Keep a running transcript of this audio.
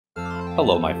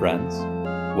Hello my friends,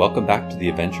 welcome back to the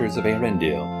adventures of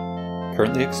Eärendil.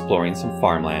 Currently exploring some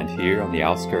farmland here on the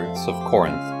outskirts of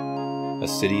Corinth, a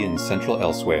city in central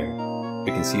Elsweyr.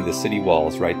 We can see the city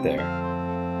walls right there.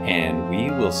 And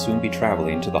we will soon be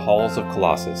traveling to the Halls of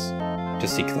Colossus to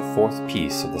seek the fourth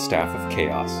piece of the Staff of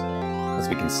Chaos, as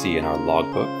we can see in our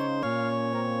logbook.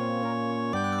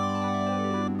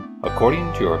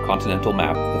 According to your continental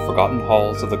map, the Forgotten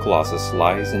Halls of the Colossus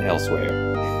lies in Elsweyr.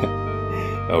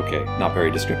 Okay, not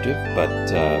very descriptive, but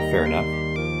fair enough.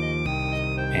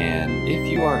 And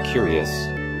if you are curious,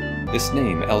 this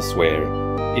name,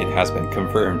 Elsweyr, it has been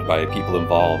confirmed by people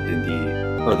involved in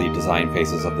the early design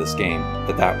phases of this game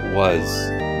that was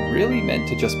really meant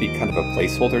to just be kind of a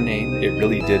placeholder name. It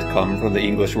really did come from the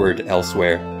English word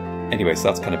elsewhere. Anyway, so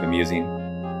that's kind of amusing.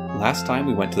 Last time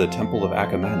we went to the Temple of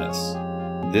Amethyst.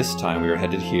 This time we are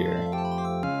headed here.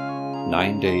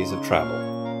 9 days of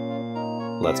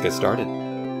travel. Let's get started.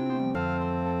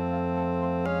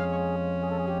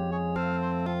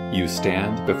 You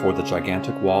stand before the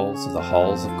gigantic walls of the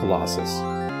Halls of Colossus,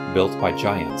 built by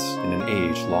giants in an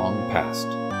age long past.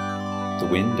 The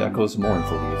wind echoes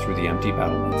mournfully through the empty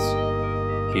battlements.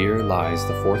 Here lies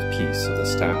the fourth piece of the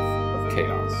Staff of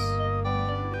Chaos.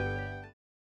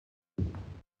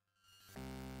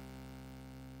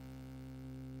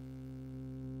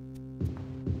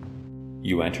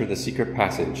 You enter the secret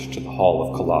passage to the Hall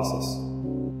of Colossus.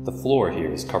 The floor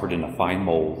here is covered in a fine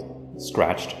mold,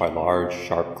 scratched by large,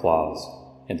 sharp claws,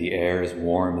 and the air is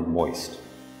warm and moist.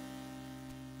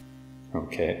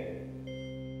 Okay.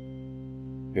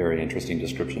 Very interesting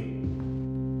description.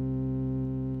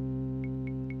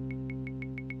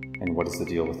 And what is the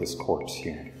deal with this corpse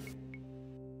here?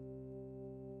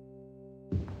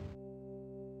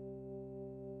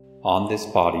 On this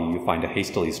body you find a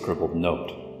hastily scribbled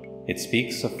note. It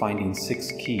speaks of finding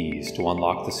 6 keys to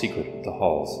unlock the secret of the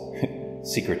halls.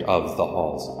 Secret of the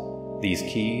halls. These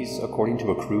keys, according to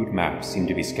a crude map, seem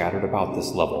to be scattered about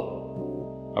this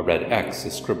level. A red X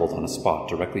is scribbled on a spot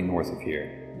directly north of here.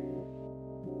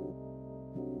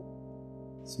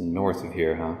 It's north of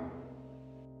here, huh?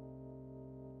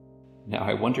 Now,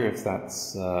 I wonder if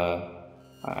that's,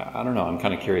 I don't know, I'm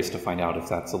kind of curious to find out if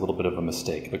that's a little bit of a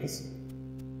mistake, because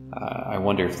I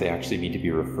wonder if they actually need to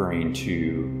be referring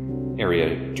to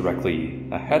area directly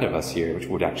ahead of us here, which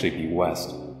would actually be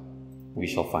west. We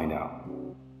shall find out.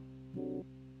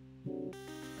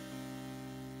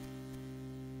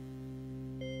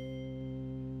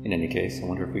 In any case, I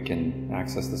wonder if we can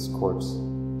access this corpse.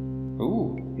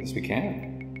 Ooh, yes we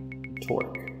can.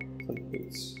 Torque. Plate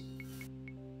boots.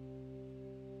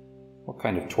 What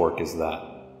kind of torque is that?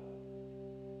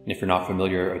 And if you're not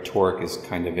familiar, a torque is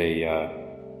kind of a,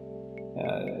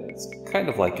 it's kind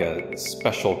of like a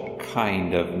special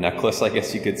kind of necklace, I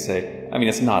guess you could say. I mean,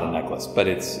 it's not a necklace, but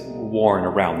it's worn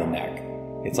around the neck.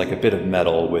 It's like a bit of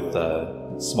metal with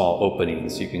small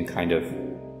openings. You can kind of,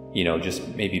 you know, just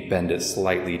maybe bend it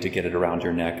slightly to get it around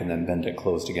your neck and then bend it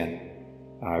closed again.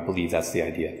 I believe that's the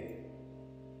idea.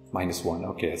 -1.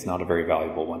 Okay, it's not a very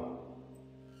valuable one.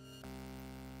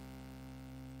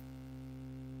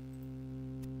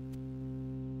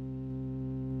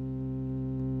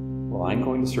 Well, I'm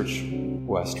going to search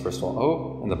west first of all.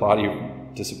 Oh, and the body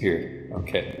disappeared.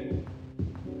 Okay.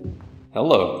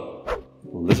 Hello,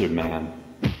 lizard man.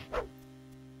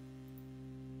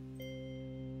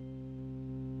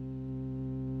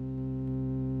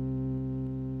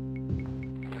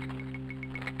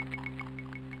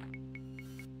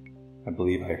 I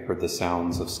believe I heard the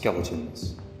sounds of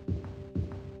skeletons.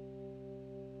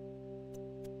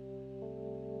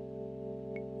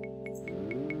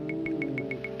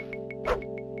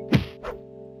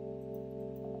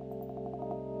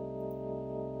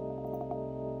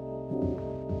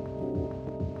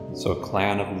 So a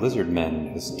clan of lizard men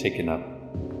has taken up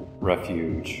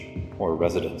refuge or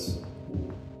residence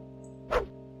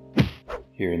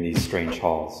here in these strange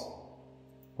halls.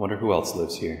 I wonder who else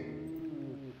lives here.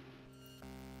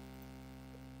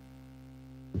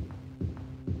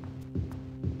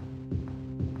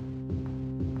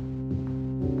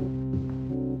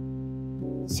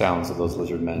 Sounds of those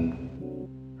lizard men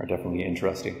are definitely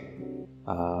interesting.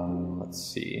 Let's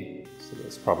see. So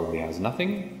this probably has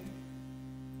nothing.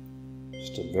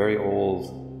 Just a very old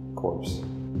corpse.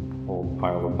 Old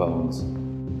pile of bones.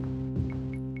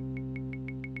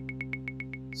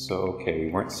 So, okay,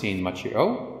 we weren't seeing much here.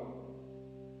 Oh!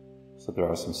 So there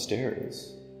are some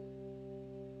stairs.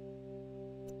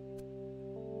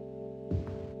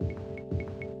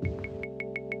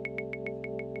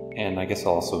 And I guess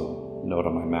I'll also note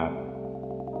on my map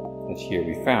that here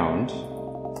we found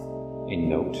a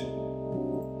note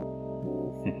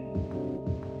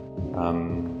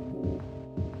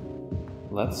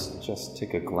Let's just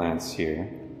take a glance here.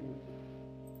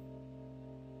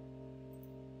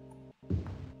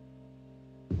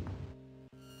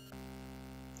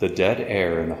 The dead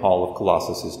air in the Hall of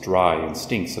Colossus is dry and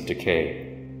stinks of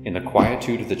decay. In the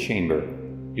quietude of the chamber,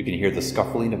 you can hear the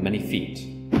scuffling of many feet.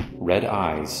 Red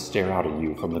eyes stare out at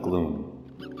you from the gloom.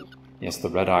 Yes, the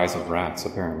red eyes of rats,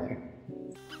 apparently.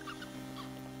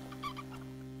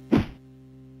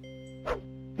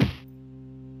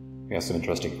 We have some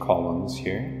interesting columns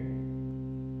here.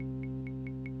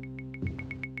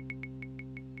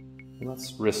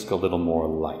 Let's risk a little more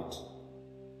light.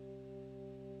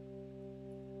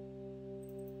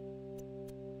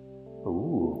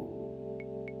 Ooh.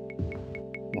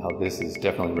 Now this is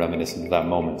definitely reminiscent of that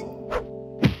moment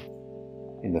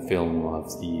in the film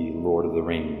of the Lord of the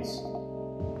Rings,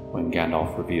 when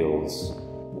Gandalf reveals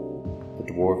the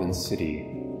dwarven city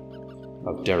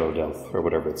of Dwarrowdelf, or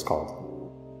whatever it's called,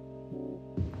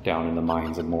 down in the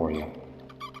mines of Moria.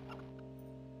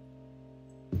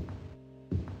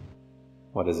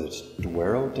 What is it?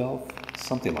 Dwarrowdelf?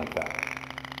 Something like that.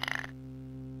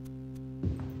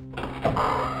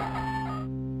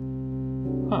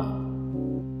 Huh.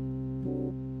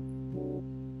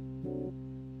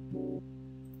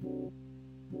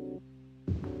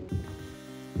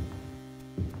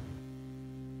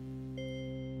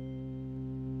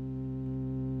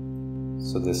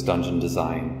 So this dungeon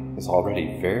design is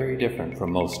already very different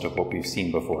from most of what we've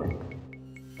seen before.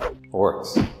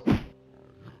 Orcs.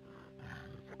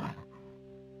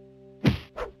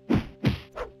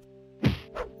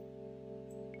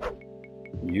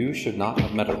 You should not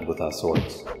have meddled with us,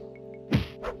 orcs.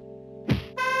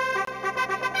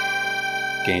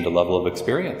 Gained a level of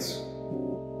experience.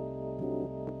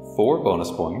 4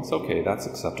 bonus points. Okay, that's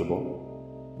acceptable.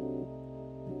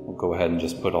 We'll go ahead and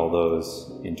just put all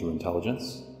those into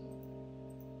intelligence.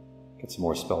 Get some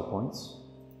more spell points.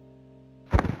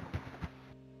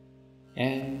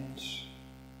 And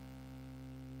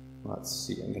let's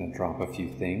see, I'm going to drop a few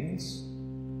things.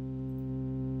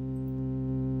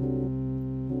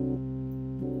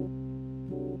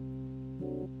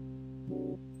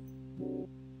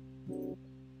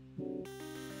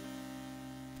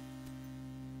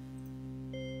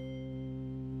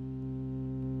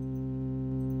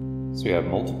 So we have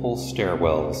multiple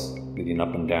stairwells leading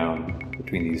up and down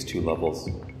between these 2 levels.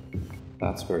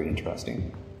 That's very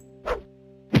interesting.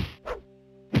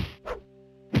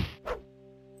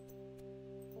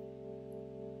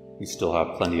 We still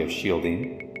have plenty of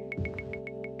shielding.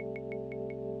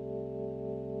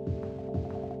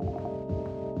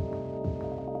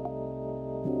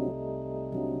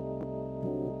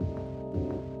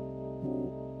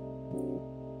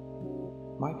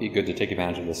 Might be good to take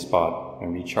advantage of this spot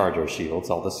and recharge our shields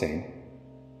all the same.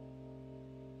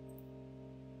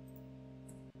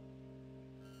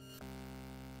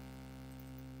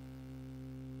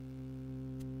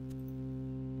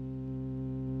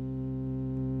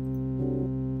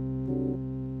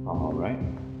 Alright.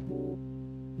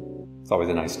 It's always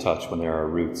a nice touch when there are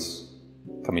roots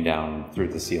coming down through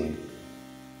the ceiling.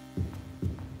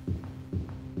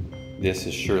 This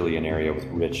is surely an area with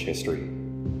rich history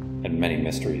and many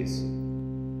mysteries.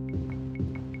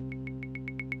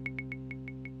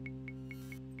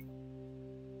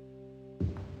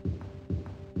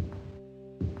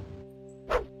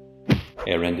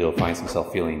 Eärendil finds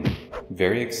himself feeling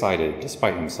very excited,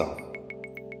 despite himself,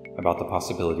 about the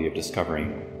possibility of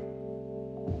discovering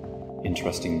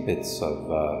interesting bits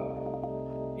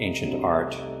of ancient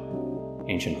art,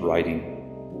 ancient writing,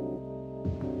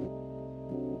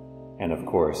 and of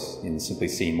course, in simply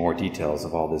seeing more details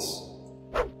of all this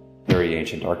very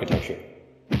ancient architecture.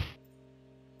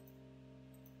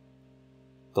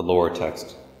 The lore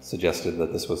text suggested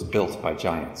that this was built by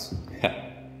giants.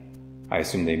 I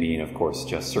assume they mean, of course,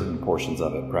 just certain portions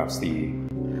of it, perhaps the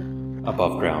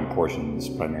above-ground portions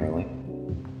primarily.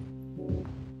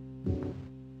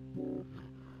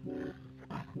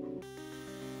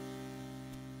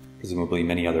 Presumably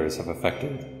many others have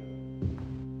affected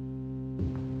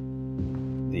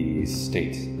the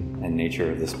state and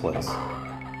nature of this place,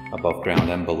 above ground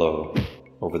and below,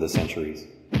 over the centuries,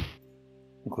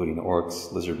 including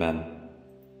orcs, lizardmen,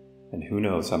 and who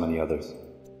knows how many others.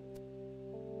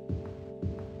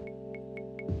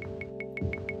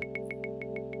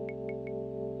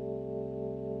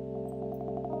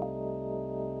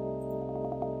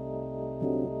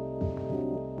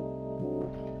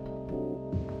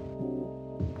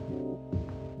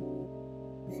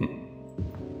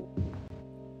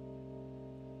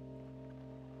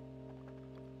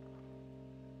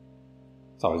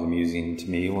 It's always amusing to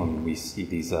me when we see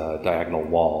these diagonal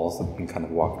walls that we can kind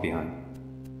of walk behind.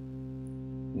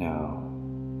 Now,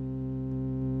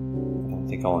 I don't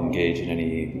think I'll engage in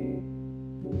any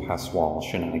pass wall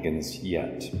shenanigans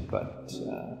yet, but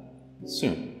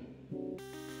soon.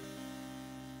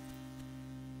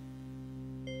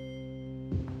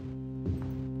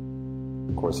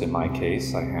 Of course, in my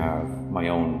case, I have my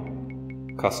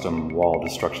own custom wall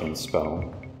destruction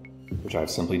spell, which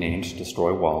I've simply named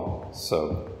Destroy Wall,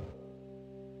 so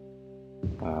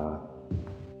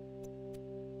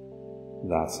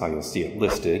that's how you'll see it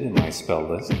listed in my spell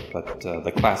list, but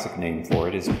the classic name for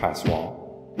it is Pass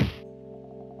Wall.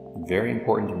 Very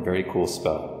important and very cool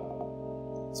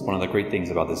spell. It's one of the great things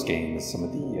about this game is some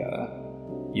of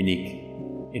the unique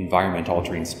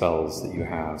environment-altering spells that you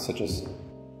have, such as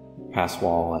Pass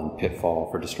Wall and Pitfall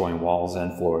for destroying walls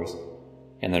and floors,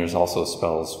 and then there's also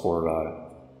spells for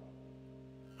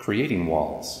creating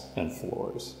walls and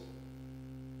floors.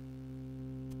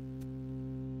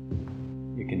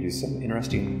 You can do some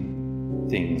interesting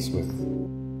things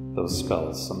with those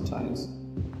spells sometimes.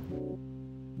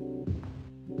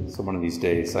 So one of these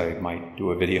days I might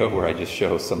do a video where I just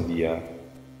show some of the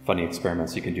funny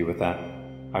experiments you can do with that.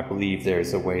 I believe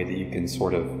there's a way that you can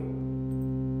sort of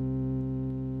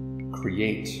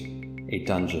create a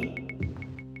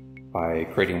dungeon by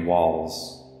creating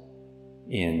walls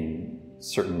in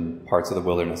certain parts of the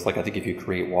wilderness. Like I think if you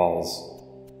create walls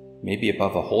maybe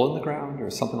above a hole in the ground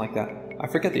or something like that. I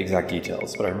forget the exact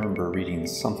details, but I remember reading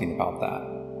something about that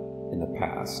in the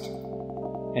past.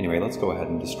 Anyway, let's go ahead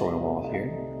and destroy a wall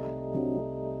here.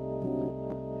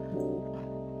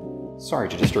 Sorry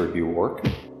to disturb your work.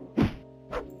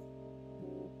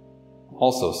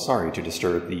 Also, sorry to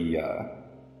disturb the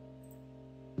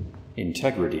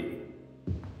integrity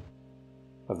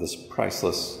of this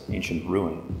priceless ancient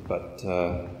ruin, but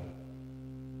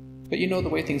you know the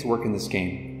way things work in this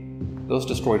game. Those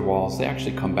destroyed walls, they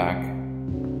actually come back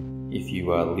if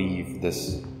you leave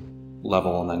this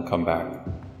level and then come back.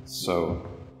 So,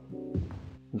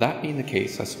 that being the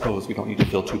case, I suppose we don't need to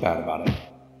feel too bad about it.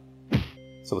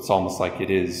 So it's almost like it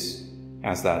is,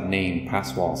 as that name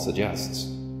Pass Wall suggests.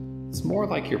 It's more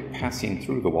like you're passing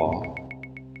through the wall,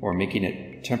 or making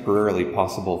it temporarily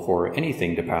possible for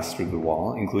anything to pass through the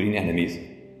wall, including enemies,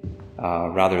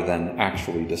 rather than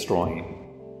actually destroying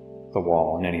the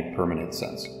wall in any permanent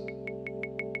sense.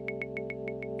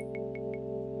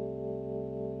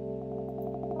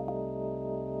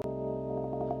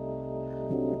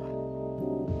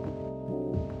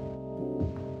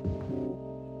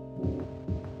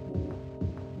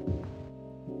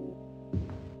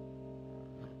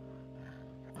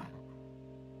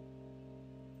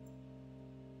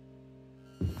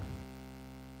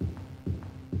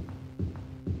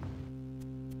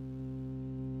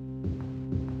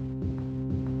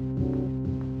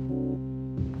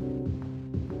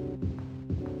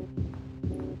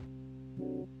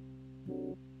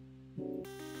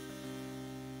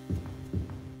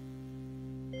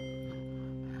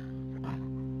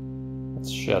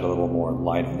 Let's shed a little more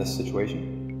light on this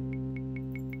situation.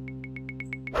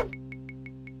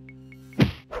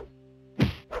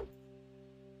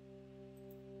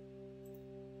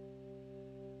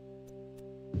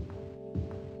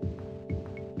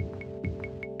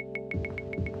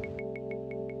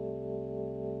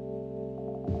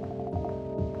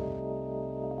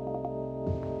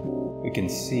 We can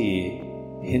see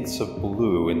hints of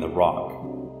blue in the rock.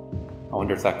 I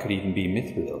wonder if that could even be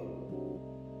mithril.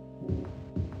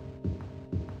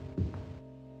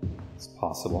 It's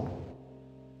possible.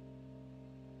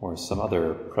 Or some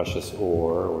other precious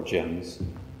ore or gems.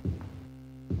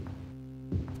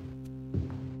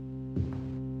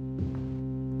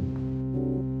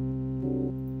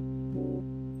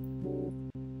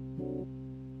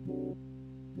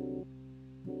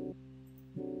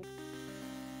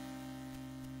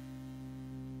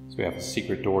 So we have a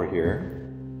secret door here.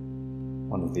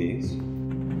 One of these.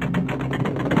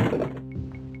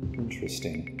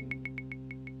 Interesting.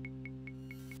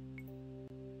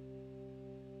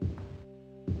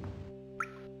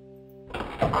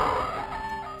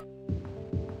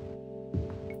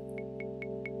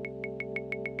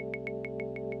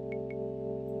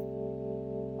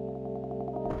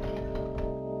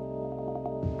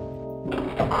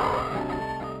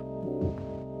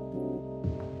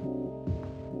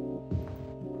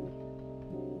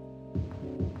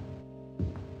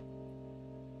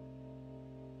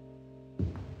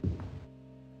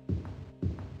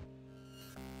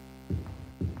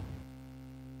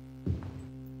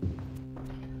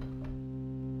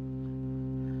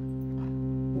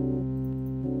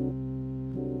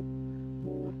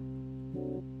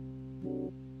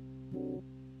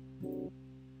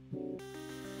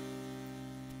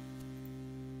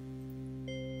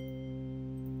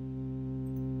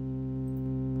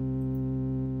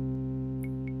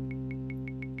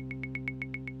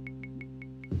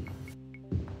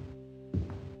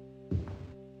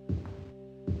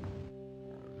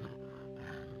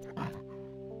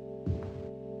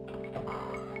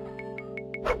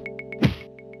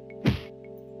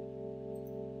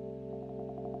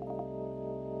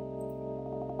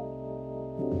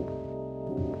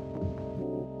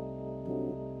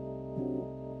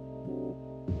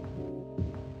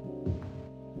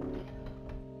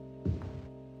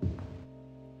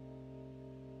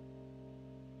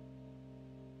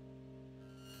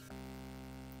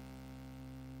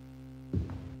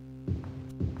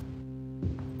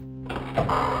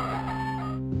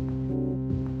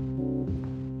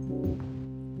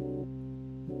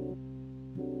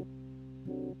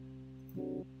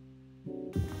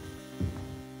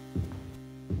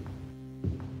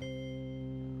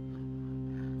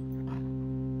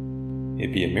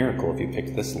 It'd be a miracle if you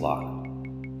picked this lock.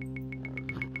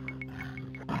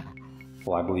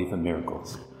 Well, I believe in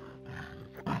miracles.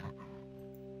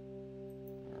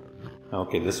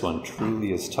 Okay, this one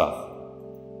truly is tough,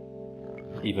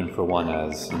 even for one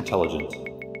as intelligent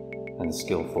and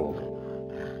skillful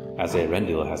as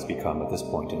Eärendil has become at this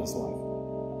point in his life.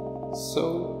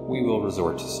 So we will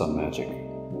resort to some magic.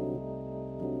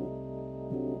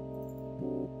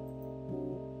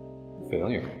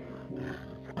 Failure.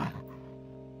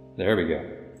 There we go.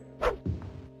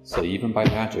 So even by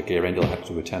magic, Eärendil had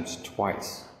to attempt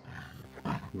twice.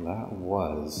 That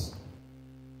was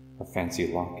a fancy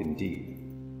lock indeed.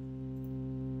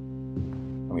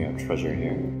 And we have treasure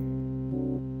here.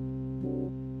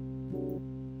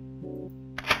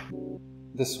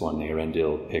 This one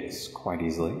Eärendil picks quite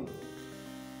easily.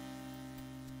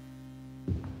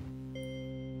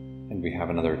 And we have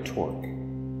another torque.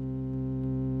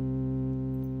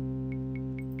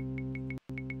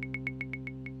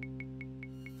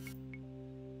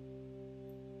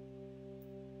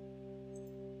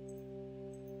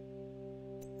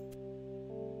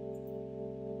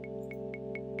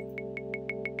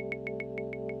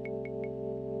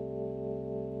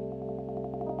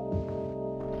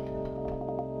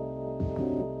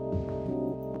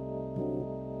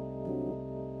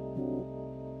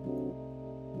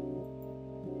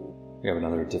 We have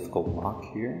another difficult lock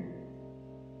here.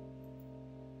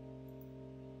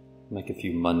 Make a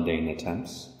few mundane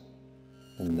attempts,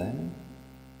 and then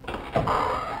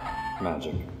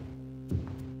magic.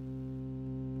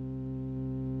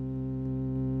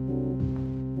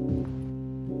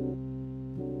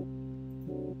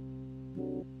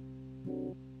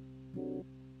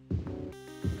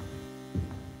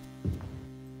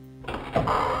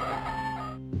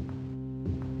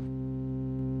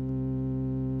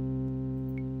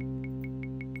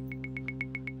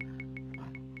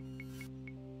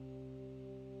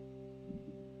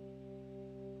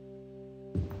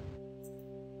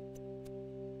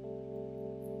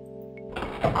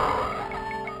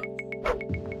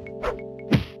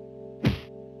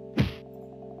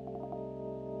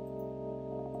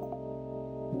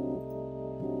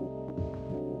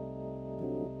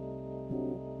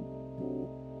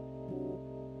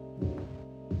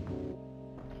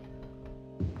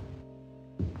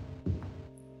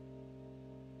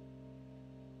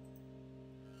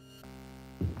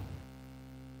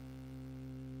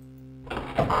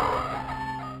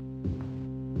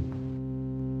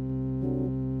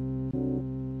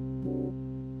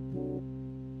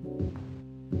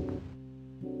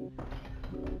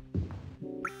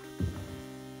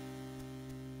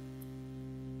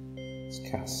 Let's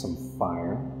cast some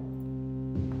fire.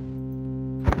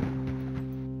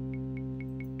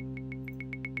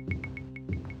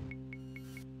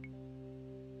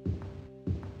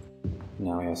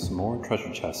 Now we have some more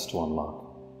treasure chests to unlock.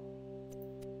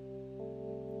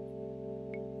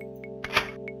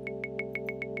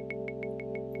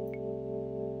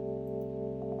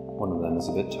 One of them is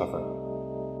a bit tougher.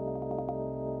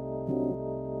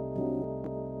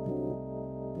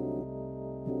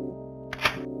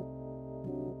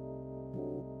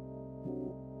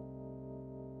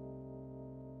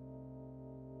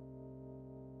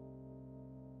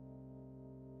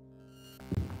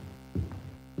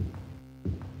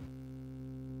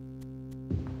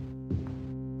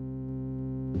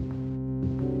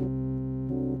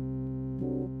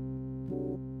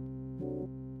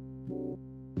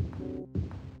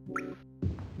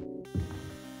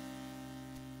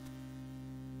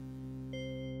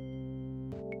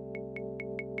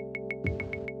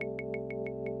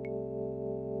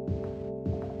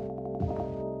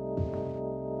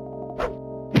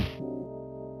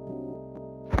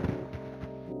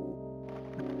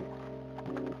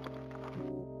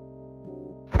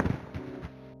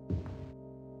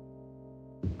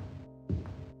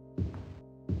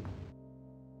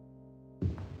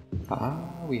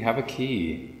 Ah, we have a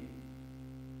key.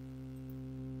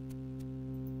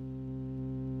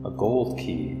 A gold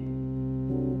key.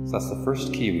 So that's the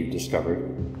first key we've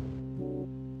discovered.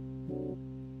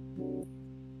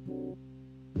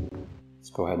 Let's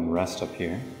go ahead and rest up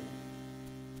here.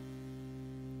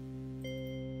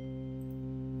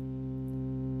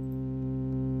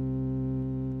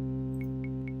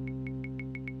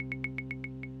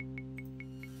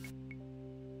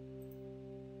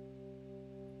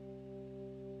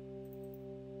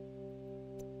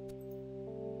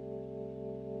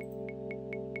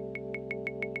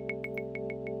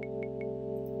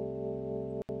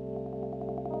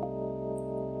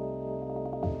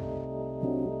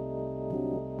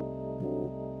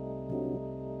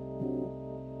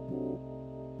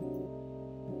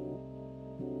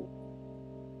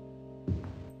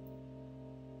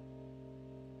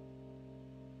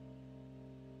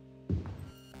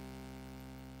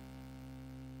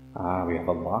 Ah, we have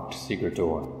a locked secret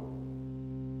door.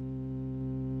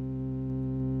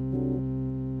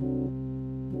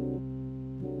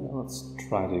 Well, let's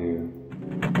try to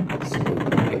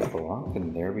pick the lock,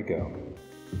 and there we go.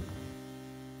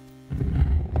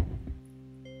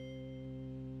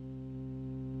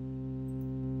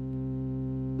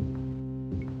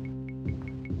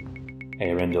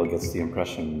 Eärendil gets the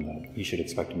impression that he should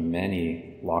expect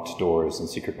many locked doors and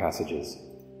secret passages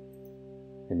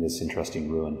in this interesting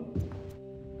ruin.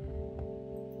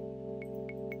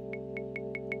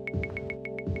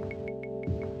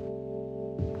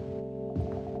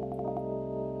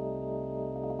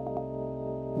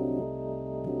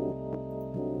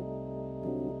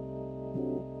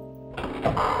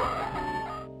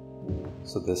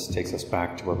 So this takes us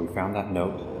back to where we found that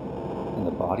note, and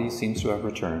the body seems to have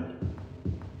returned.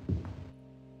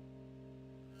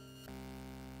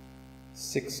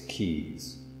 6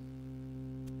 keys.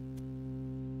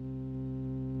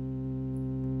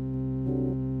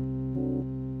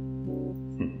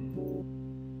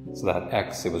 So that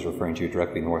X it was referring to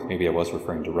directly north, maybe I was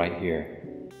referring to right here,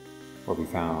 where we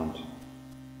found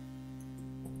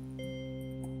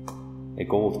a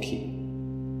gold key.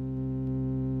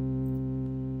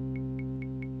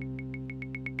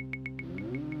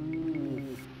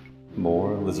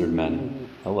 More lizard men.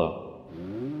 Hello.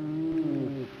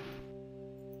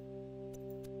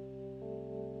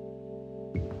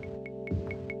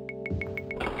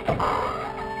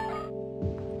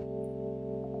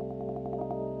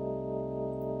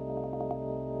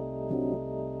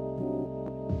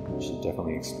 Should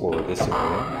definitely explore this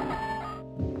area.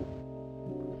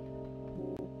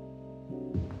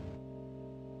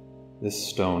 This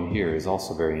stone here is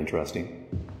also very interesting.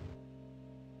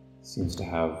 Seems to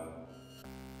have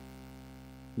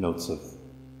notes of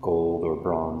gold or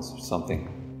bronze or something.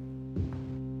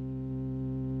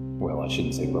 Well, I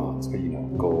shouldn't say bronze, but you know,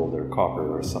 gold or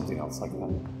copper or something else like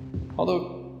that.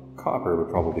 Although copper would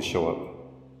probably show up.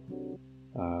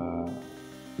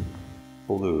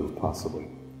 Blue, possibly.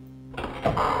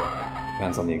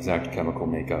 Depends on the exact chemical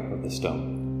makeup of the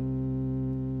stone.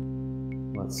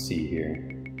 Let's see here.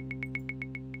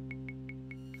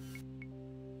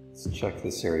 Let's check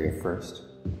this area first.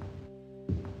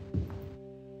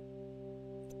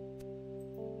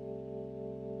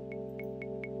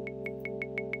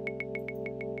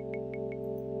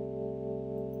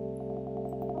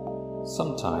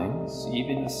 Sometimes,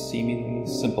 even a seemingly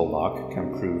simple lock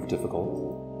can prove difficult.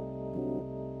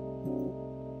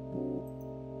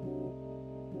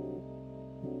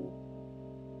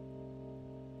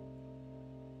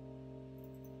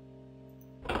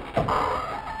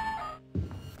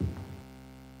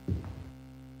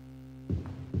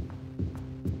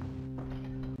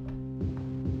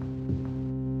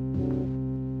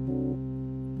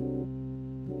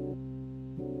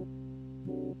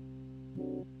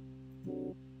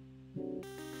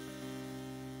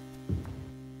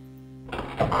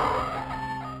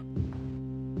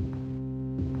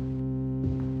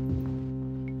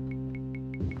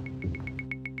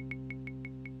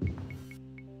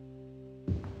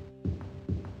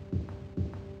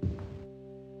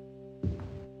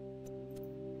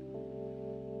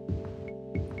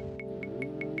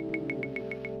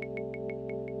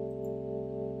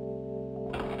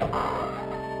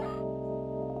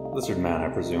 Lizard man, I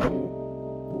presume.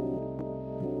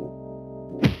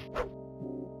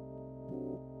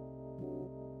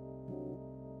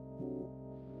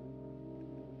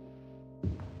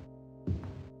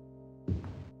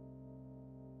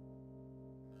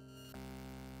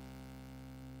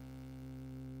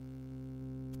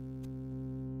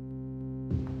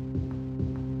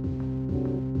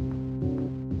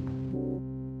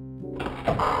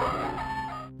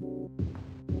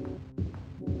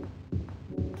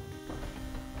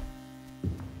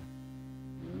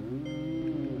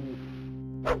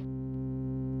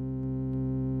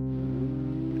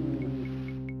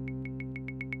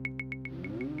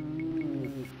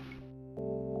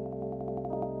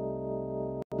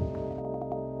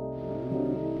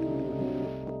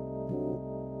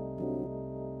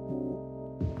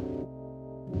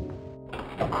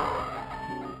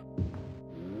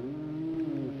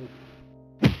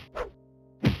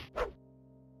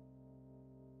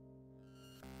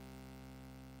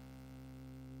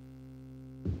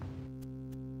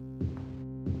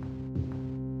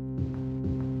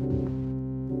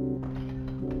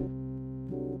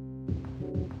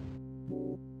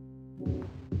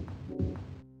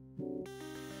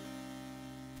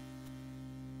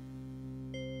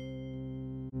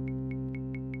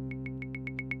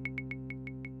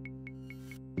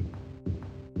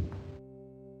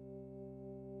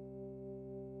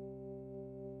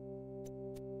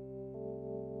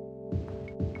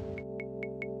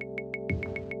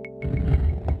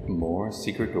 More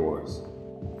secret doors.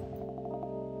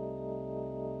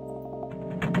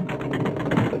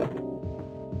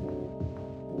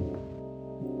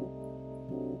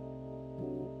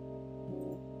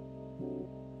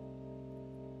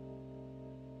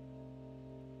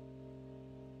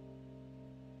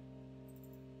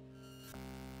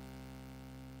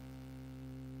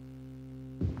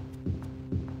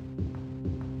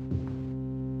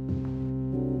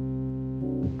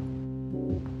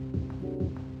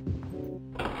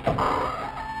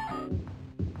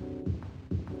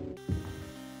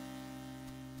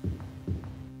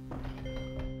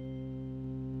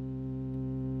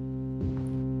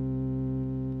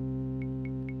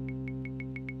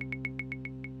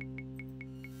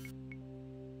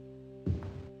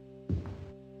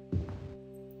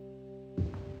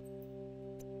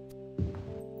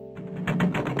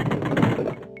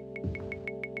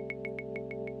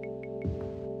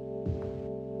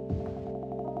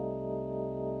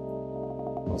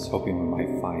 I was hoping we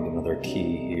might find another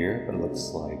key here, but it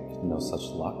looks like no such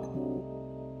luck.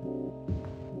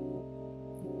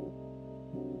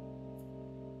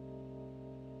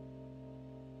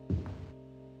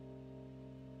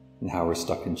 Now we're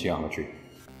stuck in geometry.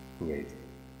 Wait.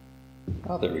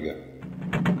 Oh, there we go.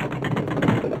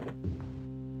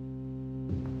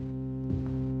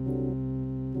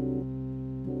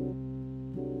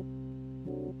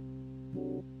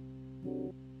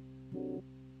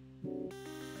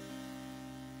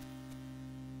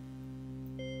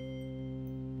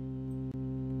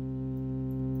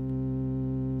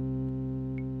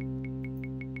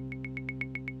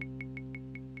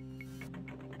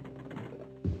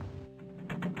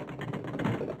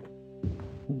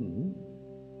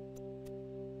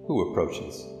 Who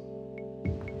approaches?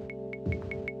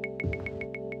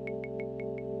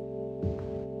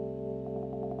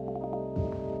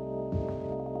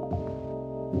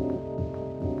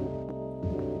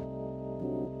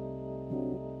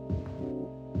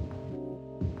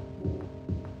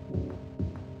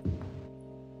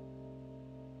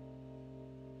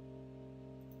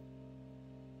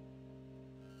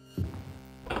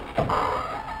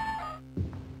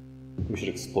 We should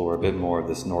explore a bit more of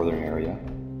this northern area,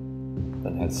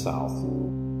 then head south.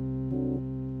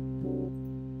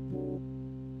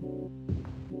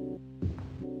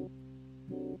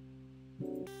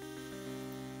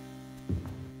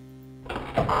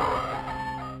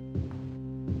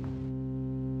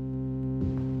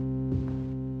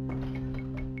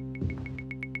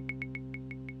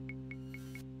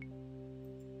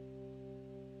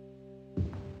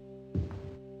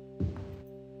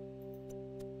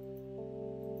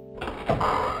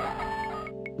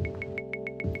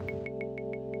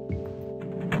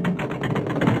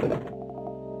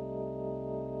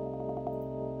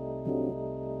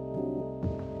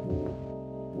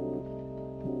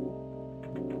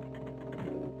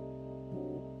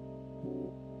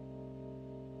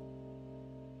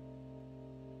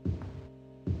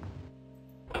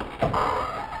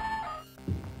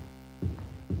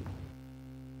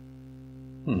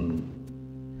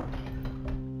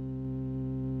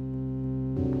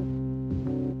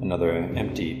 Another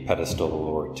empty pedestal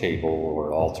or table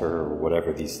or altar or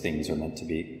whatever these things are meant to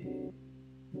be.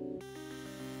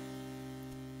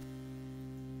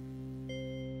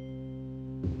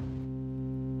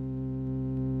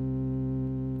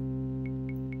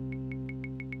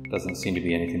 Doesn't seem to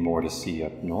be anything more to see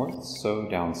up north, so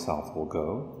down south we'll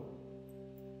go.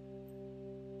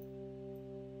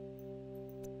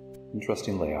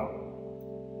 Interesting layout.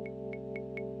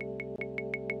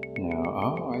 Now,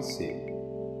 oh, I see.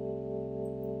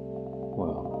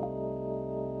 Well.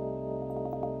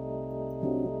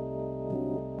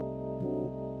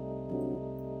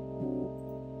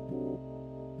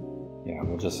 Yeah,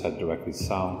 we'll just head directly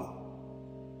south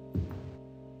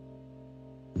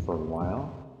for a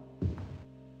while.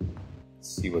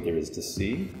 See what there is to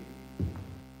see.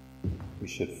 We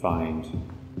should find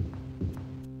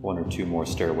one or two more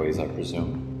stairways, I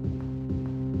presume.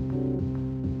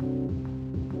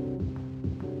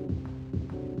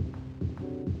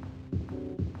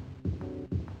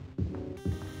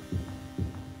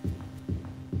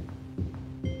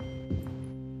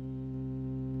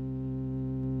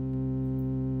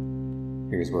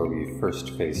 Here's where we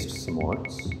first faced some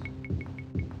orcs.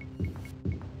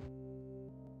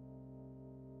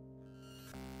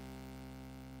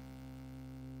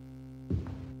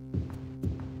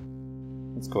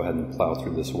 Let's go ahead and plow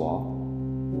through this wall.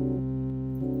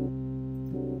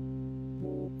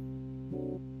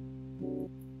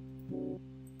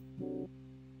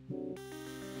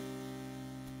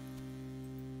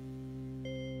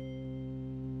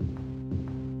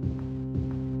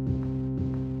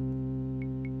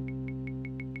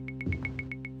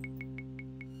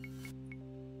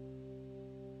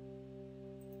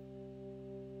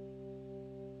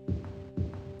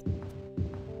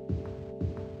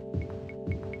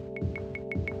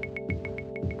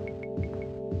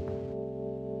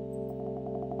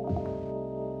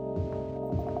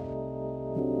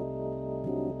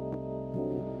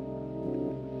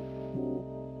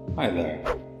 Hi there.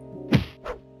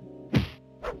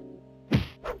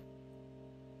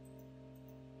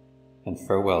 And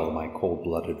farewell, my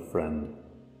cold-blooded friend.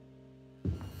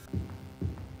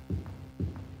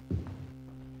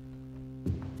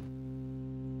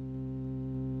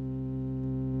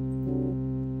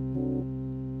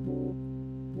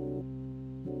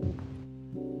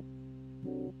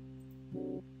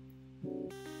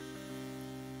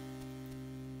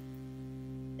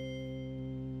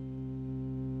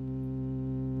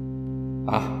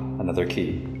 Ah, another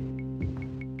key.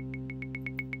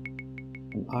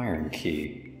 An iron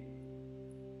key.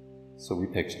 So we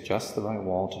picked just the right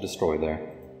wall to destroy there.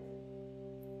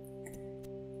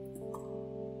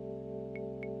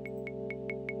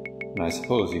 And I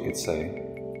suppose you could say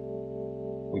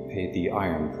we paid the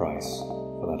iron price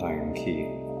for that iron key.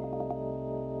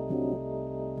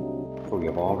 For we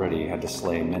have already had to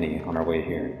slay many on our way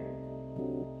here.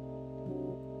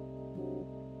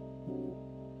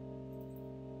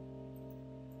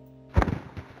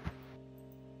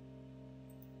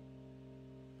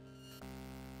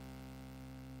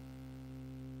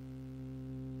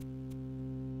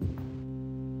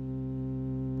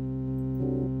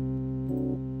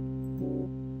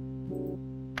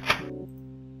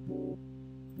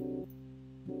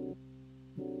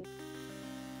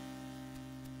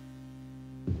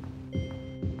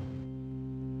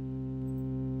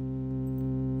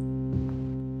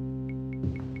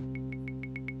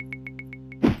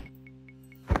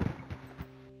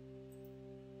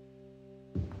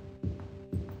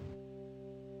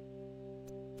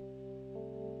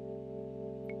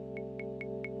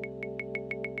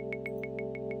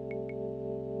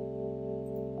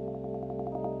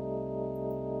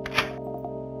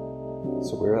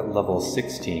 So we're at level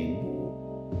 16.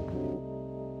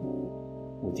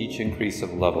 With each increase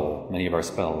of level, many of our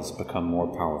spells become more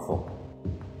powerful.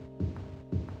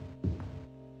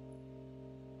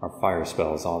 Our fire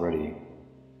spell is already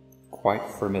quite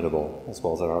formidable, as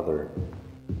well as our other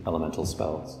elemental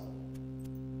spells.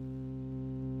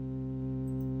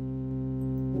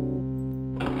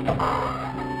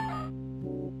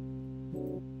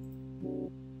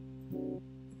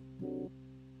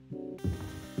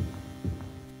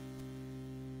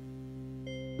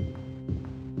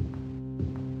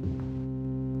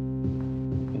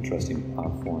 Interesting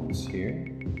platforms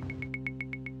here.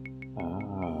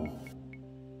 Ah,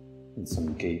 and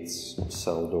some gates or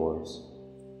cell doors.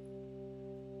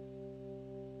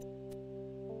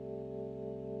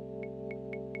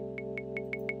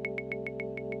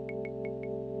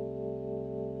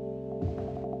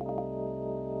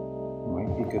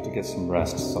 Might be good to get some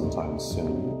rest sometime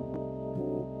soon.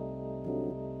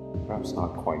 Perhaps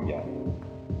not quite yet.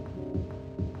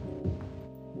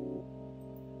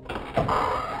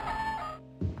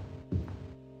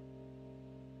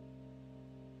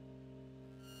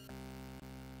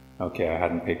 Okay, I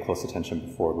hadn't paid close attention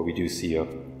before, but we do see up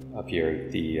here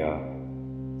the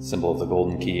symbol of the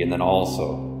golden key, and then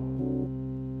also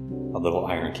a little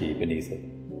iron key beneath it.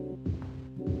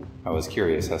 I was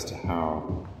curious as to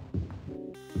how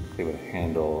they would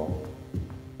handle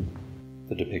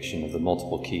the depiction of the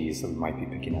multiple keys that we might be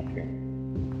picking up here.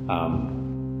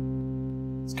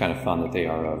 It's kind of fun that they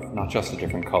are of not just a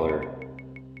different color,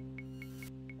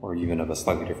 or even of a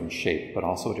slightly different shape, but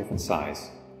also a different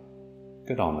size.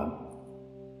 Good on them.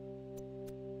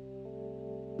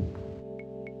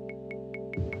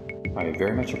 I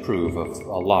very much approve of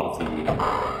a lot of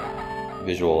the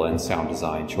visual and sound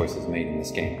design choices made in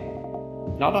this game.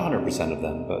 Not 100% of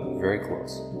them, but very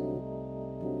close.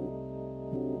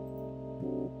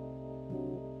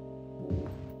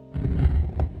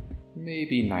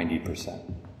 Maybe 90%.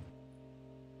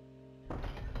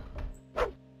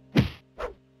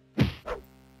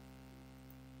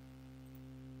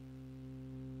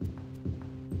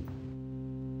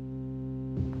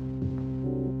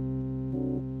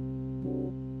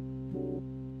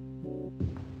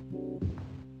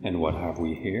 And what have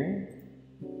we here?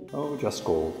 Oh, just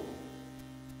gold.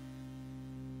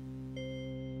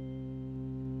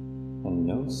 And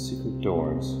no secret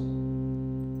doors.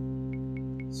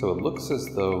 So it looks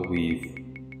as though we've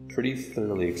pretty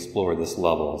thoroughly explored this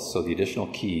level, so the additional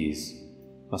keys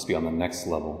must be on the next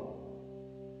level.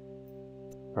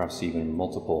 Perhaps even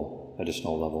multiple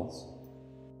additional levels.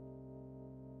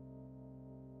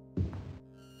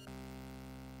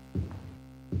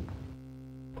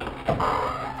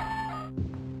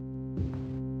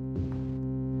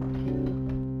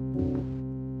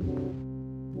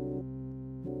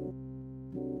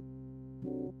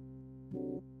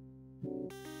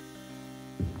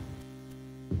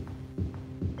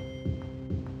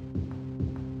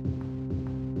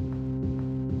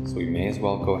 So we may as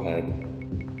well go ahead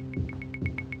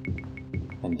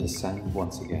and descend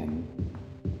once again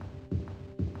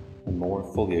and more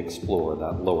fully explore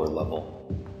that lower level.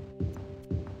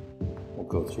 We'll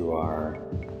go through our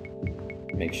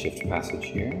makeshift passage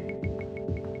here.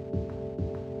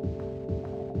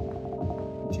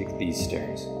 Take these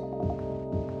stairs.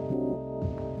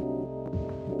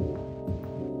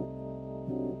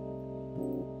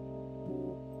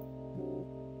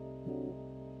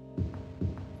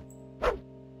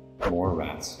 More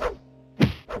rats,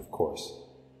 of course.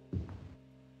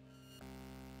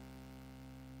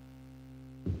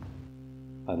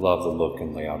 I love the look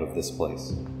and layout of this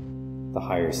place. The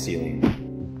higher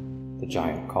ceiling, the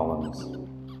giant columns.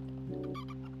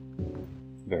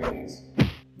 Very nice.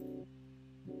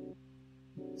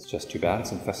 It's just too bad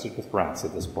it's infested with rats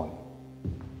at this point.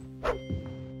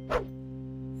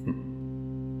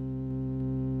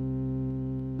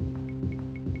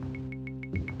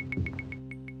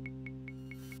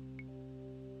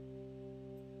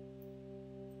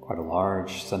 Quite a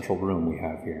large central room we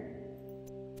have here.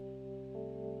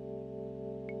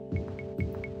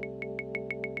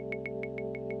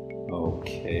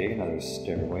 Okay, another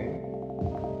stairway.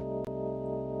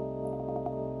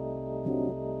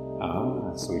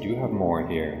 Ah, so we do have more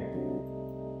here.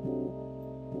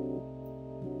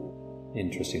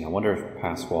 Interesting. I wonder if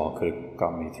pass wall could have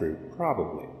gotten me through.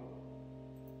 Probably.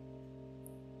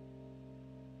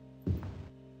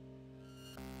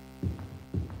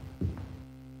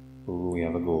 Ooh, we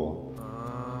have a ghoul.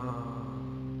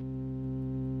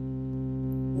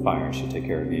 Fire should take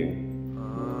care of you.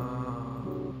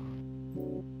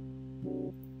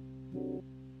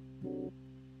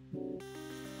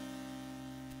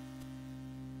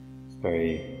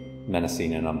 Very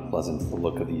menacing and unpleasant, the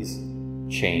look of these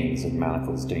chains and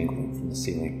manacles dangling from the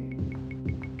ceiling.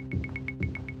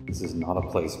 This is not a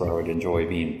place where I would enjoy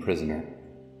being prisoner.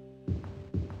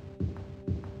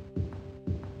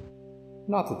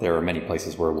 Not that there are many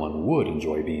places where one would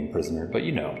enjoy being prisoner, but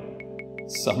you know,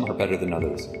 some are better than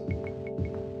others.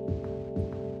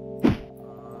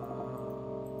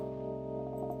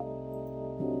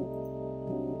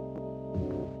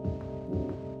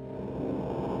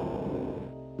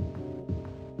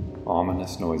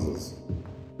 Ominous noises.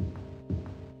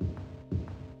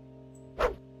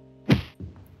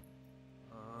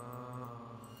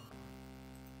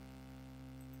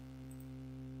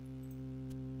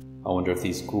 I wonder if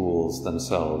these ghouls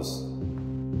themselves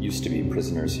used to be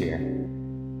prisoners here,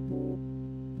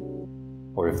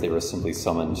 or if they were simply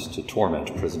summoned to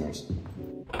torment prisoners.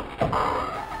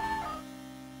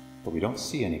 But we don't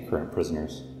see any current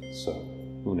prisoners, so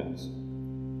who knows?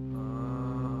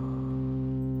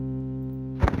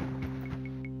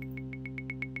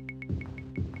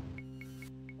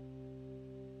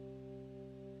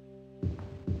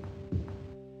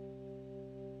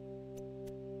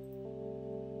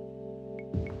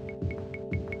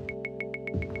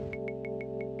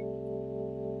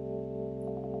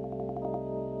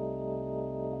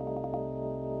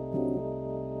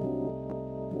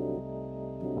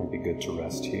 Good to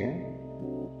rest here.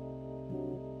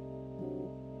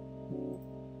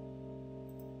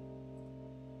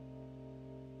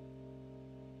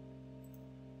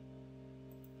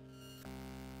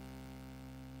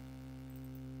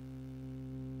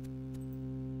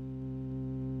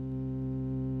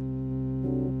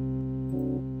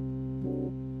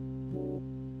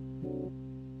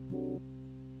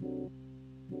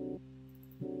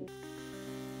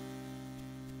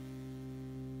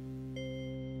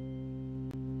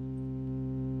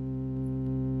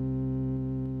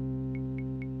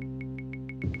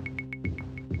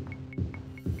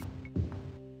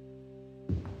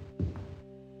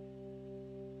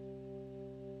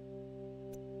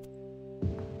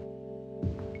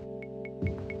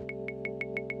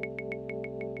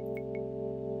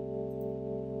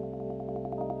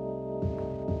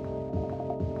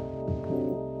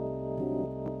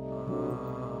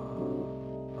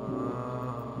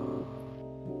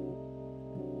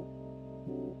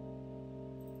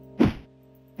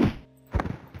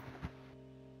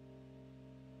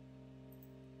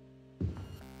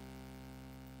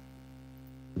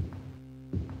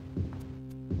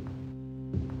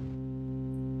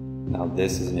 Now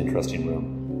this is an interesting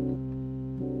room.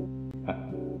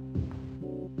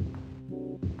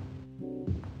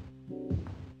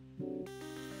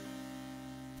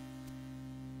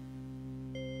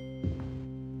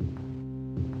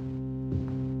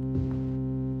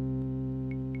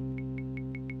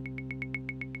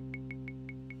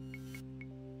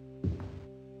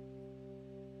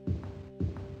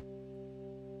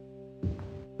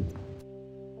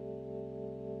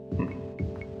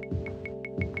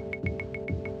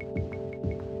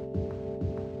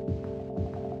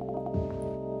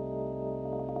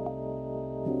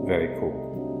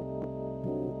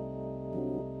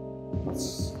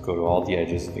 the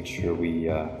edges to make sure we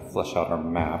flesh out our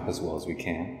map as well as we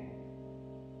can.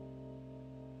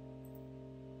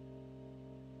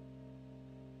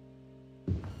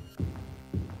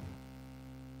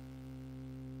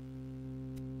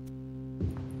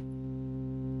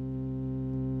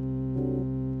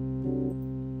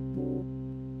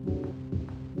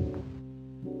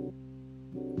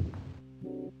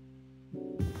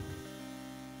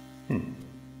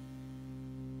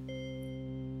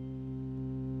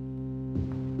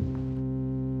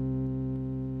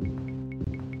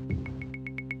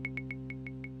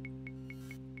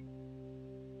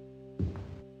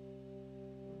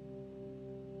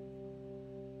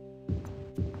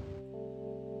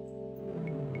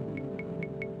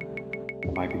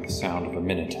 It might be the sound of a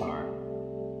minotaur.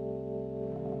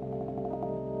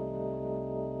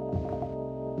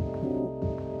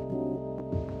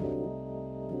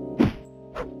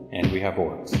 And we have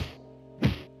orcs.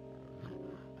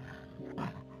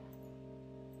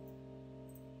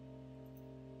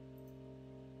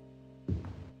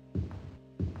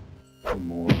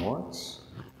 More orcs.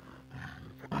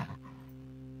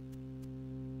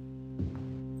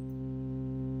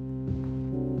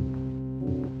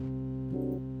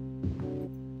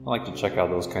 I like to check out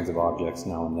those kinds of objects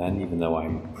now and then, even though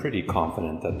I'm pretty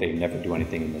confident that they never do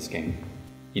anything in this game.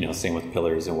 You know, same with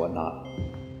pillars and whatnot.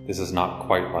 This is not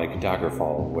quite like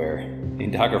Daggerfall, where in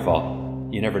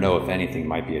Daggerfall, you never know if anything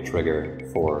might be a trigger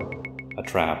for a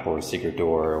trap or a secret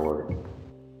door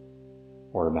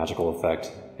or a magical effect,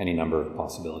 any number of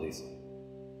possibilities.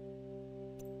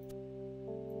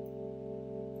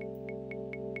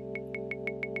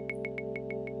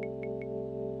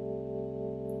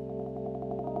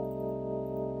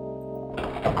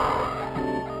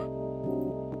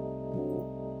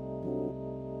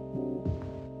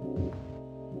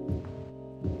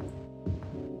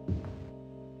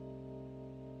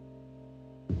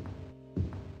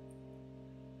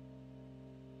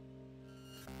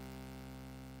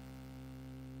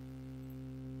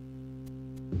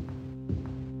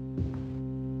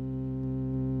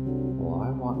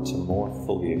 To more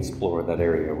fully explore that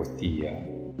area with the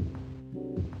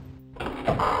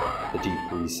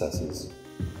deep recesses.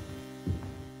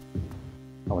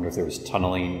 I wonder if there was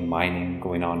tunneling, mining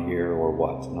going on here or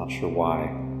what. I'm not sure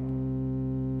why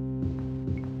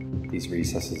these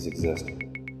recesses exist.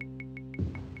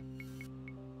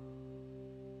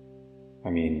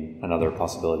 I mean, another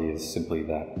possibility is simply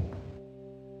that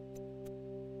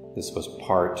this was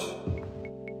part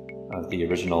of the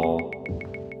original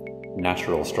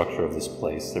natural structure of this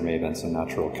place. There may have been some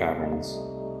natural caverns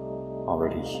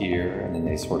already here, and then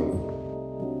they sort of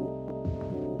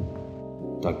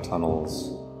dug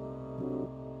tunnels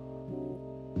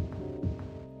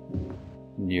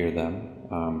near them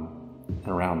and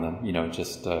around them. You know,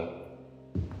 just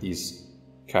these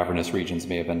cavernous regions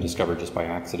may have been discovered just by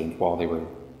accident while they were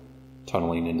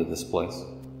tunneling into this place.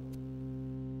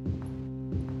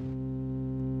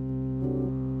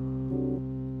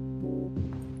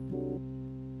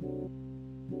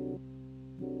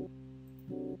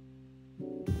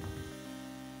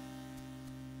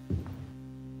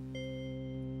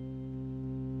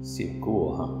 See a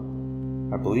ghoul, huh?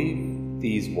 I believe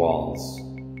these walls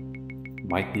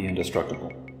might be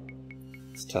indestructible.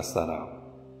 Let's test that out.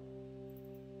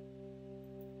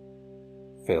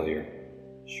 Failure,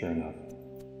 sure enough.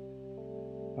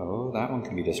 Oh, that one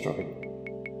can be destroyed.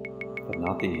 But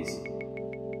not these.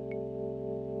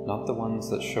 Not the ones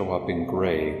that show up in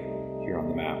gray here on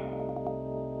the map.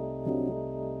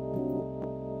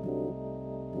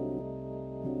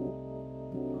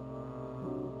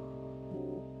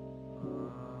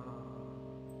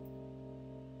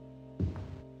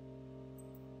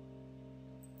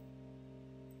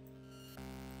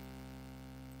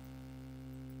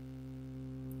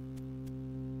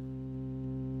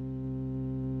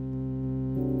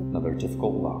 Another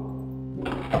difficult lock.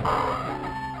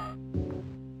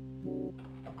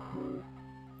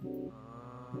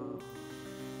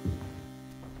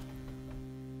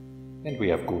 And we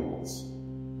have ghouls.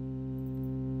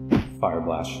 Fire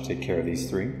Blast should take care of these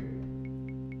three.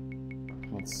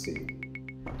 Let's see.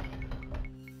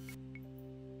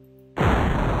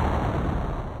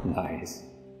 Nice.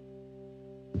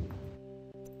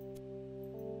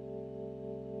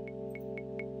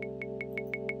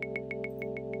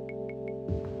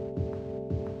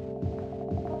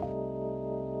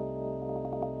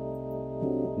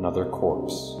 Another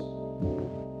corpse.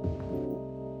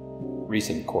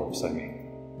 Recent corpse, I mean.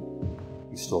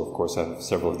 We still, of course, have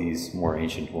several of these more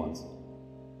ancient ones.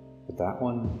 But that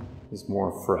one is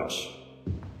more fresh.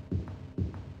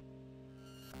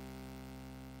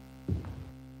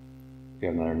 We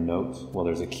have another note. Well,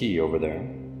 there's a key over there.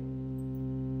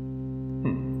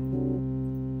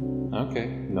 Okay,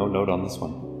 no note on this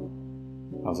one.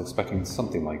 I was expecting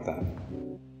something like that.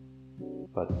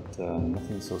 But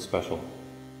nothing so special.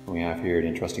 We have here an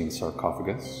interesting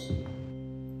sarcophagus.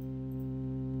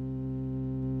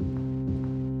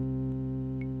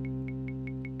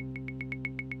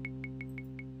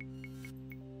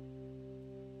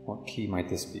 What key might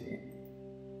this be?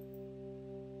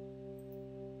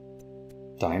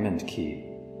 Diamond key.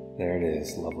 There it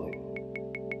is, lovely.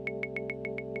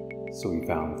 So we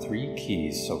found 3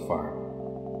 keys so far.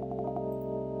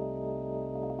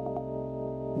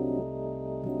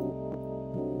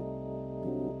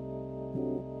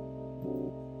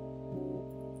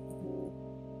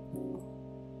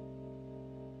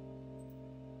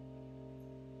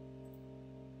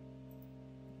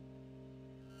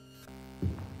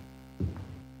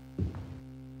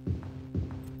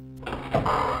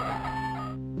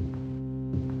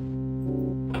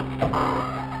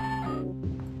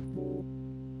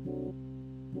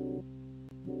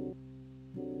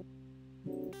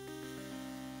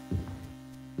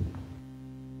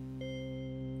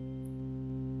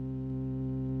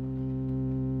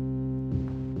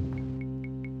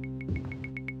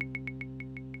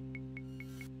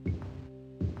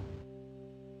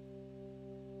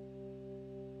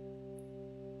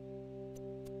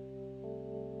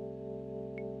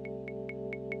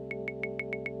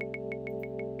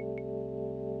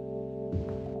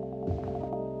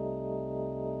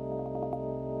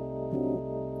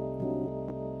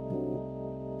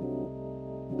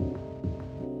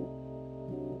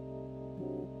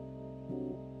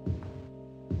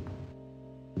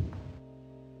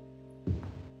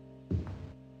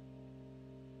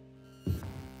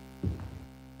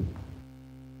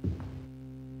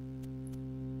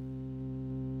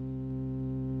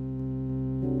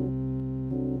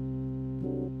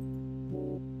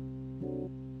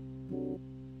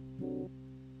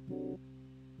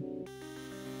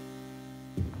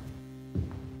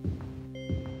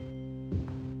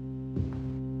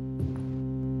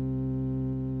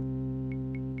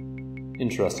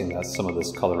 Interesting that some of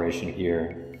this coloration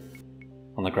here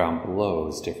on the ground below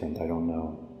is different. I don't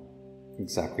know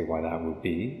exactly why that would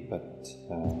be, but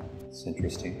it's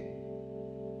interesting.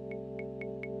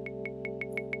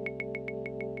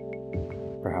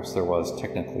 Perhaps there was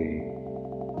technically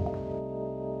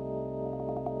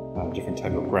a different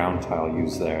type of ground tile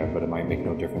used there, but it might make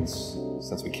no difference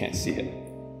since we can't see it.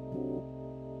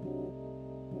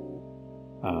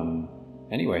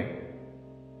 Anyway,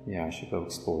 yeah, I should go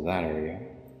explore that area.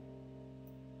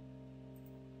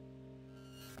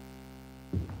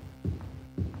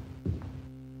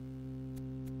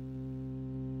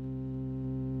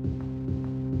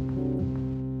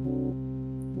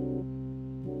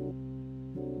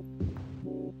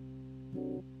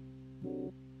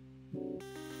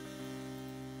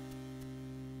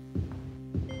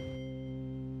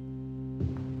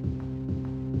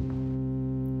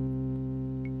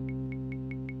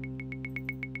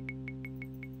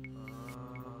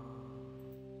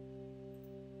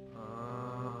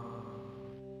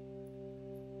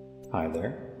 Hi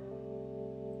there.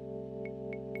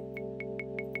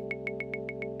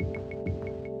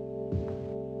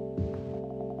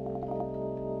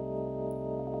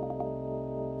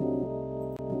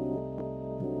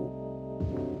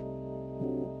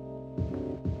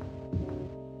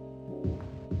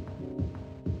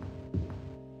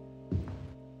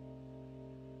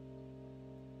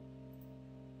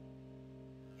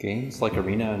 Games like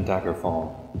Arena and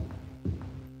Daggerfall.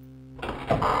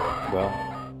 Well,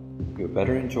 you had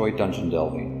better enjoy dungeon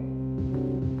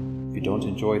delving. If you don't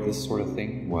enjoy this sort of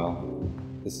thing, well,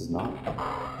 this is not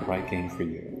the right game for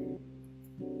you.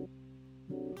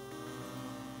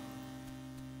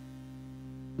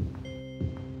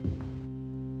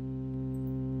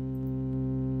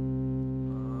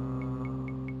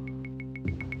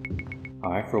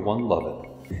 I, for one, love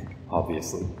it,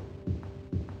 obviously.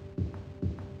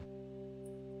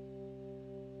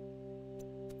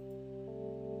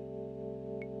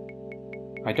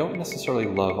 I don't necessarily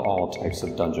love all types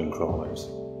of dungeon crawlers,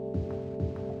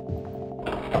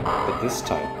 but this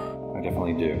type, I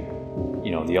definitely do.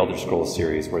 You know, the Elder Scrolls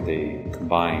series where they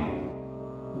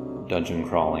combine dungeon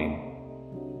crawling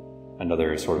and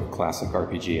other sort of classic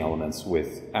RPG elements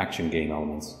with action game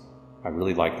elements. I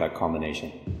really like that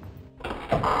combination.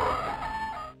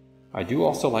 I do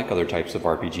also like other types of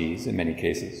RPGs in many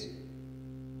cases.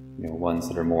 You know, ones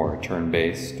that are more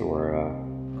turn-based or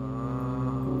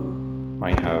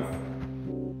might have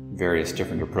various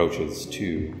different approaches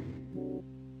to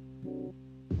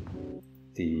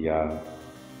the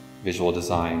visual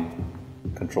design,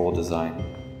 control design,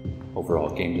 overall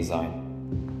game design.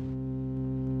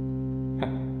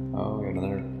 Oh,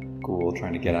 another ghoul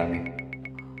trying to get at me.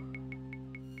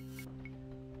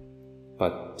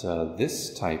 But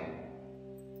this type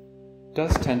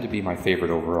does tend to be my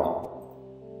favorite overall.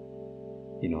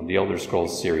 You know, the Elder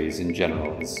Scrolls series in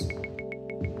general is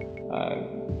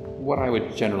what I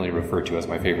would generally refer to as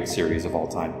my favorite series of all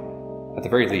time. At the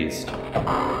very least,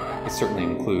 it certainly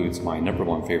includes my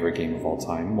 #1 favorite game of all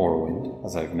time, Morrowind,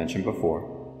 as I've mentioned before.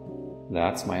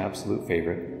 That's my absolute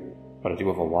favorite, but I do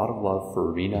have a lot of love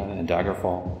for Arena and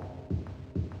Daggerfall,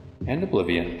 and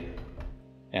Oblivion,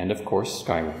 and of course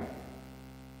Skyrim.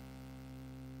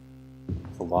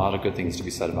 There's a lot of good things to be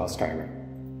said about Skyrim.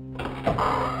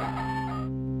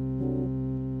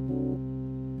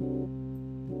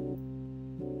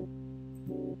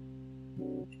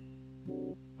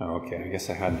 Okay, I guess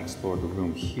I hadn't explored the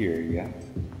room here yet.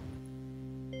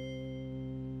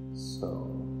 So,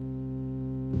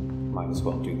 might as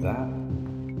well do that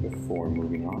before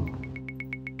moving on.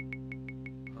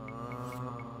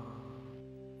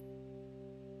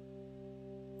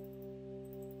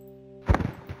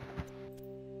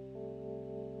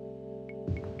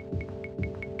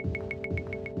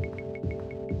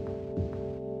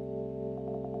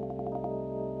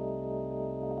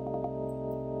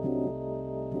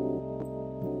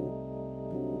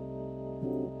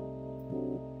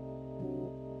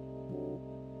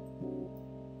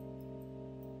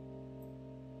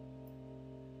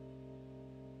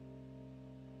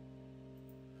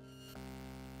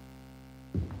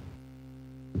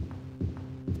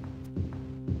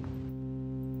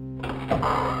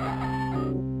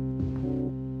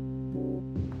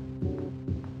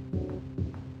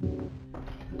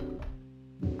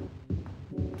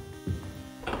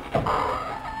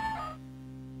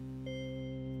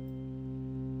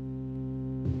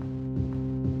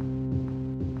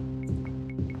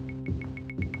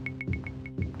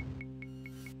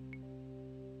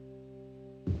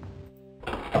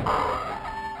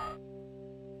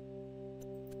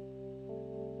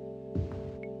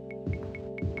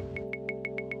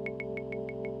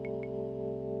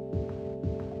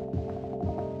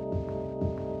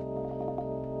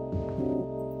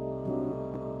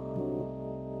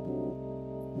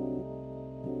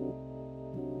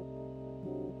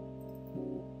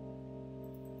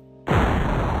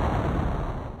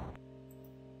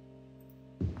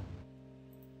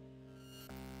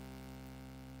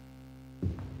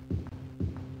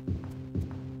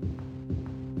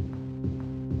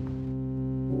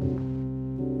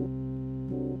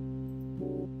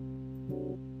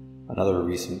 Another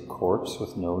recent corpse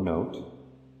with no note.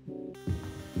 I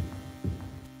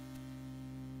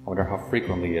wonder how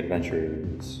frequently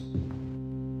adventurers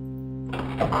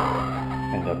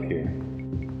end up here,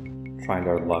 trying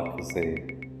their luck as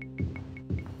they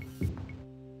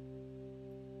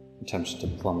attempt to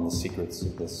plumb the secrets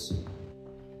of this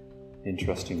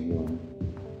interesting room.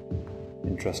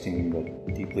 Interesting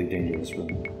but deeply dangerous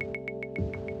room.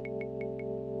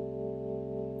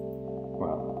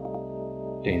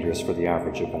 Dangerous for the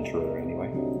average adventurer, anyway.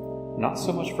 Not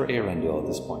so much for Eärendil at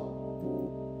this point.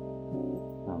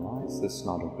 Now, why is this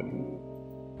not opening?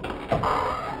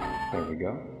 There we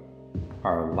go.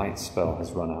 Our light spell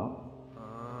has run out.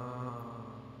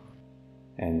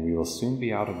 And we will soon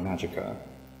be out of magicka.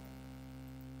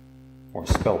 Or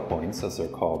spell points, as they're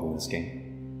called in this game.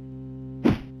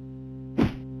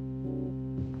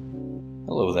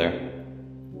 Hello there.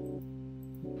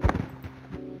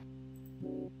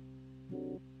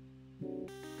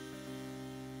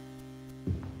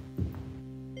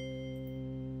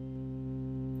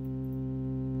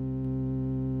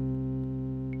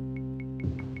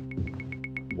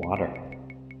 Water.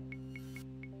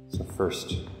 It's the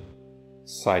first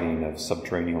sighting of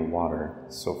subterranean water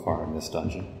so far in this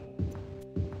dungeon.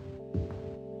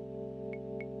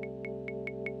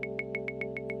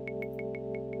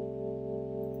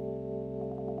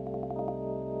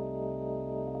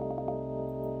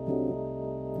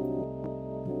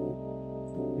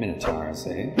 Minotaurs,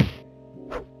 eh?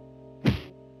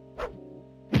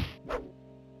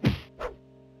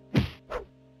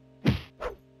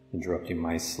 Interrupting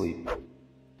my sleep.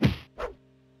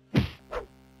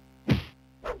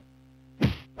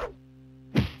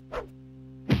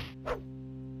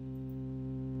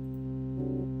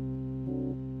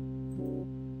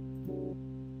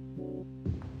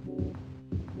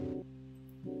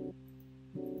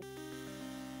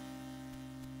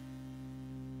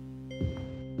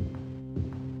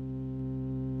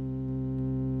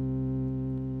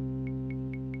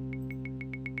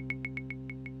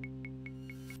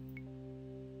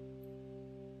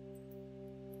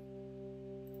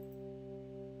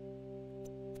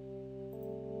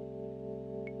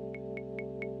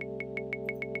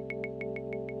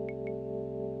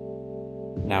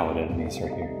 Now what enemies are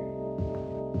here?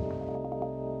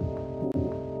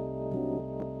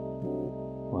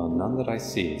 Well, none that I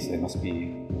see, so they must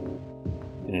be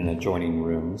in an adjoining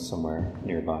room somewhere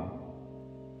nearby.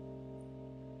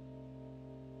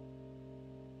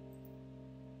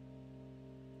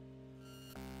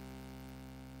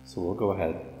 So we'll go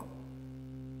ahead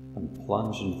and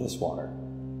plunge into this water.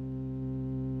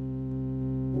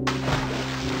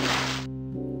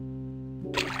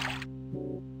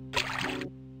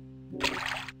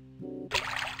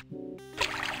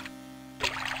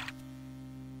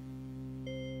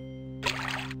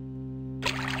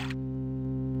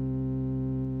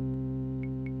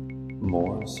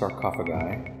 More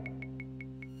sarcophagi,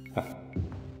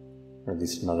 or at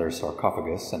least another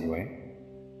sarcophagus anyway,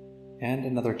 and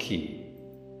another key.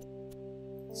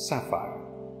 Sapphire.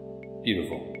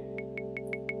 Beautiful.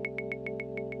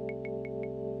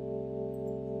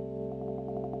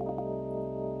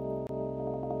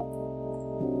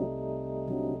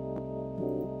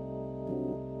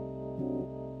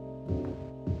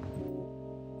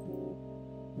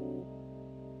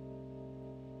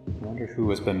 I wonder who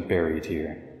has been buried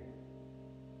here.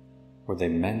 Were they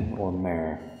men or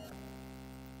mare?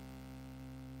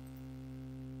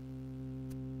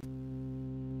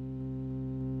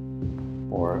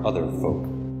 Or other folk?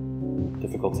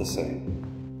 Difficult to say.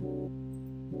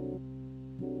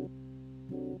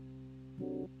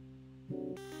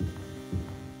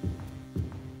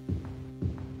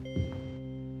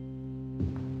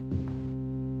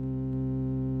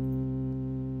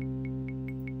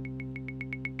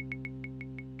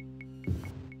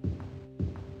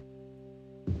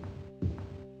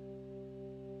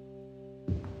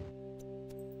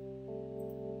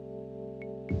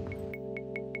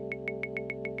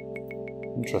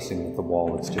 Interesting that the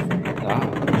wall looks different.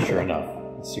 Ah, sure enough,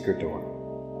 a secret door.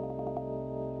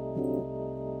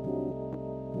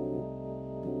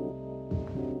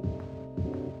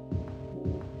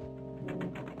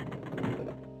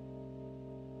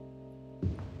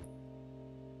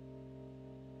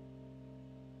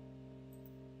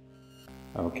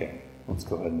 Okay, let's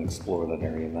go ahead and explore that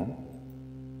area then.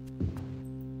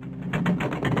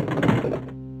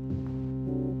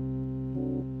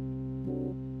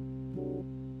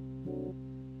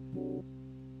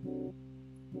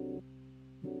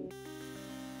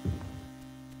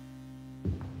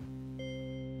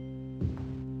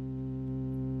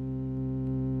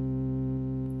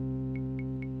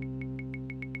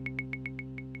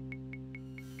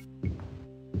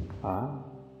 Ah,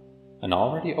 an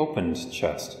already opened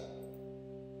chest.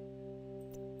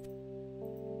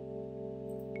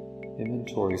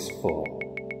 Inventory's full.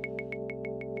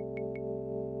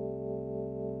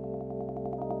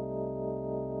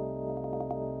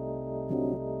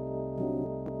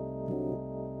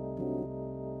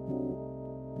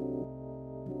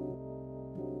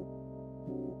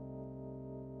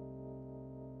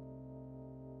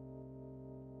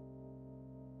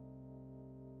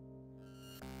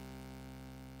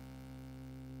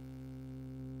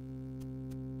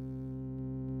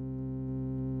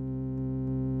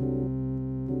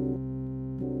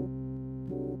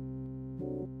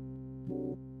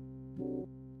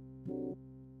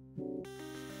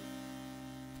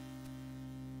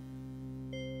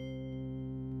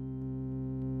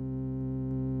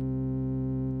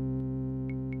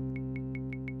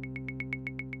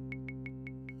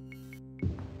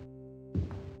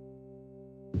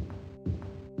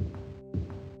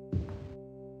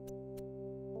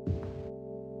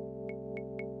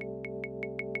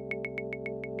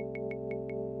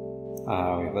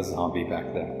 Ah, we have a zombie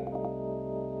back there.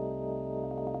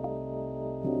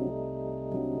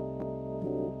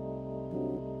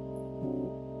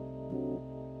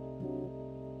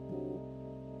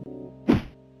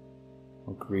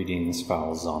 Well, greetings,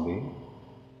 foul zombie.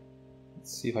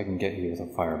 Let's see if I can get you with a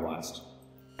fire blast.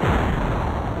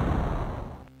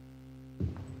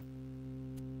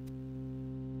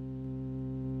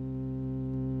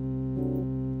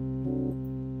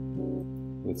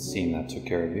 Would seem that took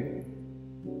care of you.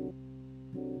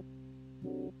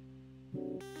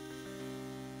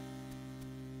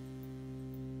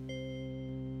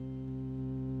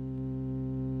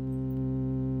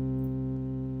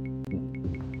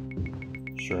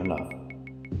 Sure enough.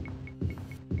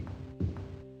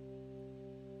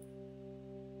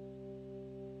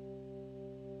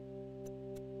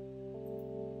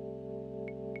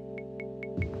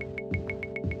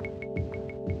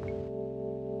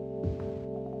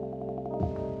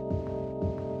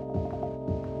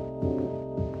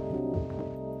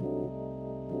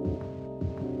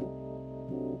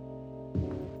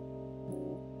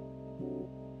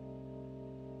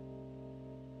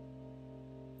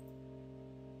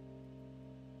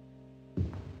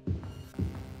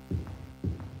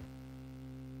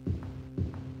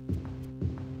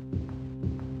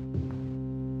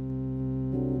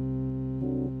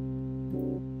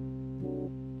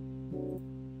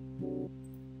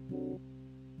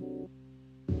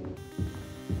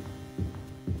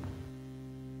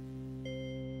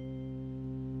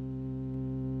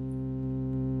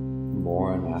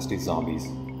 nasty zombies.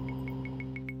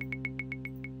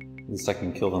 At least I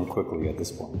can kill them quickly at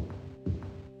this point.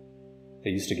 They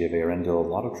used to give Eärendil a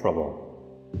lot of trouble.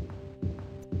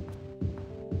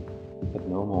 But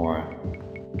no more,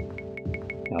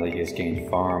 now that he has gained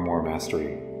far more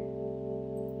mastery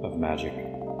of magic,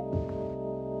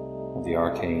 of the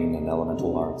arcane and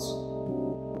elemental arts.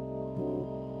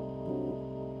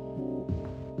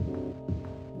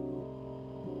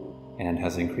 And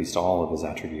has increased all of his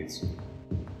attributes.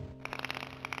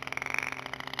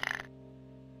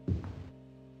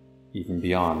 Even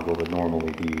beyond what would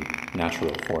normally be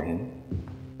natural for him,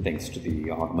 thanks to the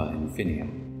Ogma Infinium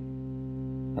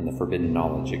and the forbidden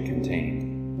knowledge it contained.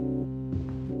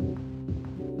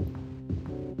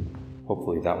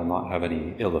 Hopefully that will not have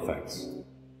any ill effects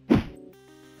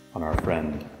on our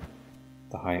friend,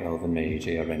 the High Elven Mage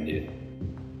Eärendil.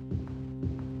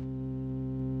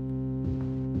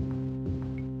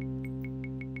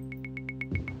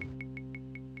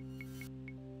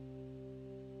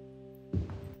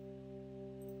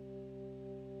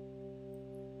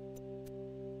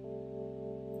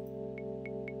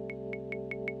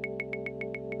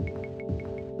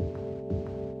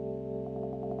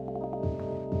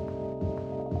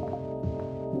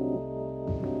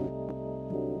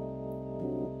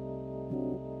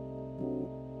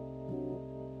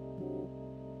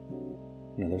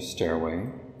 Another stairway.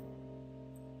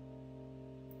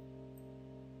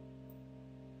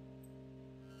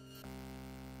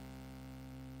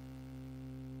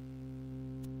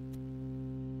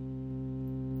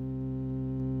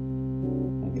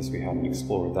 I guess we haven't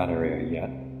explored that area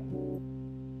yet.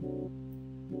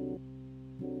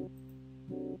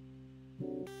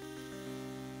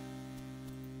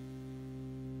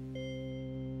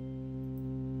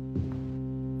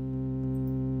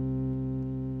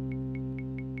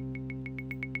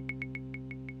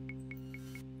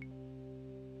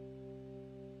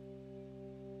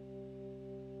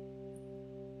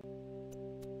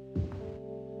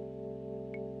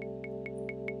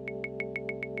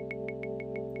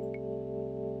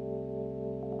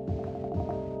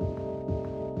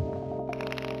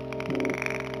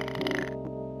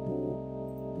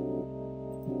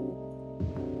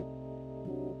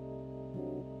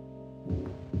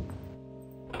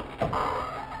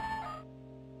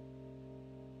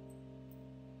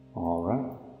 All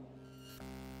right.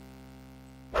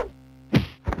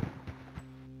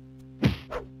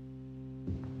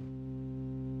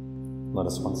 Let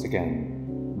us once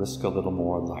again risk a little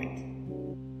more light.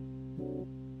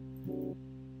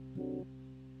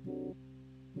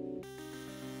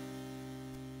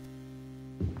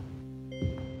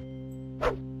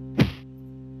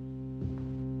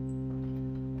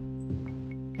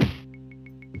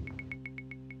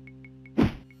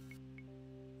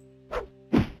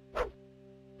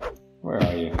 Where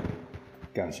are you?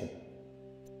 Gotcha.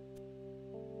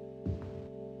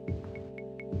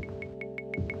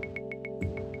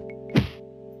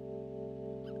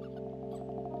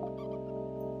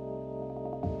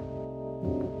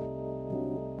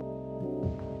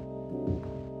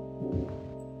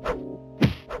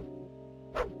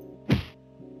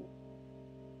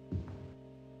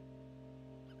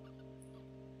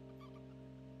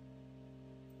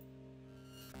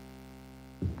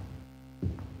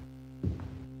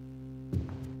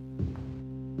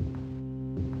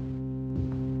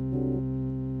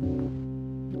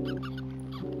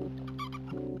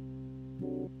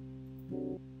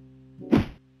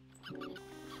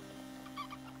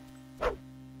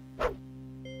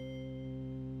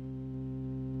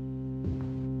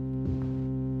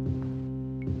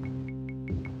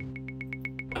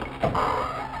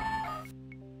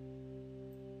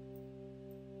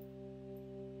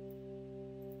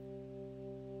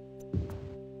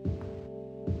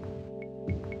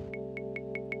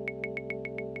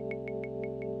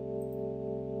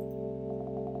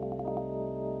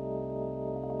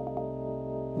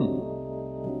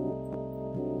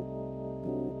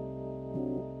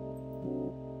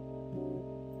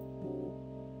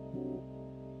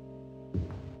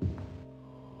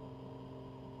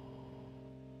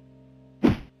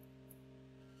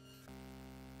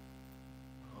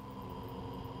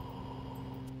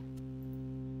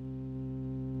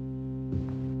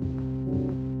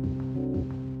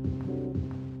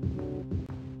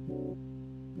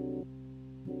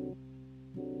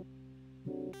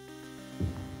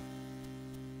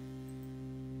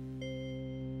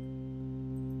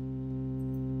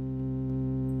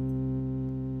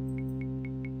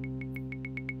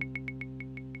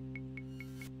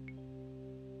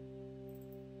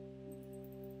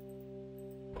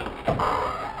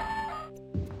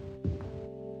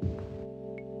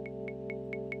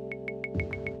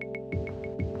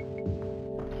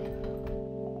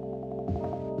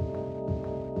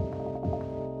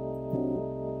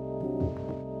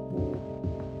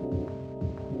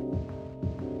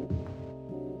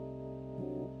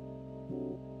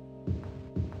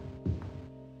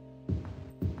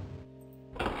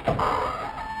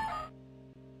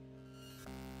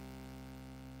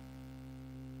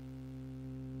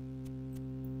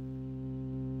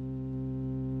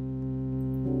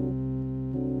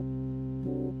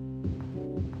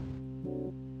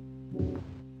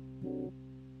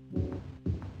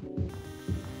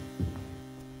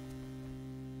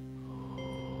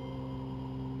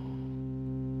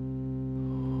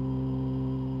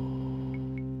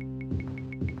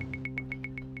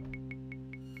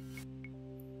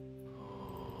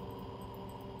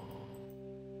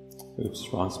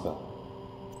 Oops, wrong spell.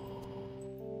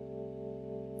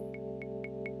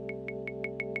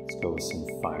 Let's go with some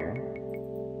fire.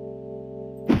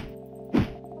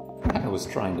 I was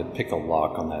trying to pick a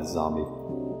lock on that zombie,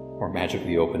 or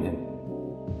magically open him.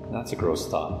 That's a gross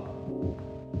thought.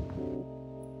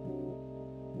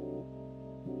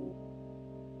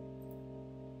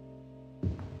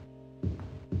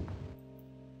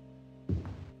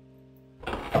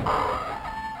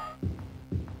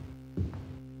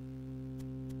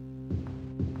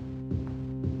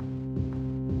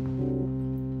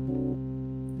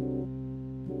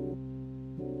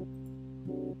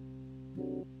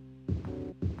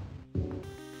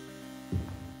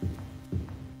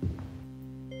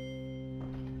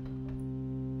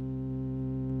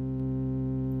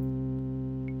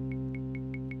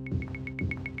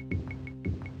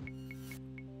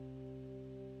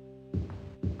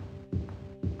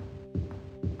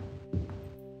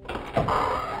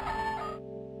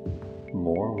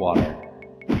 More water.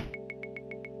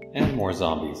 And more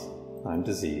zombies. I'm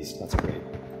diseased, that's great.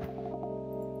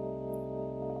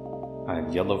 I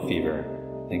have yellow fever.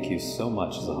 Thank you so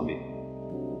much, zombie.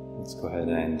 Let's go ahead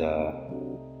and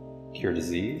cure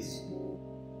disease.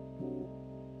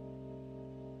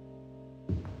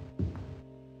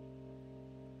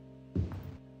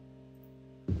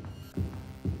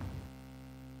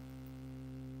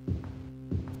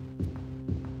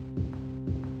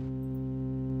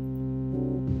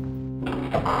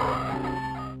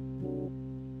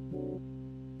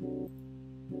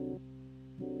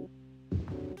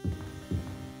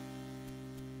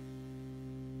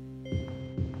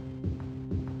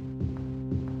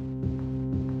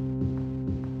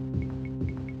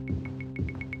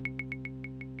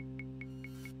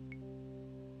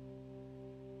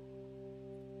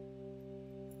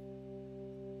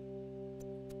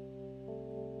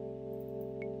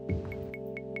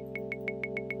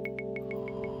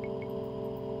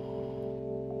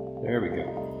 There we go.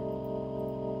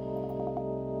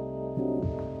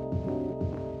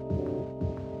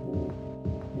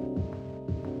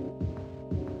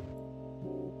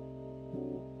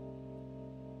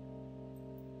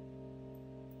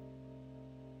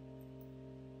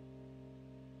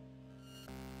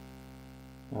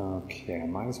 Okay, I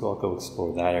might as well go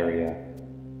explore that area.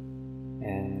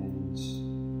 And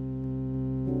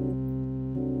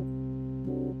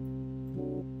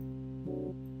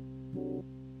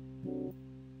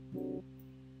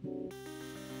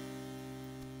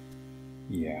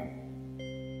yeah,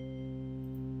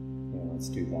 let's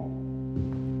do that.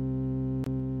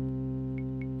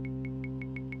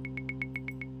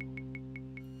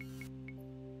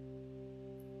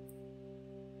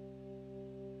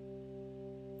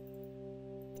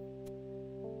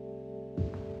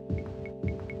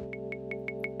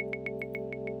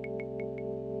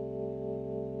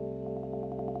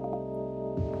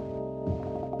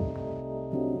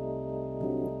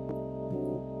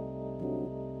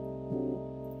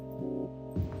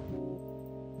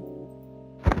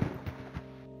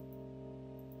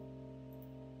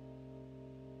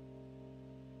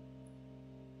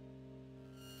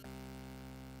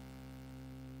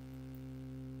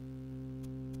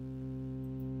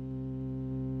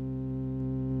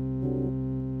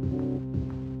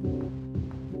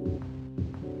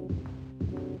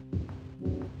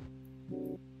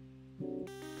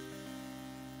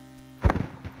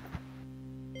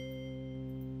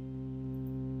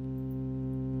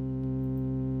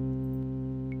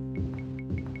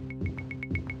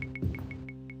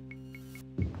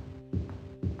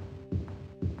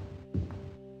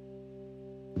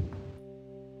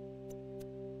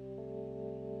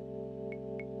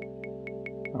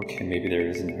 Okay, maybe there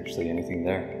isn't actually anything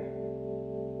there.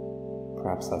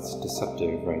 Perhaps that's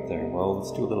deceptive right there. Well,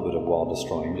 let's do a little bit of wall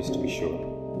destroying just to be sure.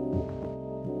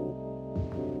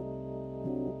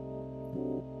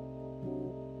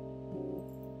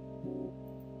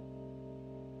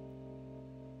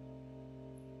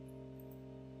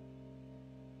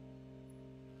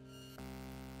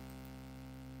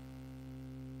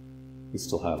 We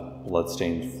still have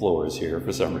blood-stained floors here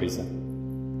for some reason.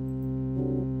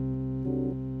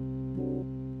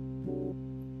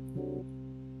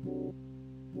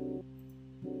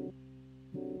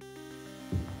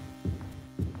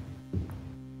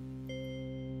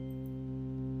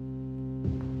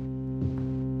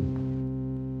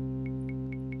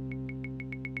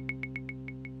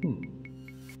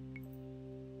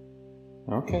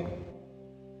 Okay.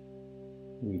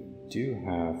 We do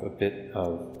have a bit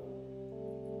of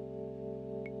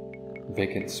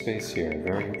vacant space here.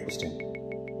 Very interesting.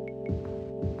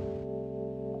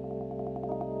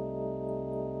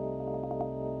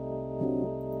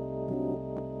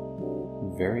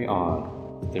 very odd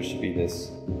that there should be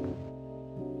this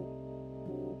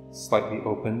slightly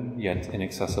open yet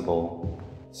inaccessible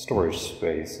storage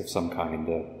space of some kind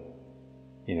that,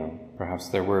 you know, perhaps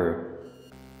there were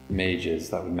mages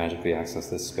that would magically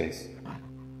access this space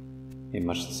in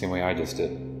much the same way I just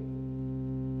did.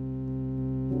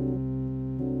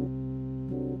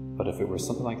 But if it were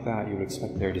something like that, you would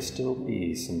expect there to still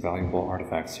be some valuable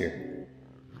artifacts here.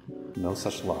 No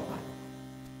such luck.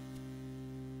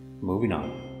 Moving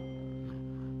on.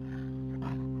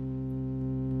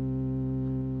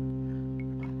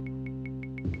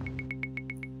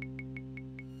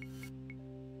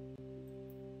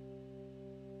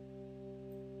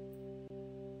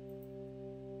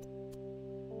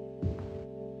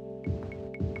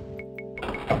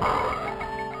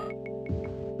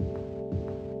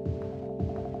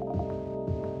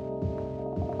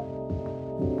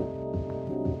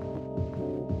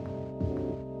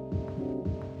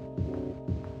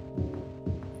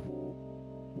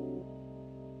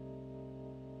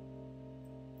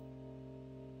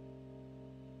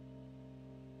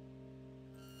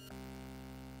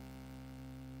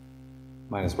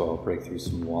 Might as well break through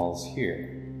some walls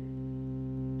here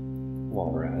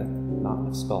while we're at it. Not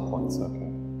enough spell points,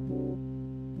 okay.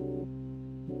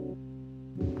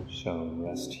 Shall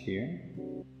rest here.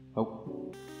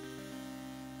 Oh.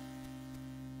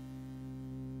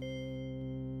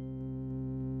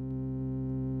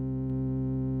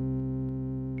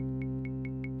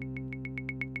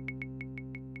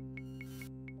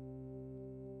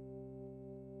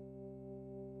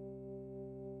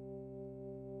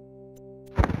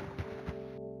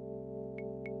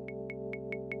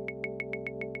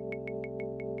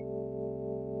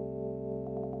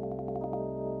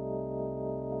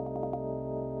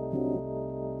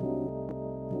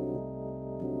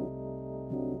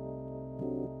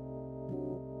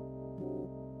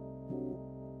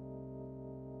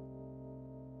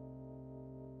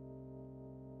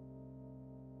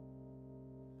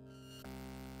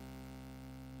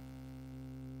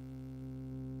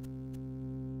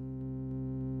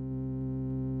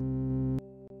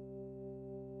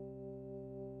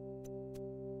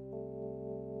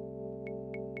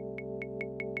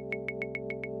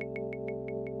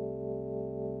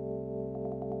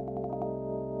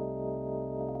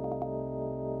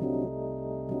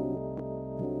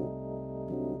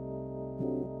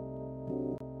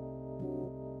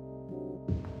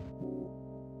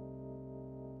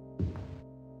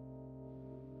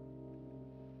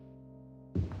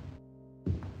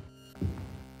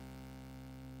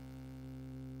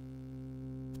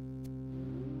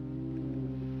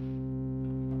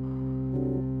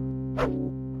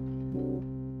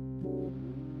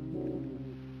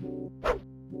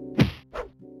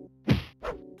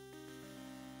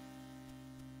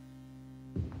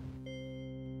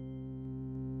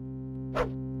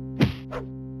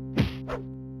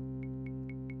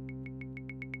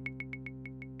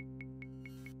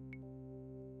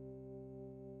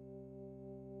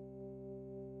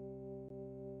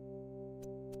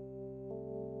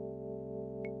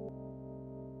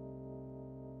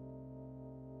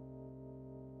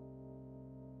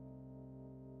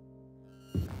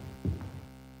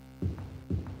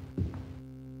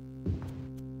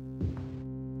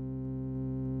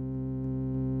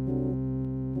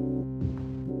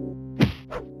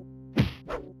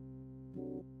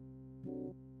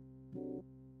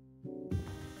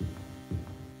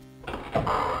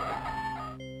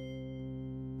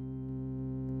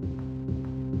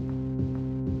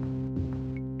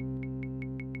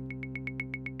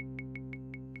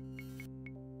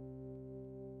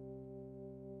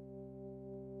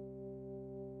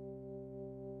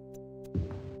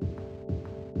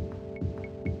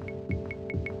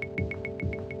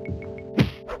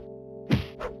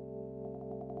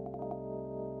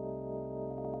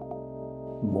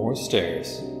 More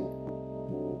stairs.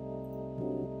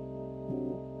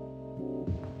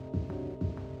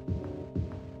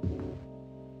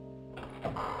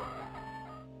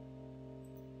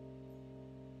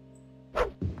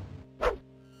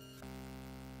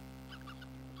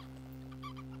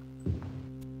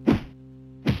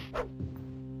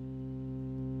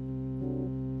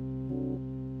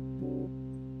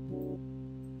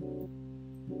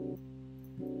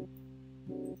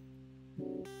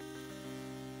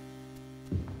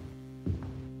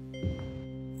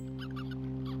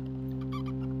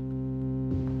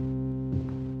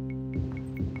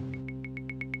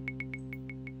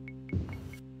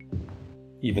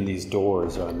 Even these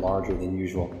doors are larger than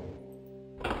usual.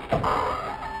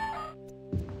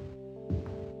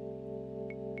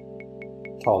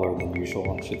 Taller than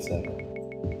usual, I should say.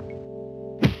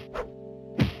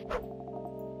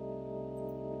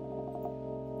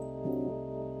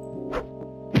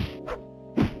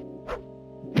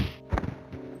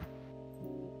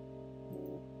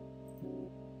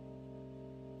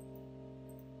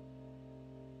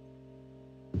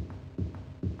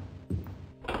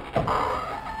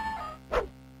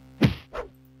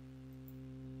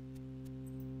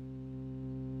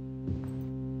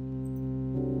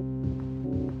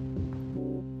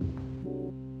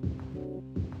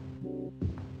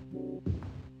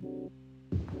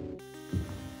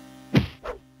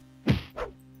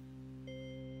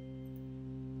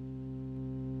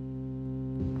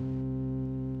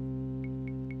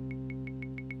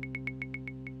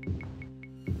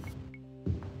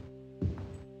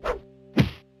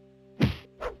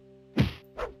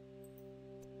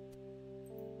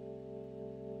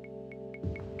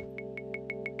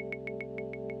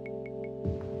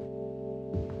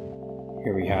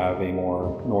 we have a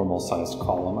more normal-sized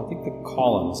column. I think the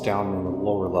columns down in the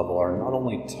lower level are not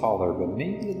only taller, but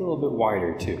maybe a little bit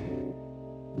wider too.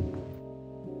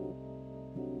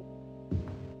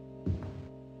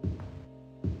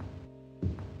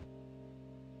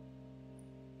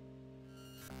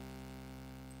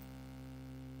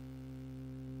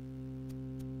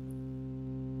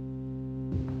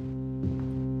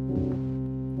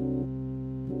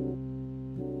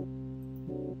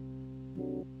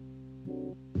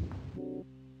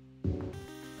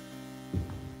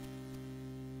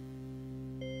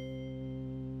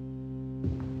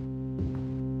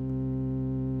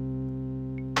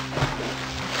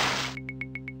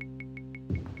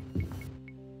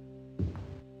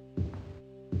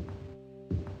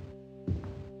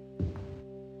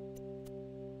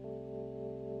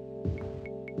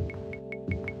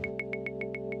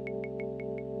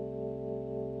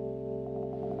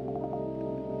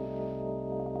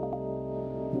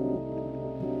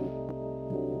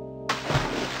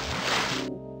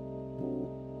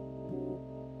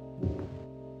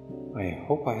 I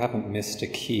hope I haven't missed a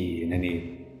key in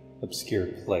any obscure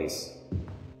place.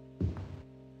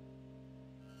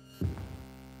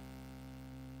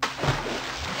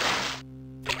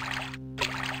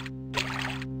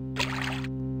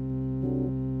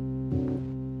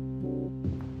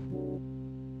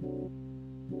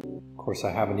 Of course,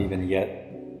 I haven't even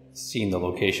yet seen the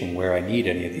location where I need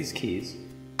any of these keys.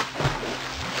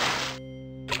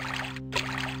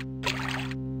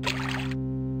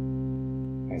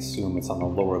 I assume it's on the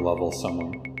lower level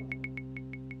somewhere.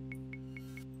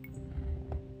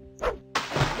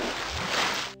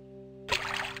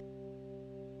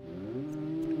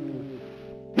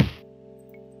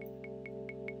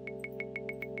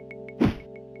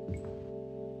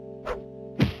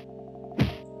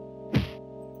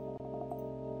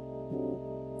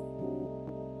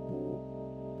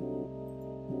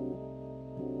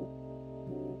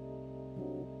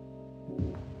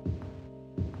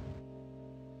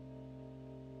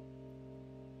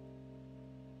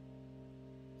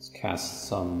 Let's cast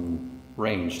some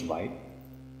ranged light.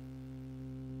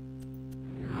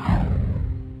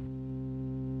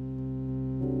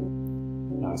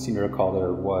 Now, I seem to recall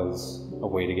there was a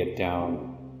way to get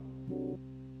down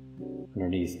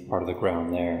underneath part of the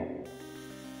ground there.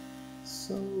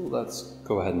 So let's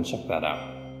go ahead and check that out.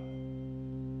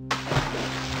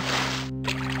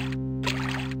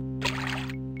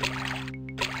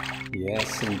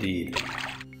 Yes, indeed.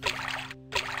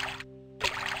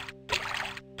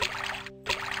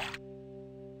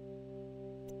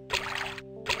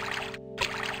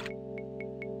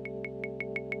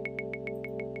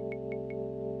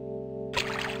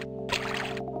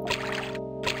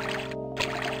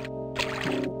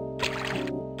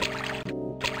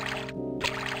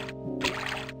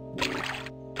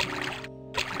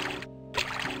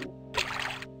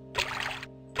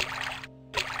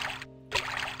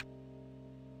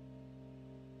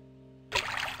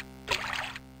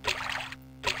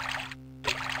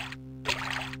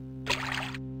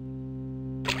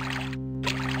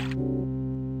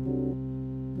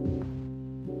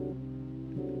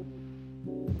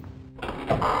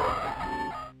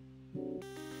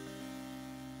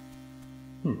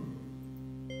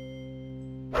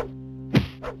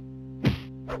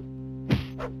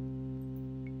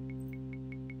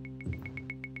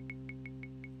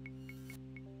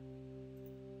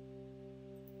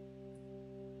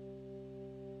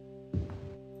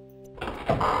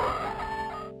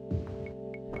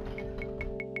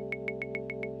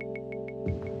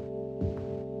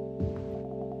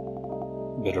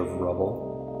 Bit of rubble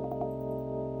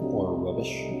or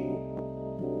rubbish.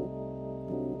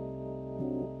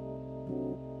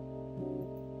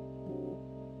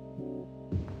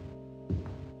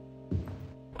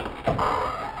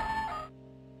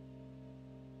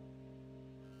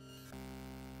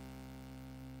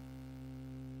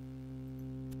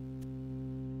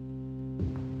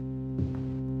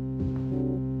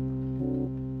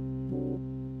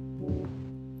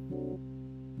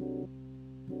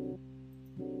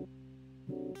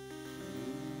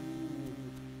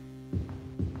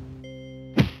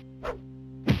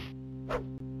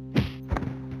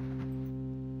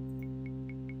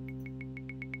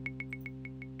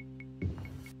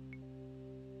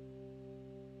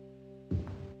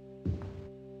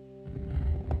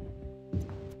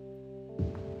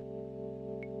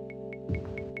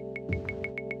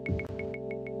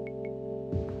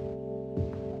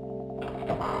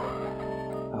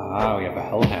 Ah, we have a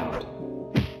hellhound.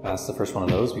 That's the first one of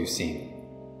those we've seen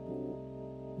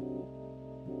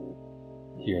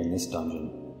here in this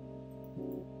dungeon.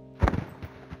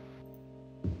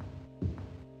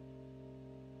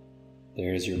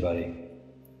 There's your buddy.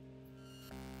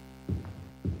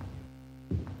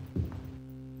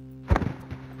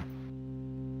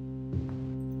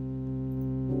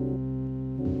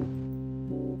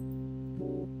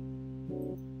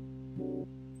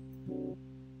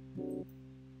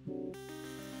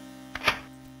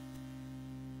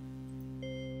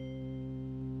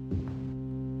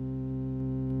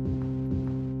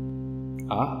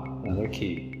 Ah, another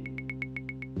key.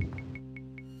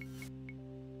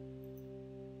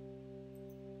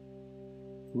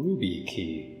 Ruby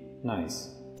key.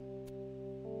 Nice.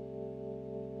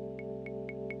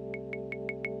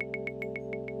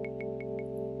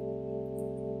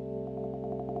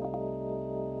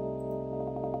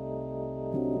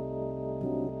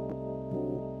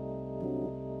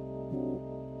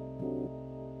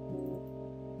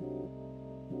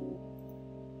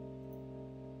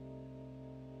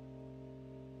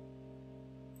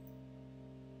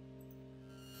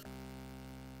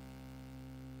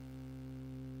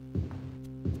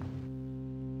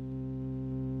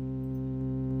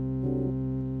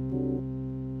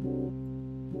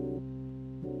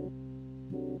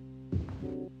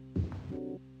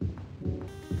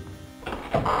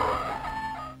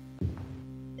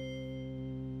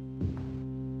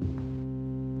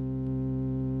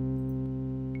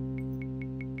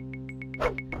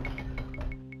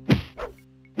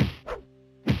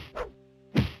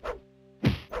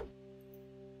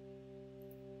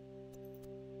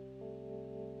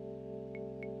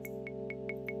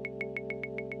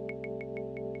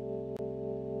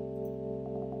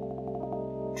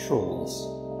 Trolls.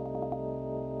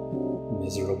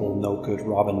 Miserable, no-good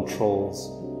Robin trolls,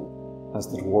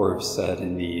 as the dwarves said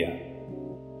in the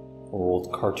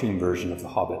old cartoon version of The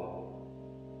Hobbit.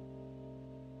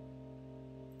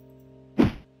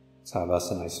 Let's have us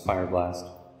a nice fire blast.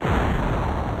 I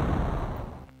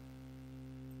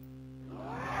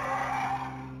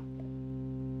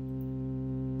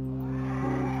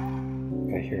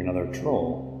hear another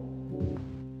troll.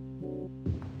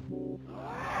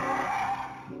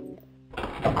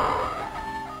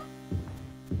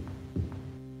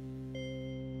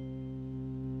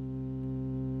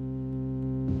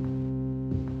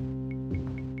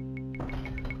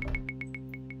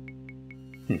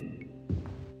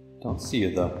 Don't see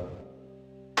you though.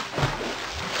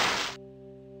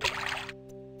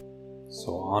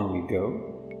 So on we go.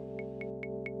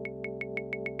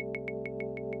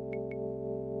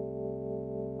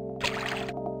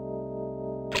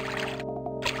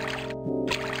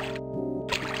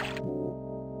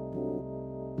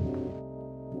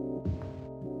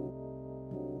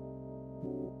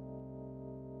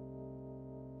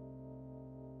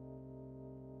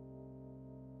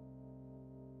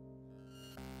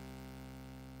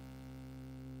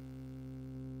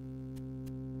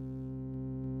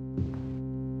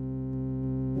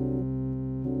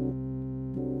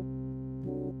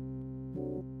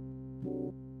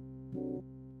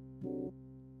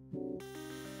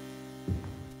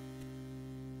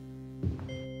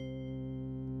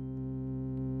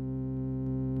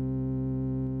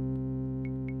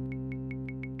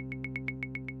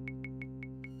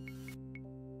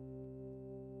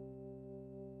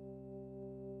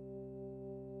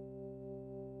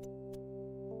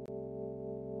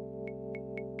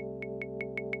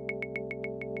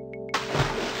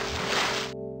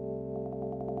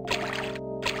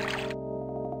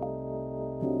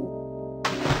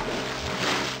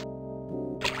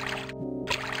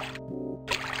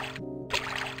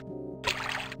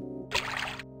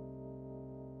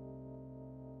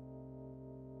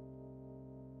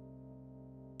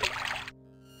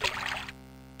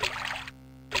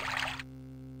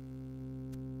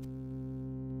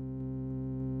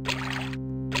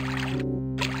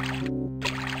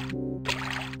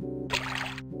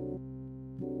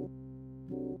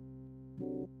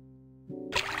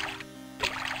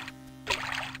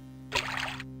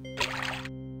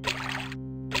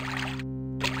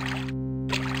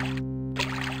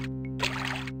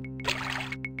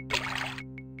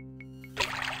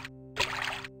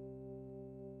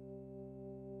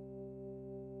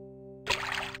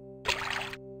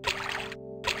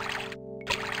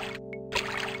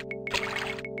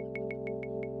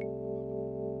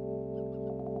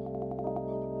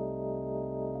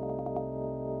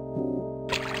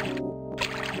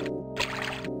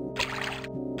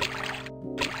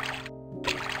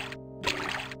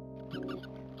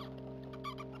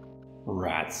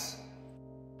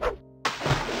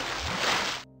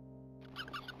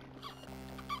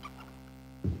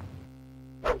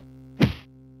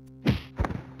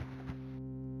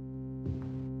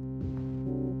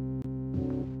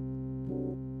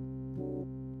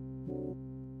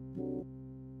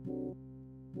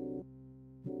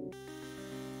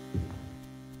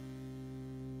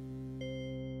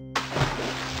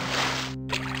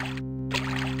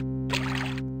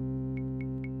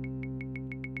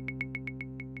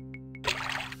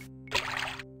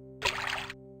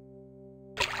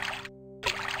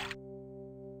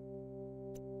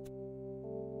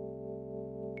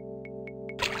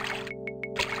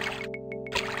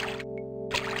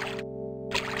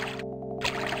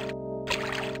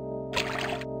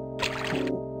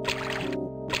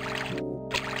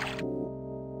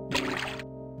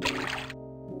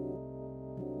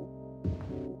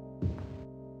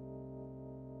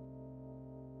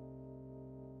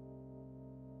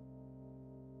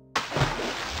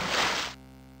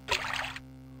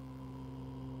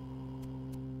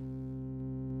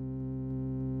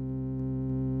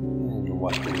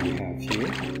 What do we have here?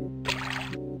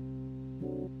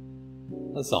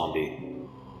 A zombie.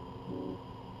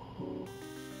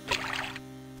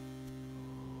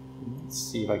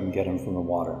 Let's see if I can get him from the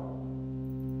water.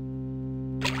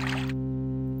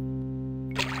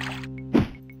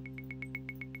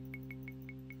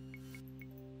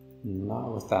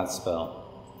 Not with that spell.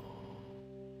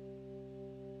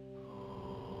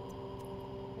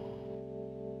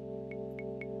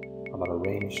 How about a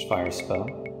ranged fire spell?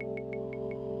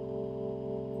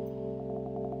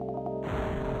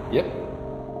 Yep.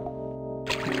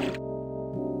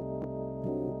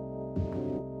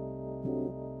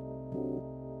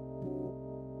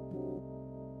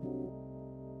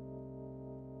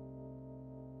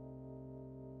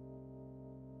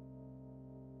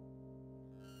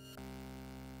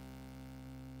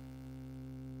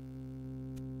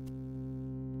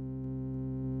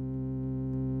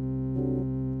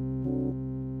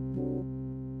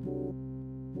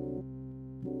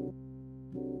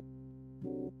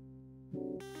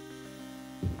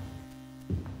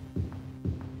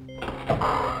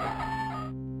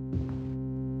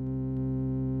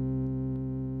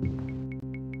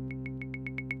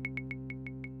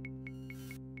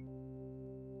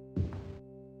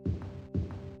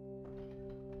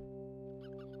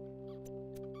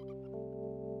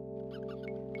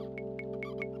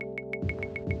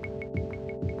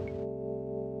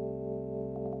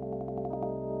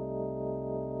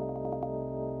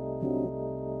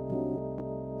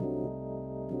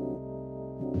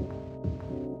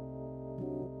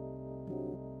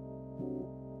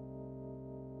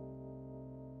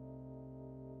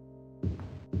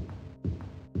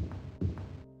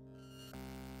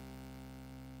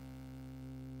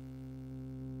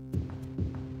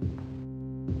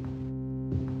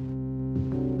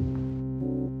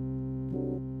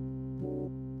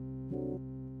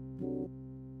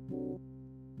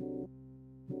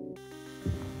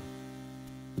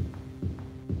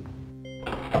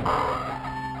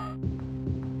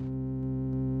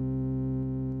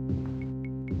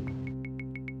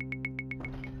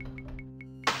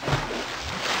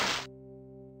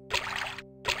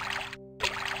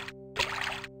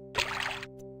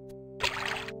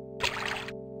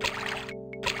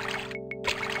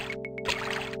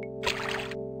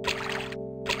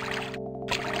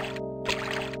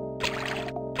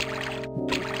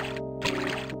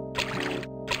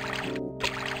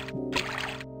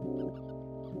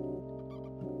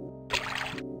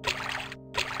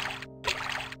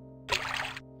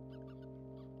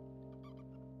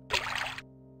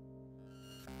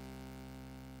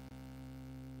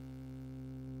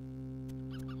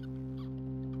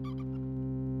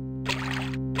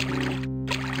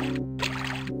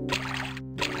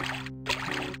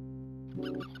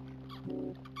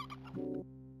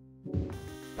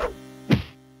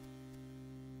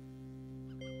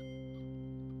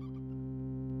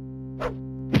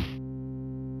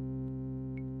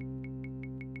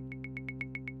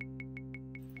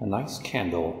 A nice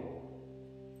candle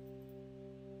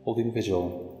holding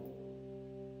vigil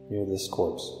near this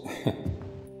corpse.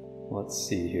 Let's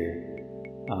see here.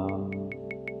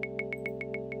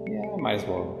 Yeah, I might as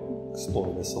well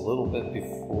explore this a little bit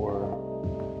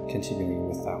before continuing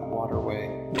with that waterway.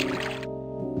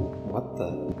 What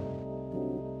the?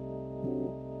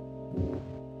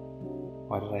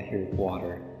 Why did I hear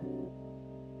water?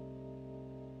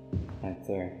 Right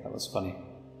there, that was funny.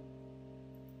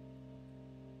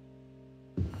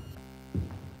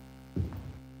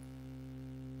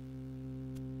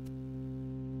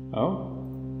 Oh?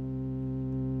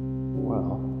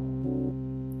 Well,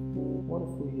 what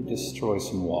if we destroy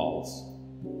some walls?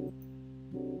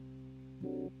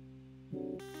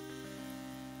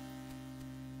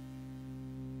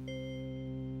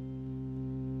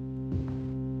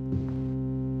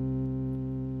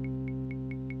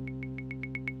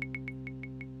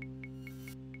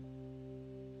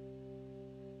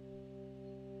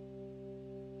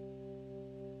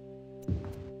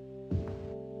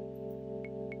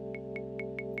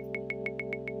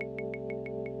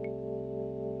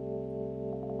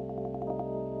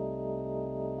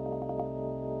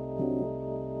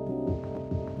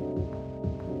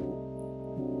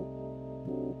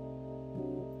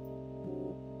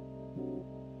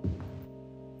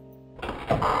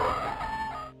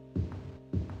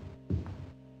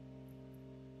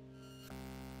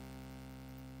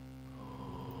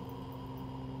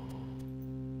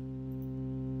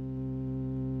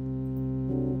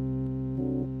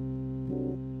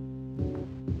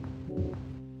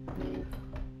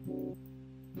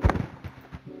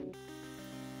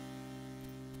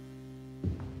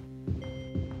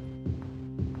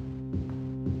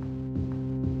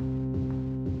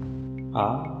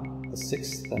 Ah, the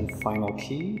sixth and final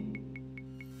key.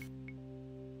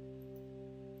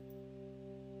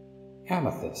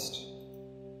 Amethyst.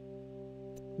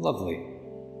 Lovely.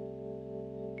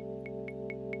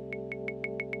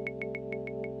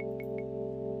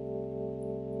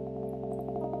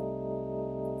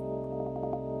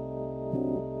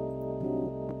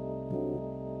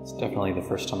 It's definitely the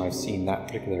first time I've seen that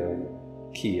particular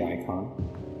key icon.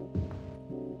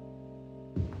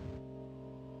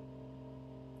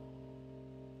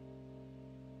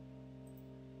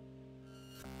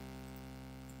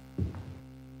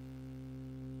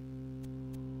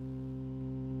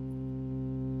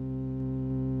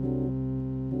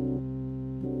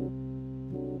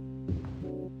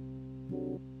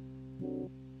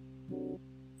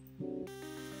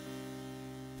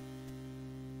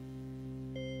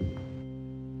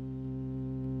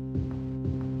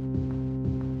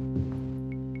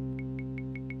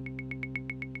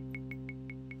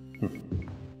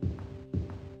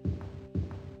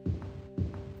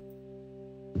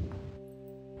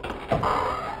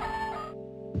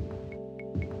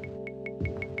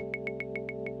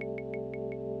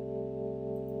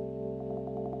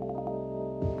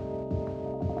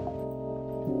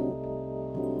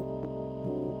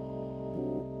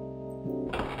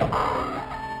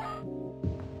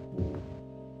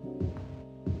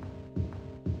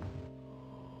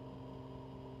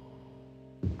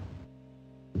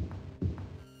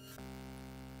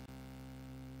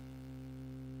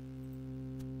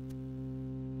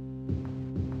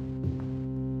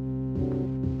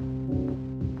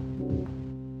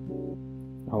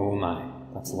 Oh my,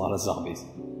 that's a lot of zombies.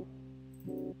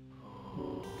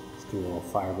 Let's do a little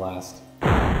fire blast.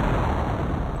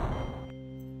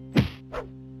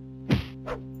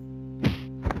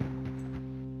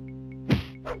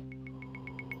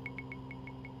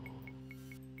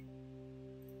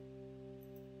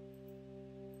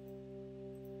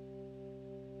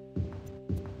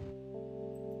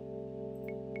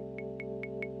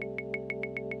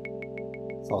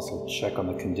 Let's also check on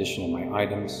the condition of my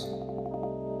items.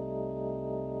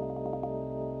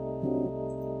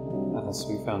 So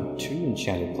we found 2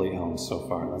 enchanted plate helms so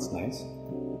far, that's nice.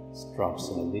 Let's drop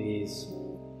some of these.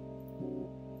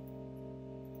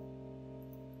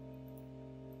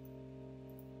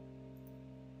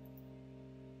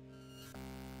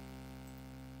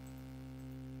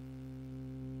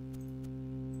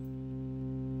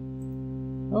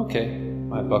 Okay,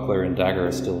 my buckler and dagger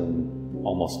are still in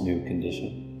almost new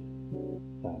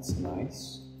condition. That's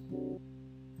nice.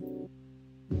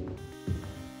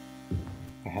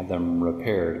 I had them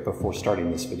repaired before starting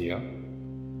this video.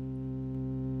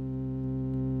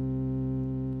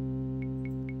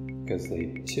 Because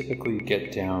they typically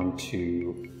get down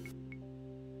to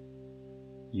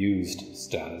used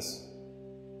status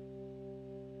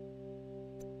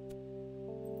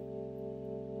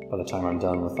by the time I'm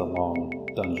done with the long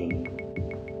dungeon.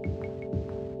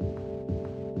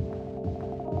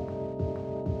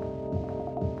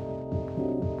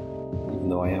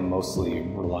 Though I am mostly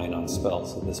relying on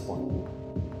spells at this point.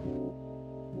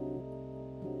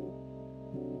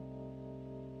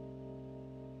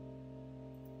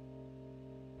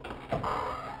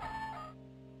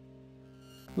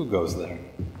 Who goes there?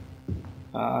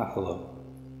 Ah, hello.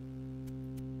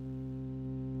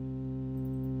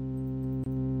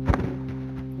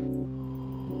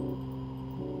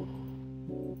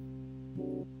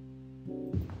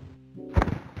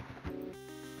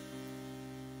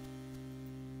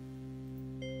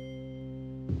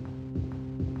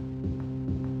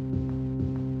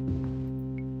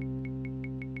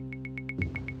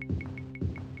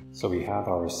 So we have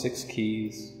our 6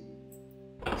 keys.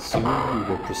 Soon we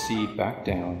will proceed back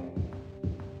down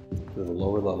to the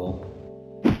lower level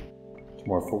to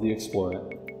more fully explore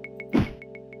it,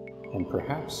 and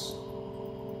perhaps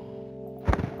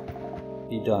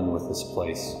be done with this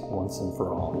place once and for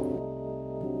all.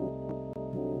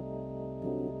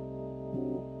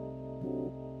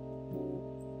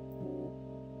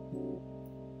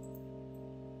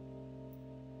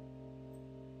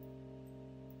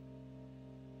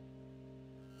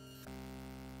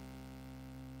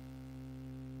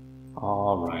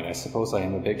 Alright, I suppose I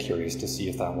am a bit curious to see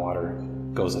if that water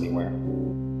goes anywhere.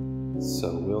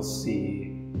 So we'll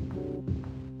see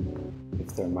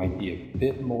if there might be a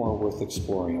bit more worth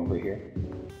exploring over here.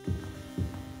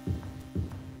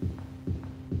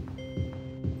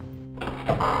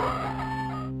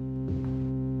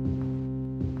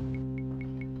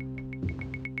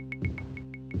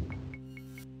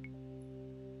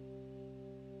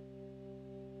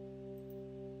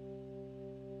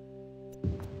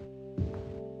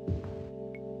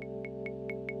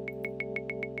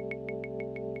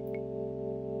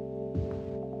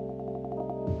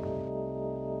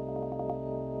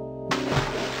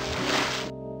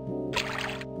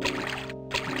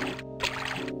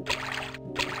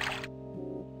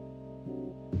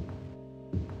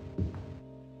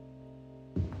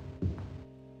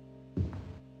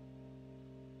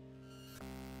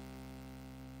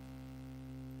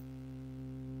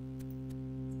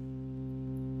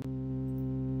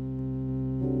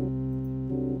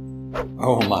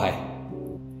 Oh my.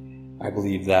 I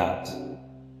believe that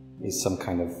is some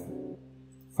kind of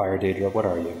fire Daedra. What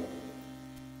are you?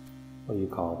 What are you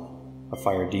called? A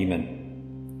fire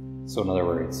demon. So in other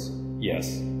words,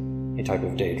 yes, a type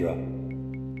of Daedra.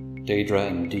 Daedra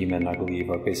and demon, I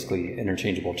believe, are basically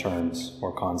interchangeable terms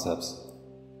or concepts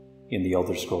in the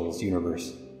Elder Scrolls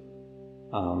universe.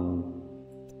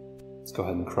 Let's go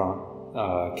ahead and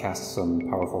cast some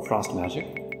powerful frost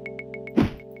magic.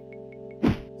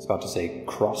 I was about to say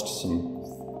crossed some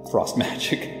frost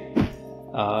magic.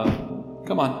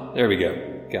 Come on, there we go.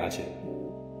 Gotcha.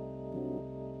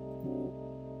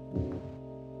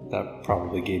 That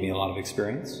probably gave me a lot of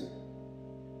experience.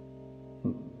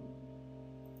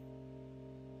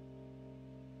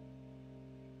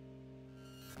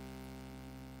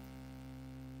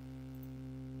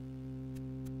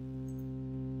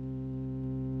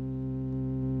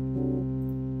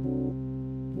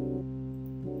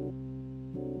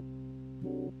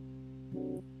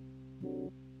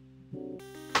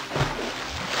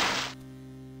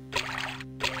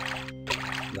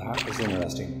 That was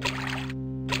interesting.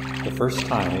 The first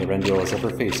time Eärendil has ever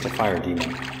faced a fire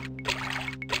demon.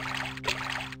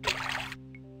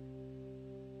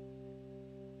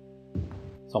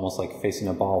 It's almost like facing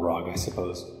a Balrog, I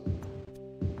suppose.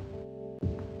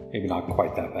 Maybe not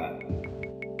quite that bad.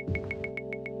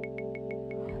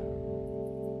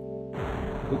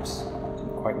 Oops,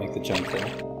 didn't quite make the jump there.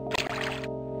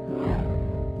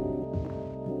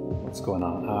 What's going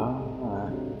on?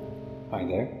 Hi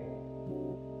there.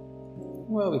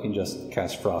 Well, we can just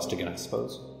cast Frost again, I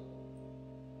suppose.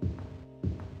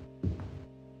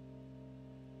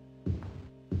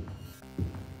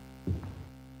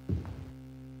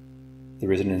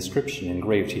 There is an inscription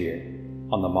engraved here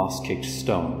on the moss-caked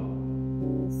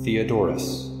stone.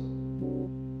 Theodorus.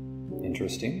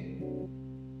 Interesting.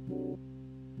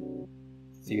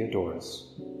 Theodorus.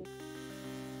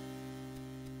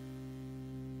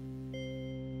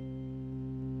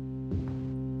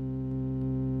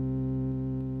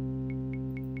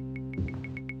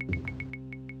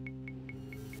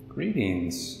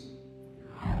 Greetings.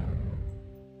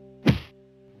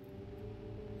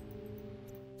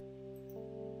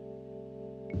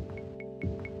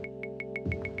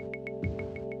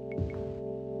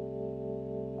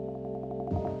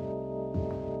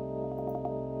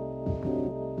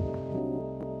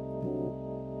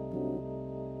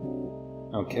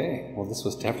 Okay, well, this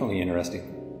was definitely interesting.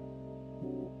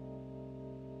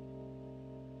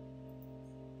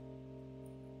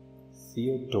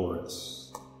 Theodorus.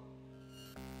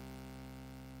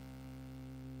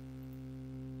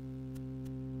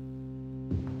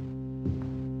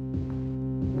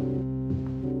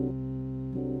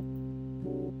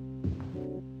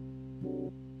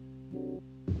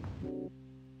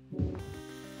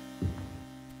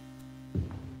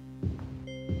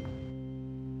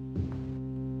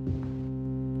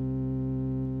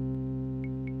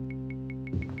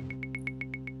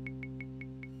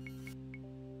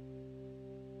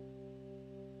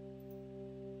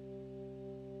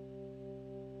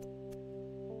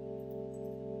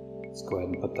 Let's go ahead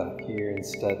and put that here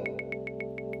instead. I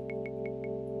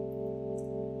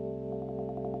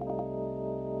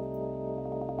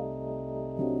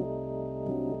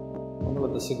wonder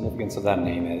what the significance of that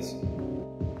name is.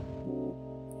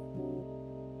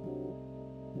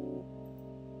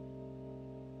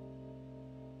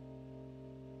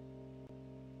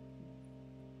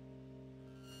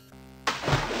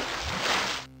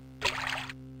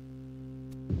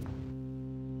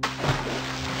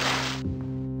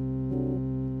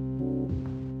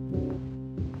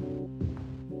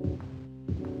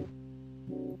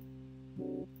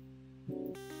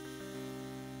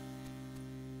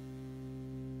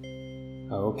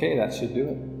 Okay, that should do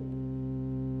it.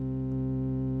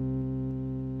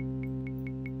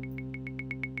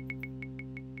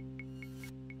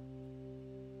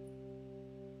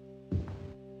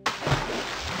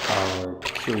 Our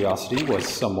curiosity was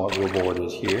somewhat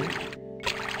rewarded here,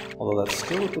 although that's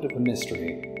still a bit of a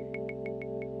mystery.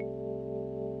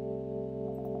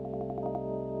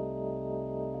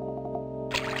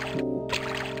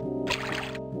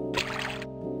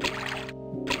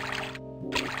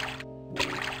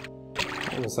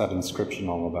 What's that inscription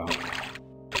all about?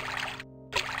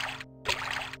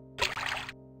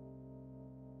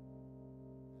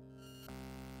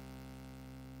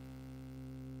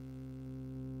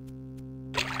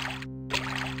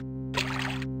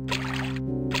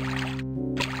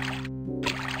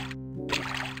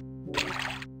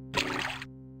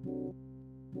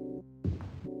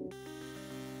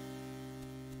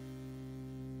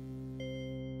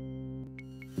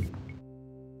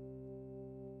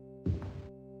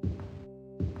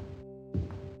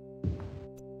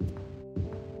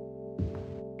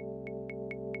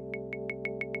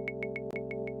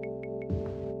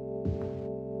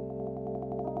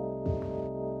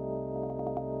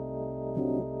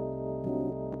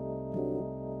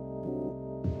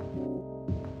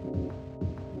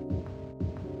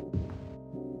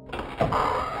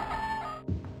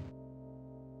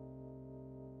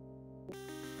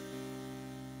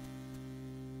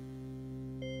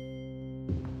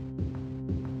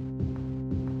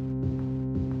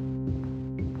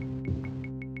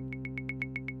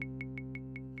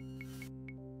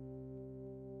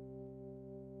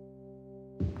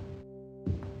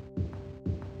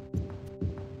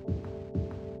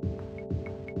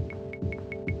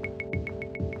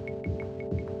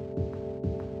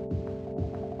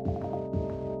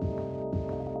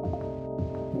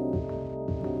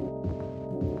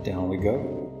 Down we go.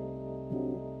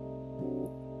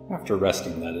 After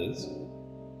resting, that is.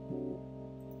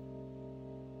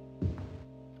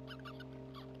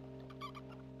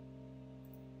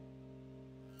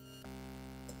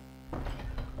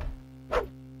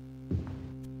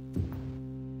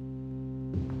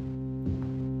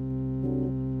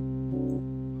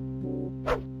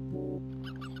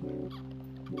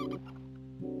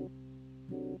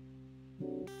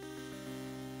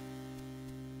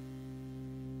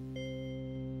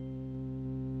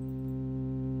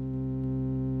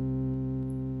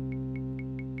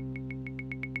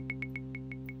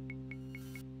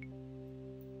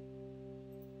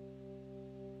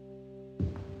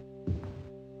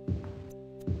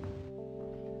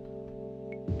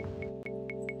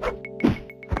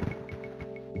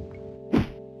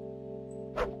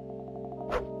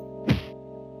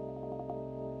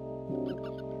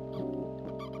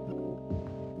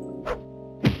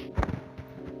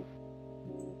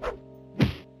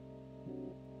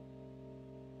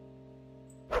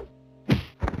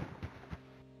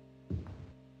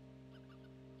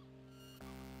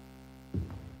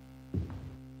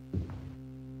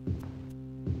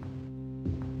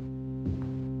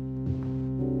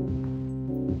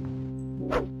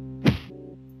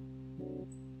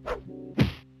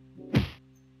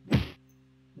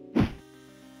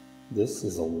 This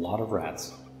is a lot of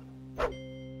rats.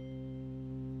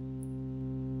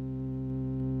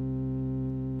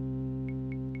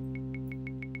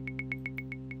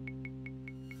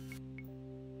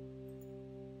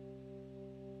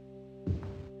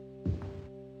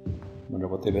 Wonder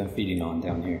what they've been feeding on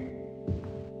down here.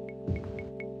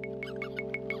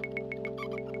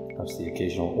 Perhaps the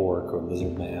occasional orc or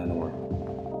lizard man or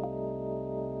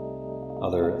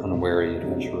other unwary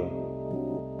adventurer.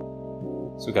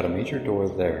 So we've got a major door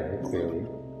there, clearly.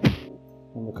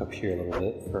 I'll look up here a little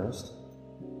bit first.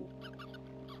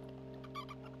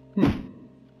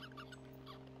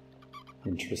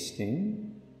 Interesting.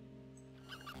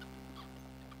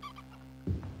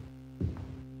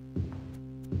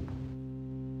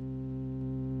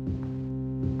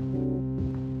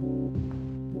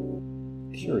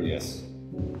 Curious.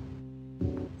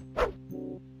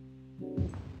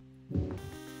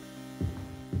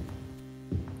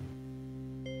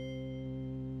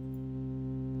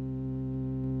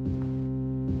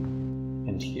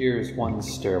 And here's one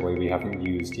stairway we haven't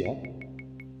used yet.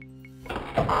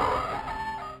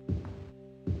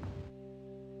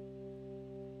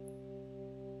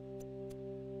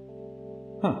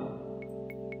 Huh.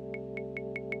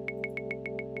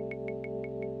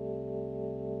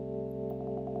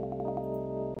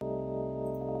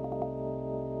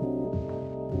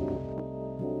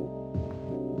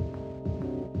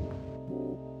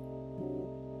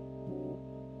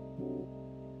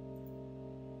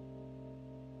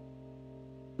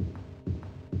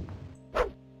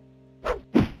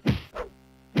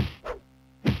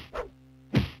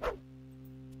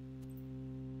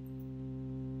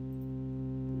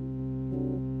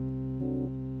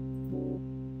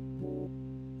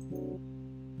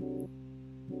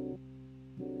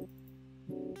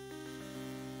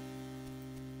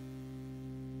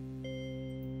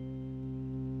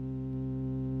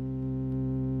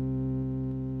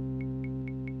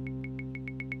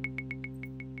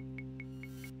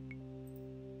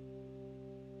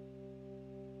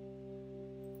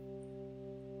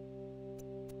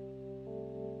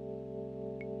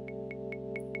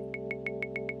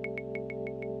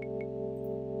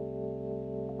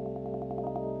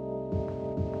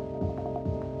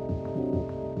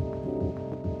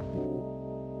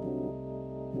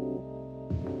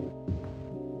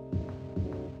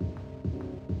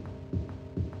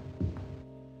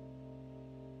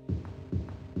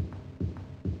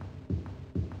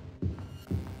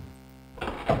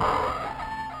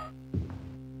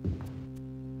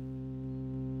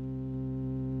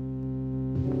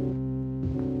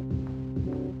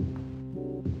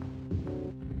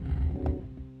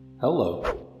 Hello.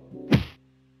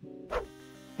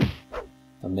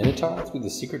 A minotaur through the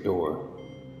secret door.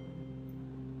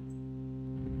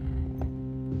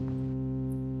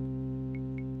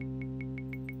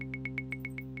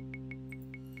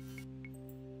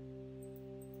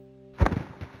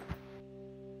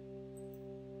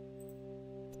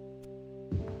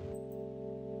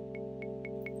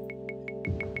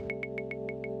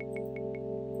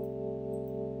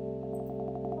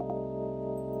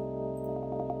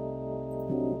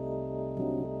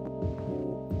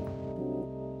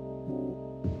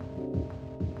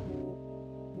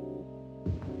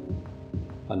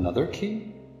 Another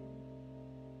key?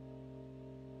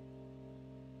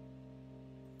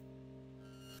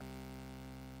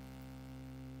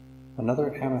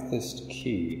 Another amethyst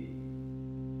key.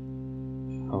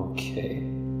 Okay.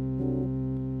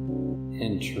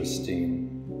 Interesting.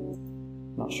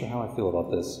 Not sure how I feel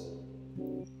about this.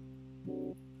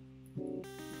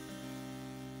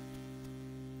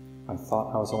 I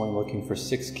thought I was only looking for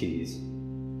 6 keys.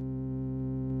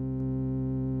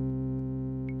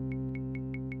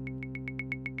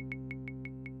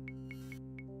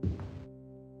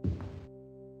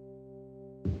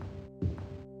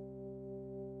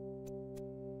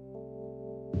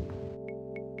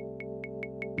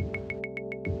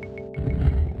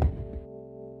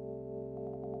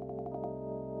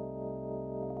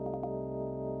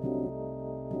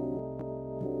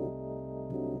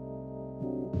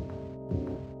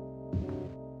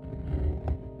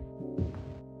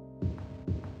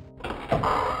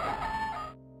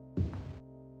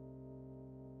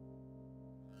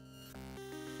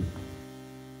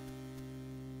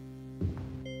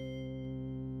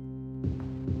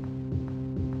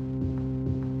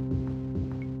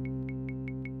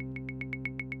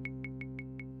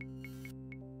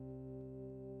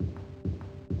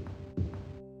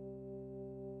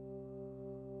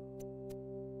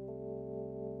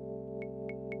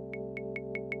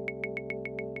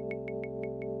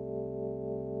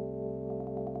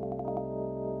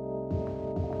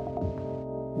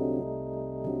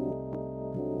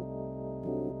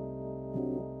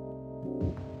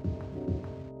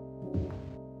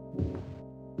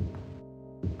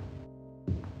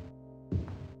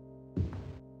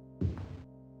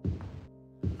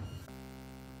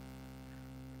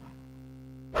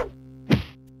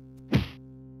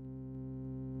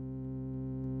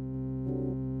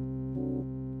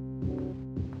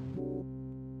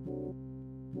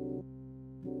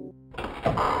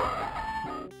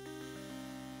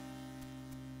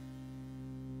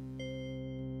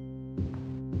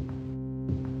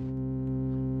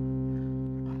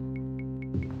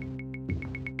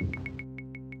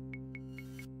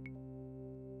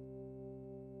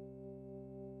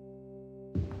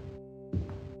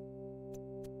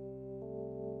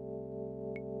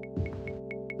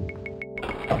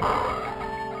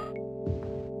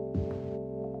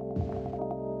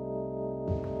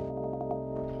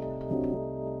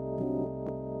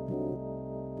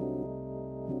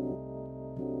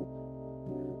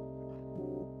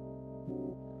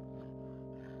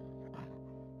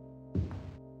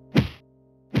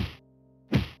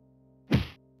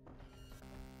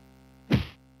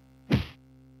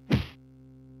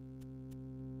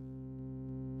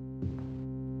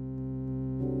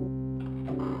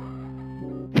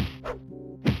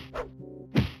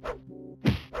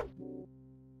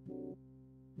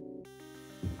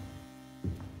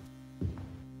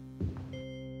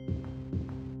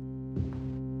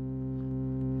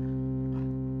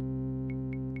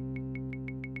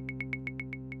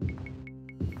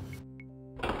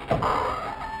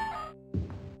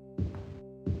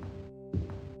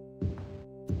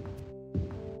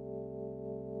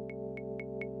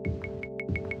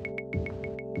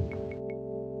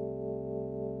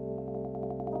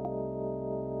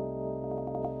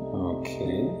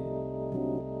 Okay.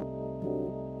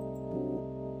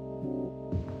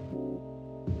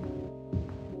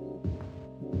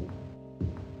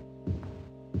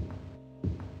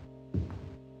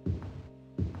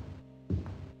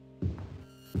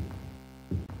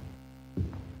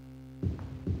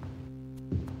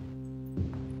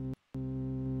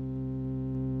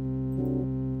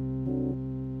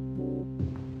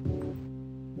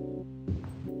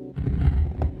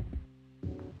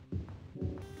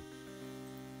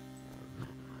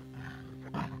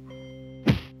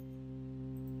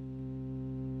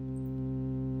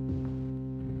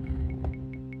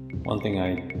 One thing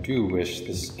I do wish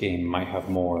this game might have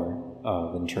more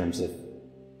of in terms of,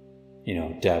 you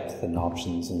know, depth and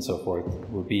options and so forth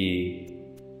would be,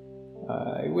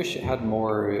 I wish it had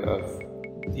more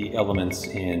of the elements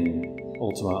in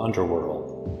Ultima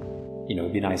Underworld. You know,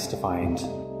 it'd be nice to find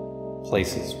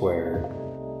places where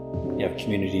you have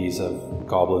communities of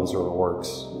goblins or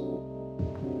orcs,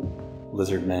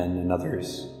 lizard men and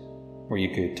others, where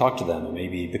you could talk to them and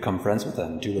maybe become friends with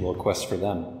them, do little quests for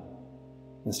them,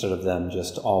 instead of them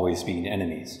just always being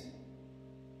enemies.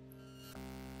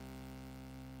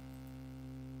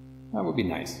 That would be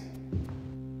nice.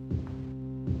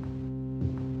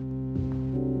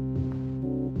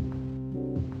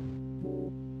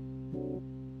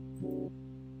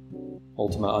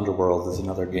 Ultima Underworld is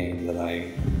another game that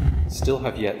I still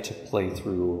have yet to play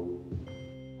through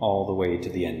all the way to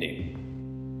the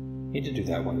ending. Need to do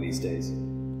that one of these days.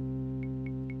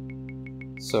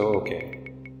 So,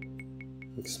 okay.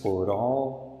 Explored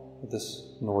all of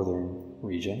this northern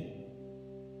region.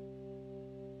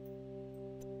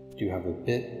 Do have a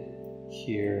bit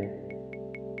here.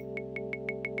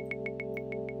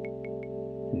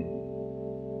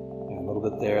 Yeah, a little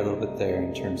bit there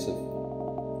in terms of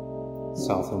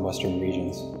south and western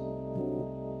regions,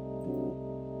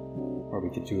 where we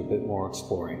could do a bit more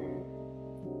exploring.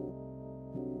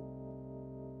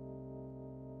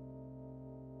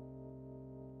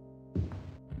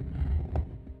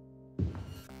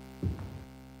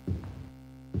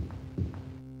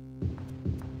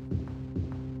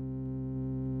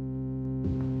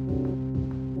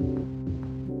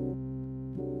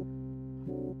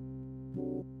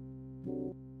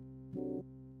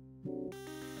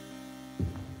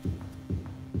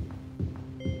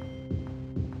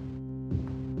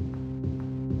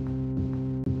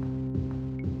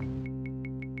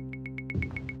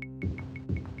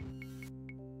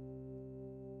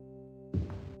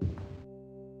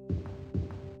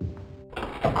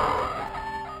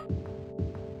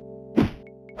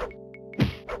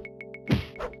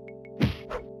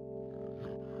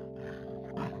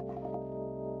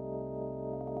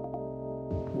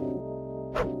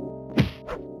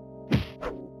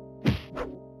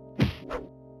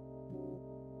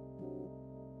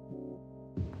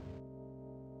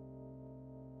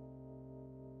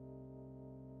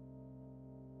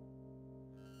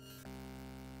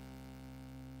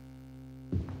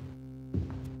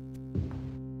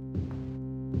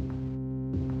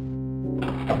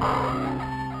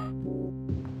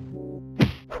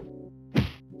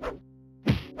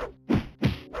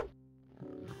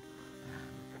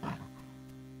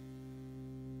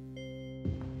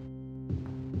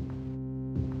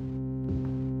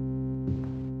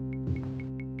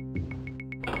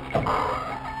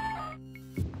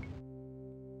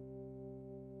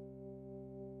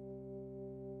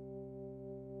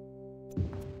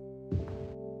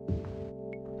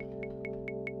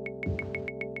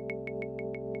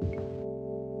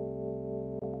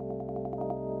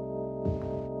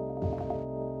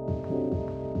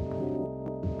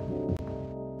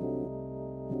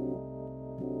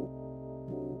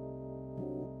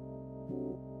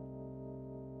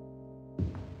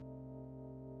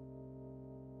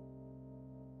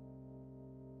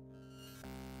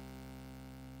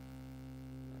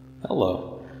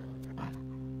 Hello.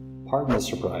 Pardon the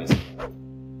surprise.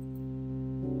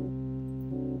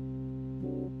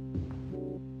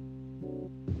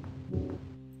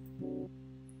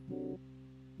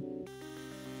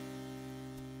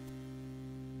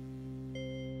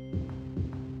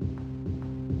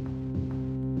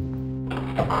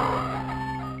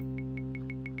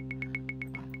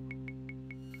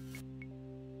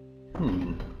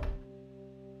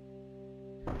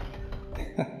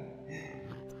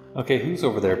 Okay, who's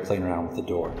over there playing around with the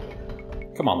door?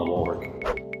 Come on, little orc.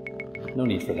 No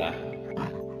need for that.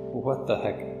 What the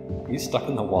heck? Are you stuck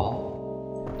in the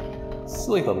wall?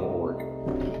 Silly little orc.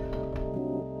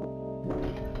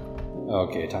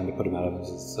 Okay, time to put him out of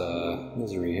his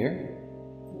misery here.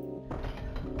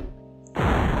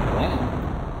 Blam.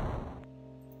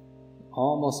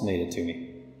 Almost made it to me.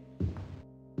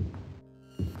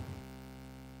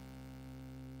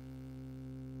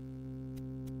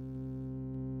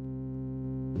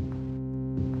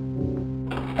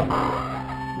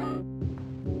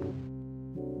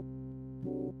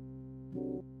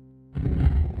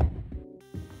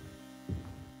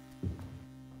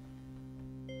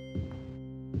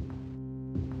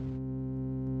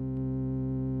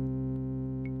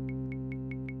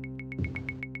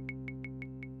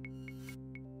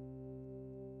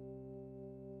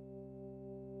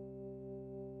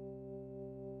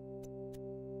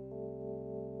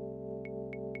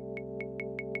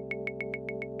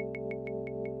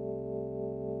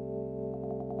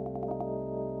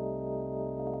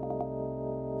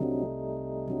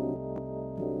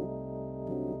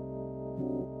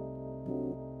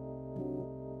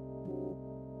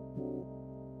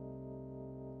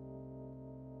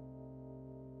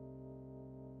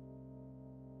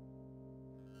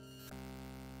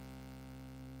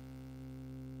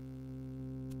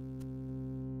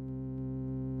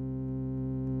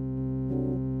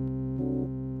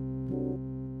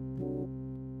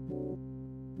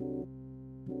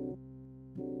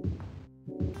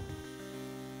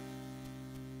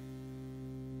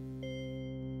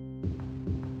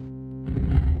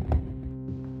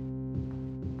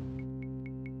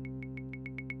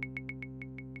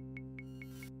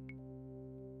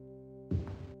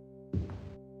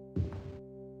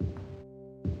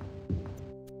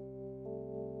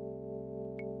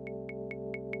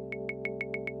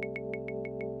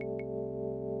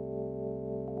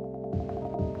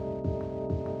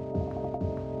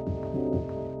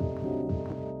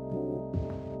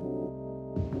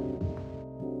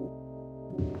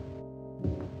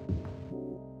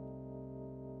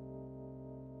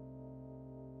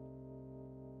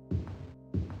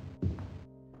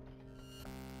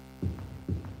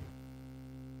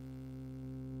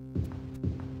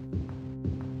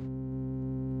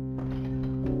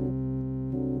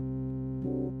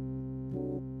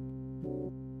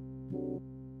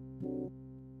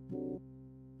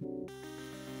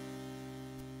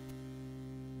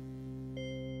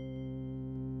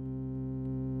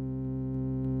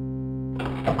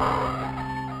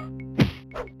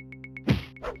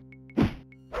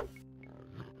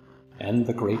 And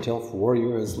the Great Elf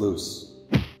Warrior is loose.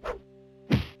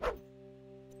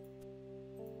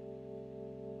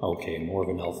 Okay, more of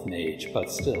an elf mage, but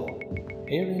still.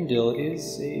 Eärendil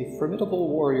is a formidable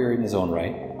warrior in his own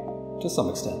right, to some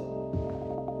extent.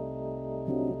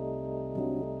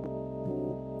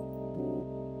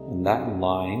 And that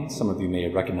line, some of you may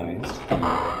have recognized,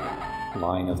 the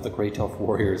line of the Great Elf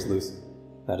Warrior is loose.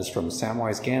 That is from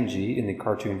Samwise Gamgee in the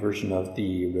cartoon version of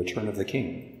The Return of the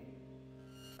King,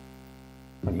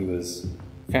 when he was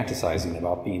fantasizing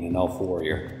about being an elf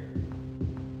warrior.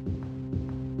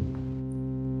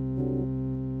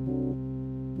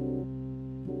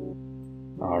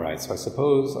 Alright, so I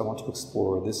suppose I want to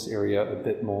explore this area a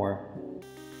bit more,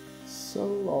 so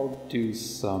I'll do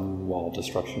some wall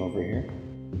destruction over here.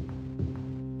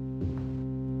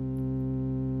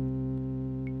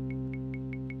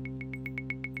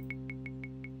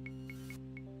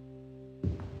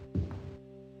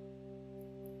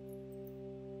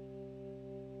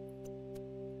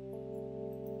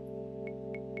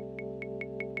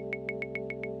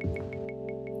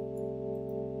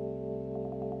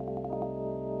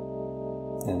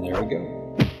 And there we go.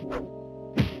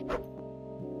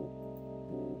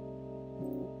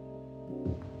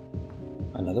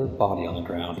 Another body on the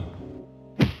ground.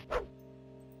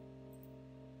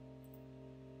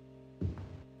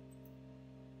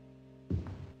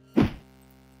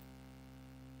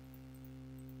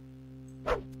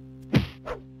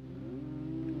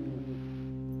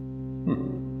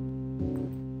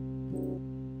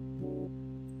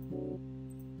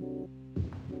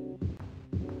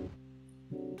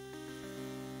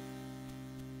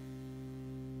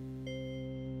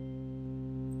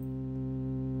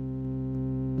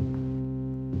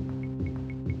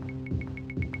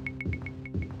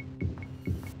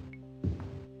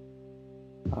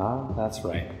 Ah, that's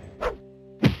right. I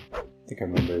think I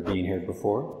remember being here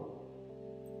before.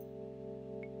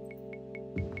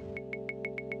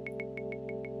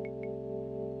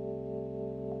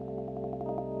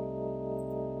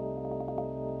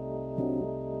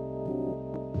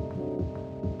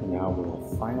 And now we'll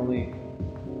finally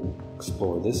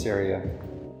explore this area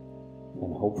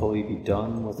and hopefully be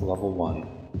done with level 1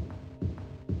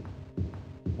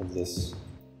 of this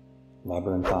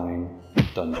labyrinthine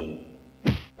dungeon.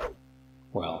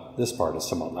 Well, this part is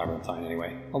somewhat labyrinthine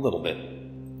anyway, a little bit.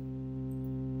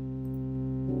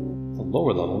 The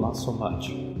lower level, not so much.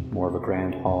 More of a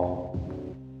grand hall.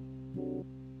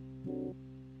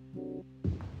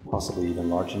 Possibly even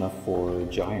large enough for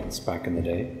giants back in the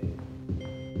day.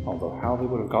 Although how they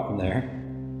would have gotten there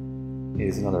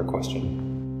is another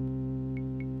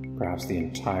question. Perhaps the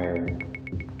entire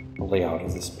layout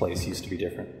of this place used to be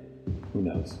different. Who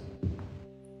knows?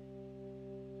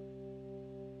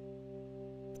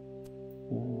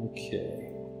 Okay.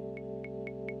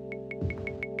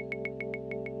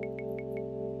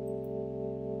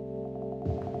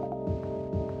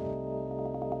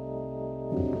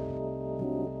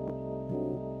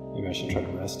 Maybe I should try to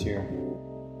rest here.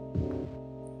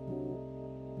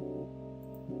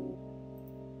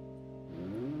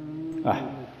 Ah.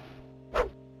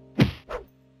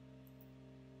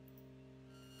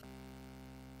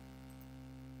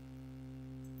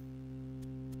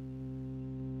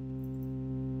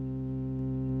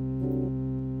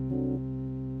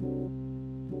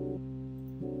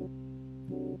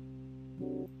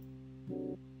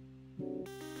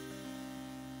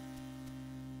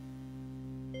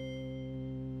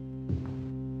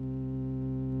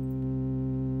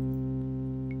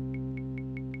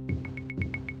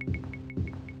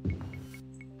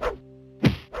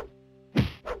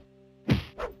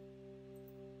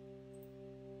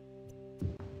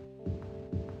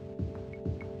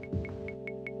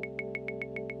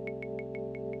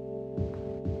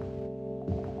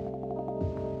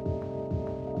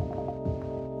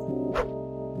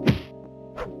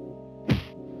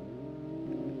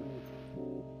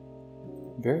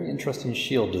 Very interesting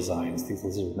shield designs these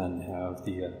lizard men have.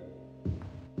 The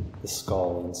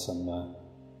skull and some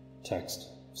text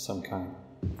of some kind.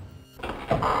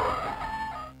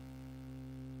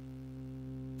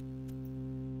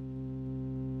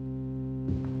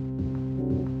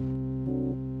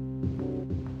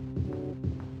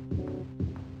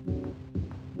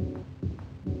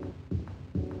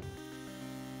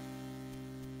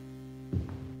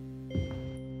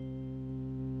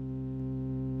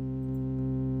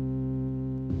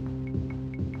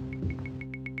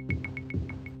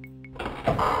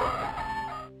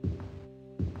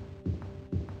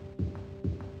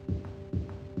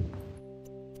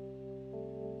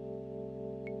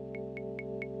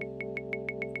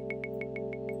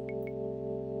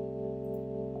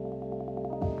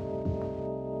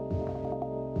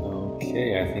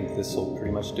 Okay, I think this will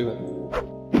pretty much do it.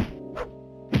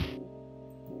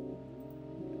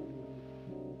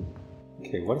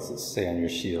 Okay, what does it say on your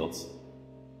shields?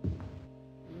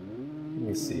 Let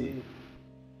me see.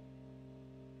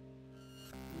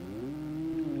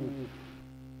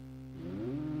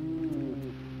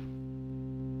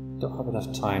 Don't have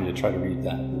enough time to try to read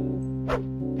that.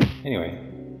 Anyway,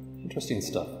 interesting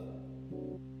stuff.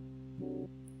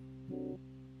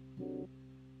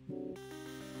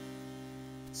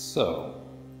 So,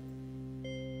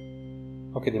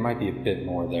 okay, there might be a bit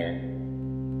more there.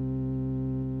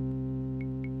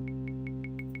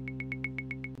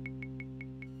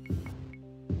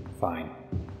 Fine.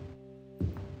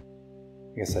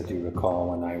 I guess I do recall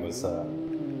when I was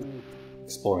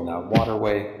exploring that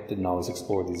waterway, didn't always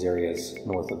explore these areas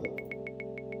north of it.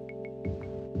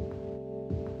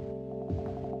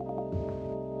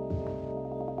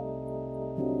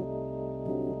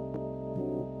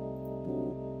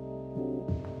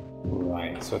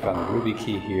 Right, so I found the ruby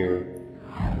key here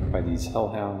by these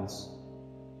hellhounds.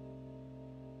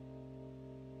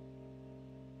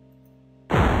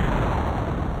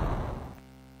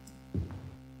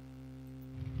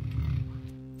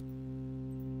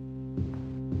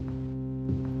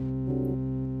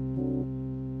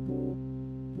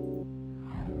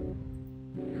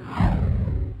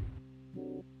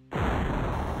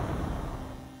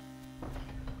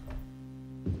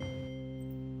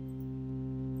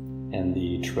 And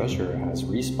the treasure has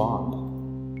respawned.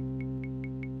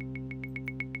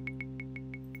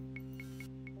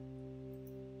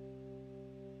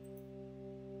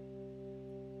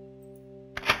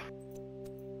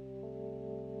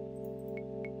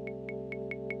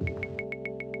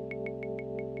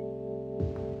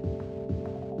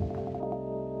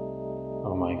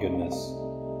 Oh my goodness.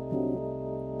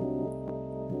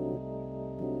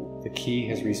 The key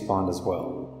has respawned as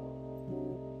well.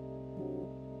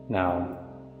 Now,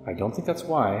 I don't think that's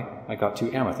why I got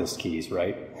 2 amethyst keys,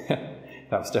 right?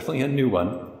 That was definitely a new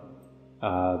one.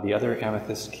 The other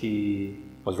amethyst key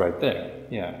was right there,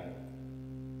 yeah.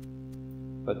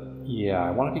 But yeah,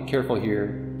 I want to be careful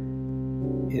here.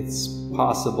 It's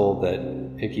possible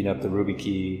that picking up the ruby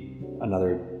key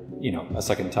a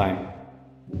second time,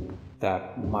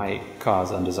 that might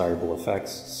cause undesirable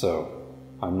effects, so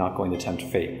I'm not going to tempt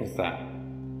fate with that.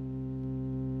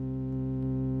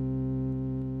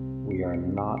 We are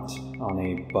not on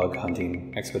a bug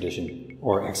hunting expedition,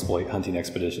 or exploit hunting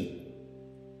expedition.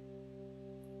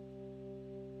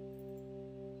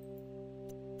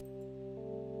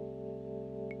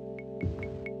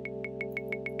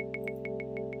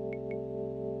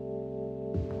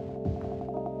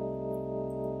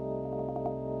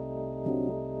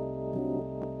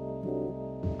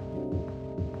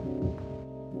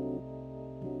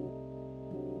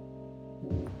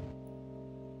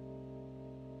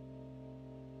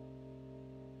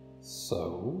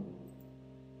 So,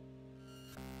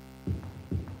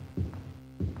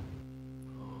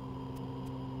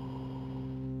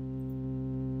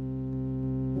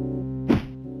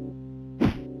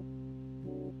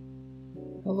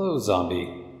 hello, zombie.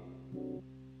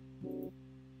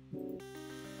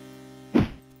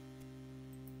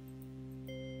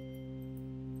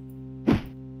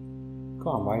 Come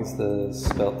on, why is the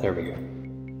spell? There we go.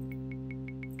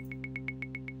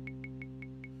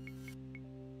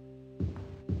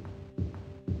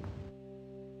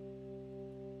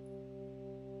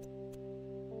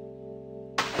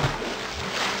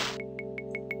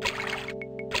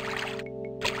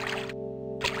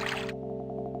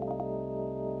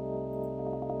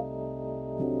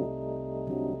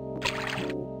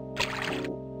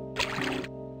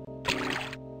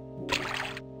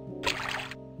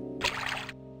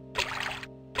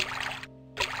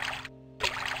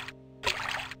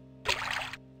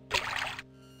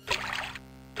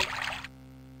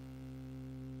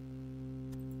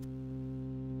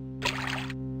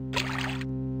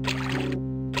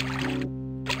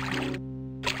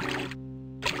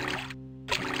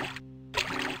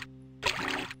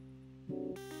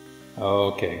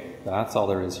 Okay, that's all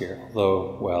there is here.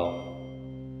 Although, well,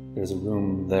 there's a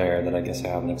room there that I guess I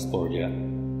haven't explored yet.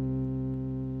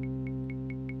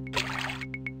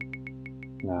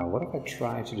 Now, what if I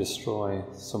try to destroy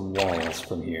some walls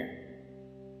from here?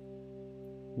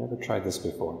 Never tried this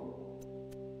before.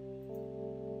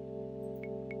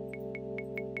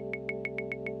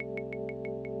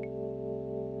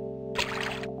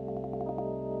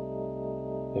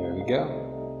 There we go.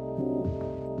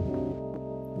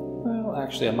 Well,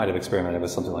 actually, I might have experimented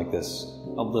with something like this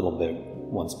a little bit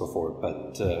once before,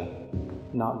 but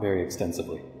not very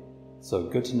extensively. So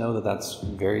good to know that that's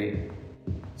very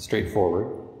straightforward.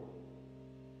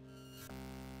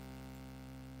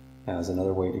 as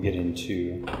another way to get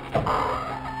into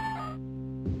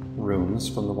rooms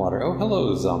from the water. Oh,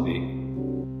 hello, zombie.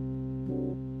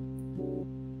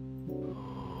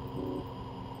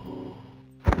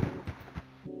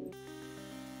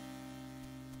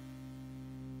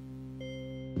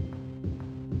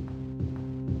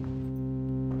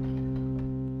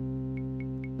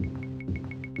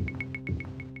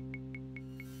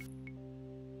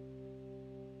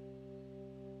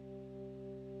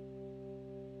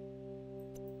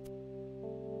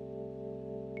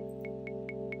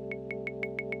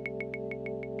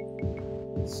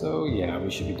 So yeah,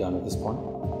 we should be done at this point.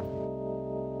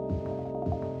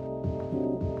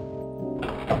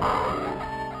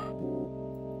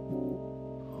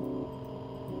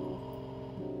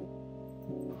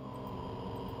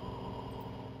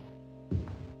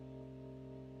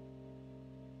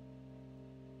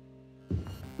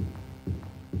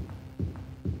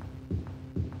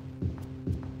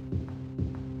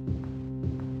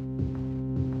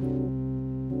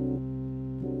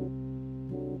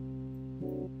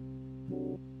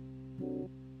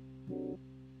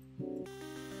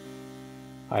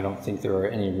 I don't think there are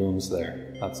any rooms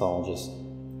there. That's all just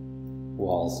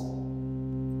walls.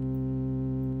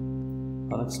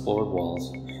 Unexplored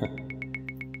walls.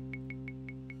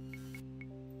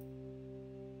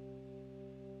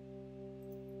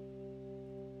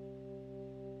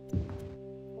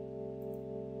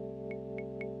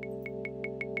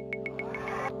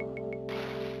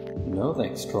 No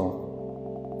thanks, troll.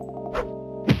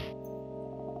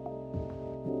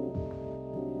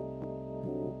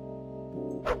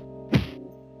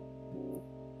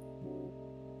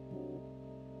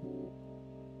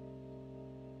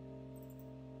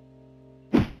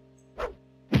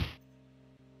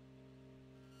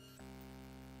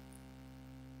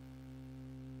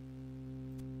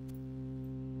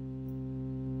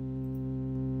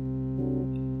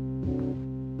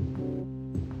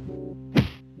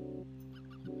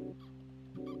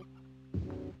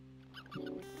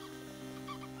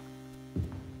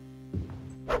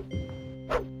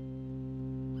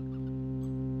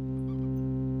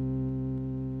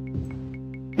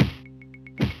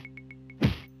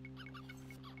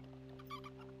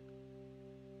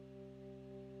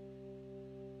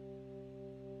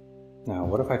 Now,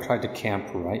 what if I tried to camp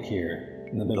right here,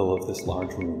 in the middle of this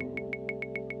large room?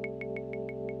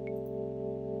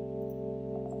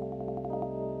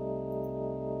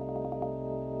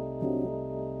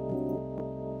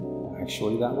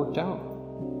 Actually, that worked out.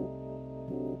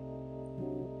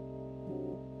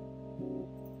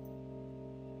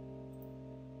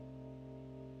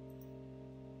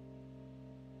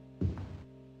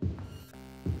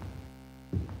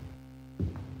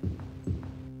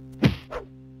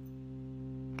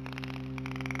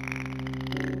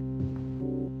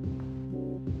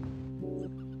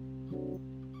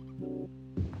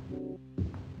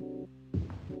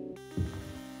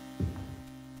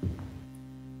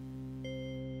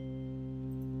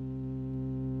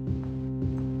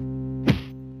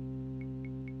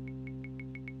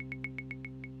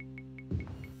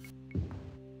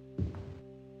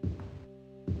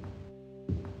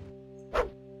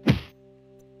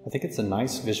 I think it's a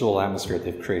nice visual atmosphere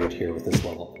they've created here with this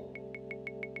level.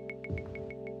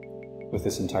 With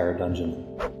this entire dungeon.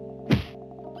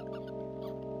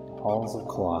 Halls of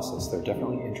Colossus, they're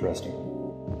definitely interesting.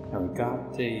 Now we've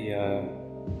got a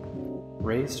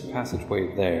raised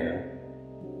passageway there,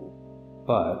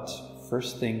 but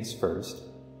first things first.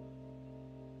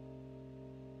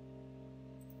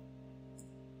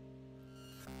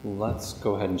 Let's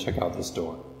go ahead and check out this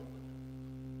door.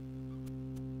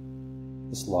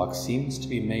 This lock seems to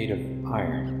be made of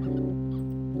iron.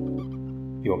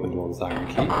 You open the door with iron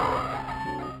key.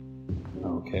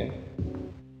 Okay.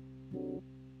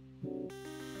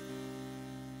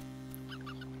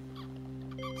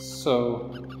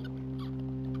 So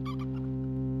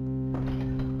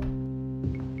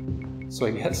I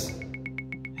guess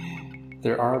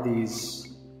there are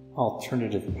these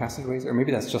alternative passageways, or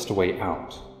maybe that's just a way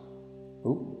out.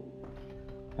 Ooh,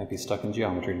 might be stuck in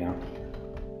geometry now.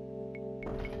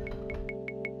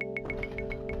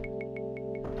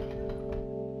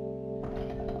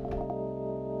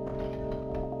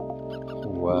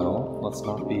 Well, let's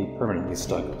not be permanently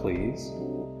stuck, please.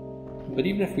 But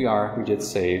even if we are, we did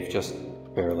save, just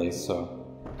barely, so...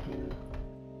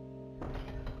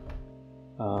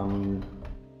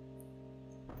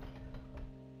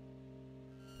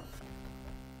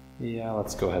 yeah,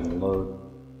 let's go ahead and load.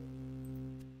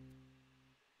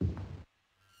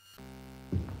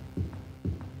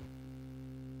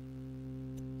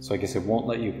 So I guess it won't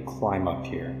let you climb up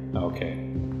here. Okay,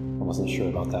 I wasn't sure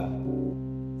about that.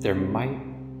 there might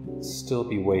still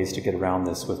be ways to get around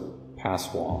this with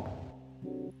pass wall.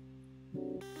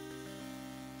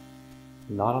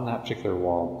 Not on that particular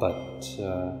wall, but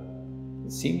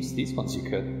it seems these ones you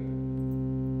could.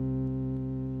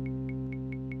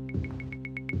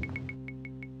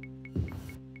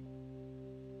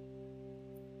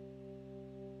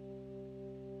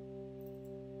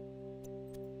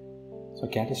 So I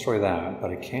can't destroy that, but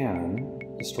I can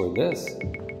destroy this.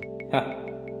 Ha!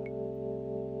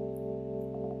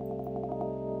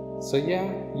 So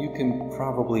yeah, you can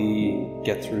probably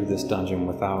get through this dungeon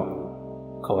without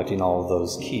collecting all of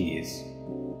those keys,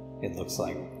 it looks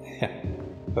like.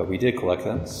 But we did collect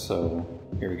them, so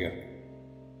here we go.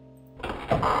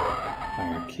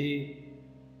 Iron key.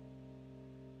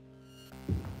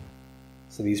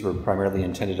 So these were primarily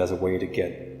intended as a way to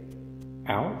get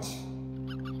out.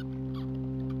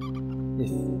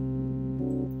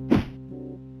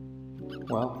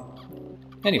 Well,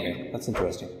 anyway, that's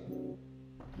interesting.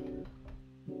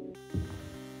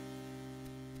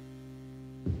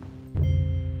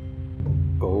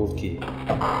 Gold key.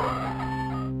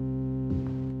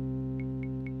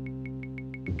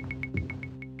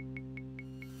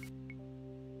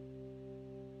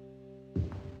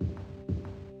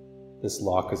 This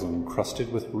lock is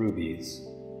encrusted with rubies.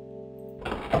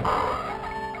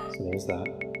 So there's that.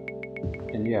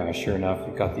 And yeah, sure enough,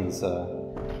 you've got these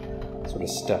sort of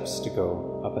steps to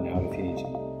go up and out if you need to.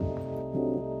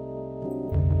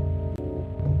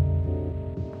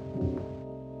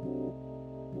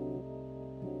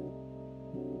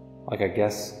 Like, I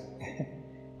guess,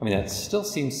 I mean, that still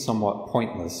seems somewhat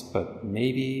pointless, but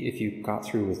maybe if you got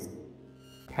through with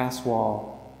pass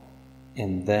wall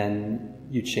and then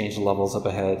you changed the levels up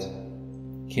ahead,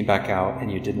 came back out,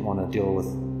 and you didn't want to deal with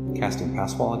casting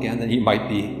pass wall again, then you might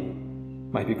be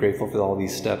grateful for all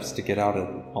these steps to get out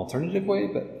an alternative way,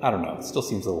 but I don't know, it still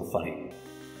seems a little funny.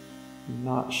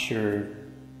 Not sure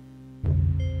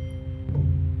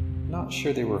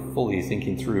they were fully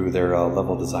thinking through their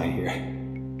level design here.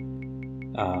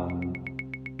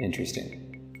 Interesting.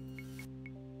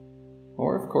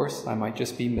 Or, of course, I might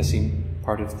just be missing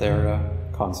part of their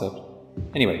concept.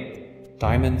 Anyway,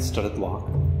 diamond studded lock.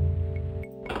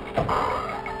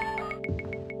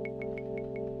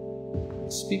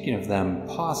 Speaking of them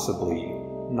possibly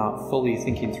not fully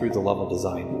thinking through the level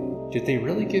design, did they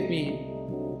really give me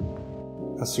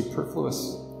a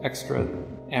superfluous extra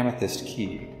amethyst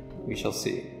key? We shall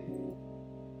see.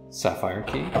 Sapphire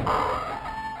key.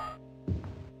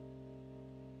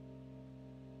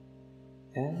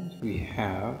 And we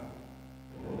have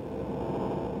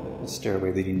a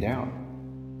stairway leading down.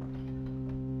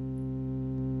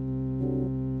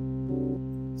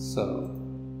 So,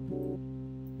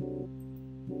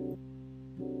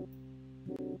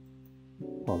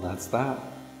 well, that's that.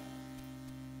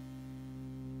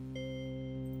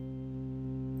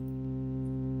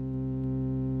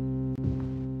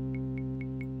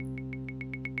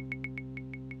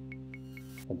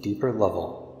 A deeper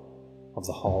level of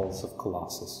the Halls of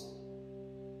Colossus.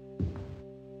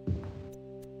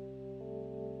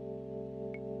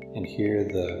 And here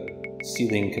the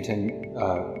ceiling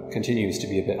continues to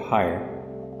be a bit higher,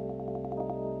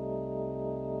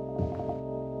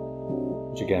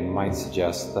 which again might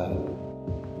suggest that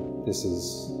this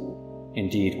is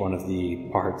indeed one of the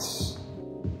parts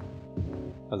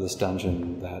of this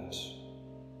dungeon that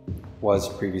was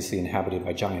previously inhabited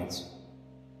by giants.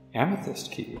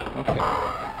 Amethyst key, okay.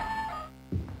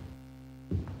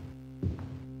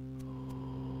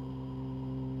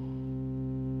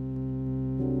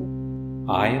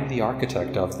 I am the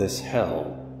architect of this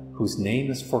hell, whose name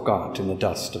is forgot in the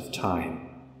dust of time.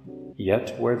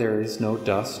 Yet where there is no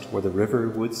dust, where the river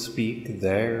would speak,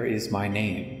 there is my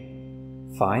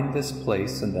name. Find this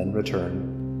place and then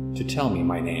return to tell me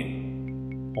my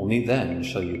name. Only then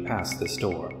shall you pass this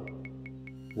door.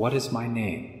 What is my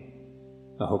name?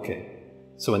 Okay,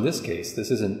 so in this case,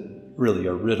 this isn't really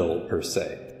a riddle per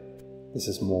se. This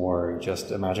is more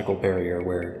just a magical barrier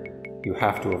where you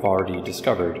have to have already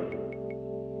discovered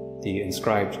the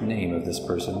inscribed name of this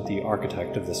person, the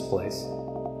architect of this place.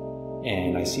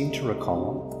 And I seem to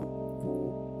recall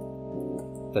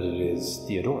that it is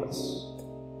Theodorus.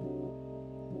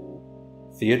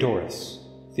 Theodorus.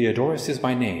 Theodorus is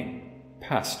my name.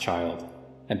 Pass, child,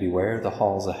 and beware the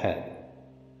halls ahead.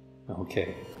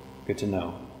 Okay, good to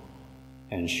know.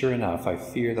 And sure enough, I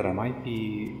fear that I might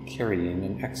be carrying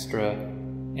an extra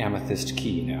amethyst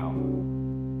key now.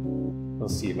 We'll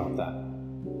see about that.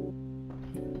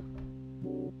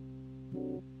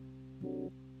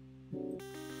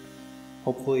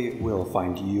 Hopefully it will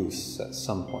find use at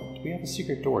some point. We have a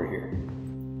secret door here.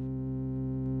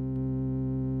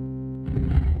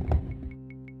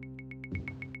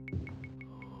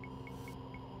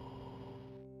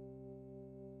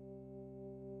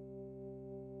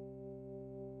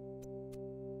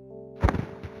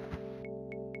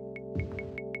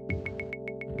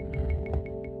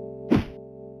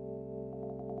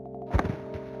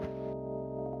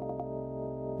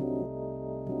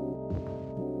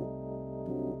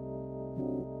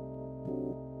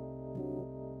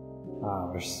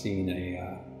 just seen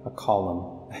a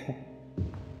column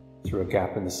through a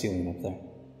gap in the ceiling up there.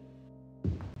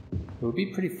 It would be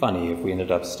pretty funny if we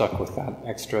ended up stuck with that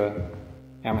extra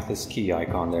amethyst key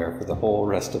icon there for the whole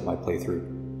rest of my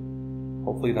playthrough.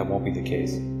 Hopefully that won't be the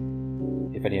case.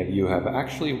 If any of you have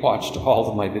actually watched all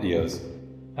of my videos,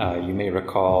 you may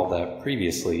recall that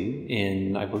previously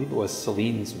in, I believe it was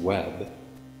Celine's Web,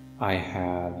 I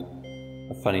had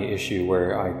a funny issue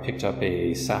where I picked up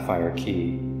a Sapphire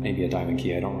key, maybe a diamond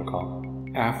key, I don't recall,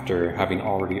 after having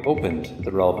already opened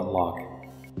the relevant lock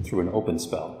through an open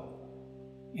spell.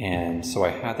 And so I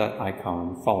had that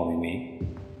icon following me,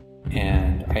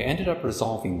 and I ended up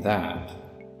resolving that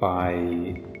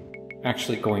by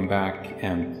actually going back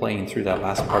and playing through that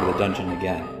last part of the dungeon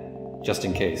again, just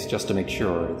in case, just to make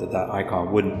sure that that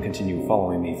icon wouldn't continue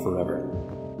following me forever.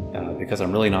 Because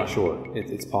I'm really not sure.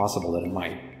 It's possible that it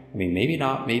might. I mean, maybe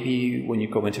not. Maybe when you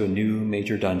go into a new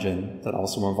major dungeon that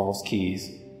also involves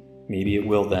keys, maybe it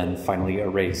will then finally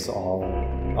erase all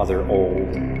other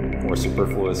old or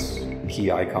superfluous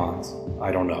key icons.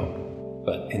 I don't know.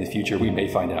 But in the future we may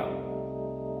find out.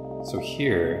 So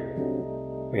here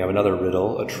we have another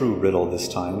riddle, a true riddle this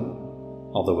time,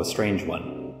 although a strange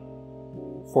one.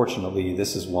 Fortunately,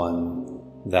 this is one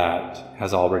that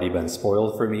has already been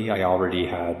spoiled for me. I already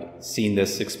had seen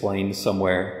this explained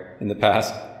somewhere in the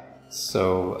past.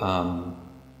 So,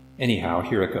 anyhow,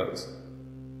 here it goes.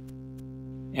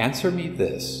 Answer me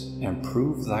this, and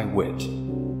prove thy wit,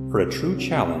 for a true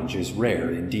challenge is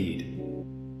rare indeed.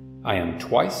 I am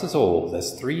twice as old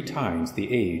as 3 times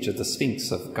the age of the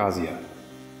Sphinx of Khazad,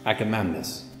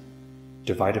 Agamemnus,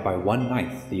 divided by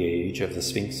 1/9 the age of the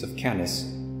Sphinx of Canis,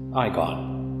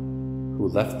 Aegon, who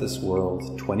left this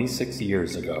world 26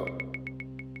 years ago.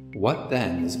 What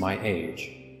then is my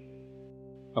age?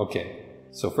 Okay.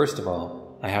 So first of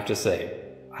all, I have to say,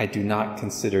 I do not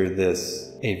consider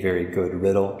this a very good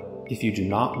riddle. If you do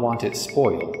not want it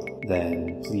spoiled,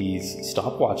 then please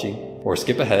stop watching or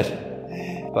skip ahead.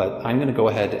 But I'm going to go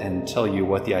ahead and tell you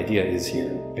what the idea is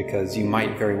here, because you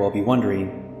might very well be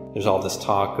wondering, there's all this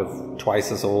talk of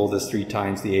twice as old as 3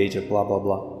 times the age of blah blah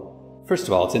blah. First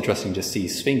of all, it's interesting to see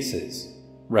sphinxes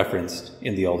referenced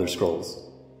in the Elder Scrolls.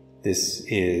 This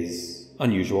is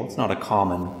unusual. It's not a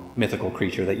common mythical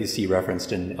creature that you see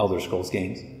referenced in Elder Scrolls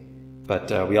games.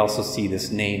 But we also see this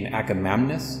name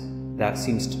Agamemnus. That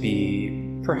seems to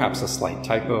be perhaps a slight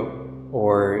typo,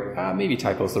 or maybe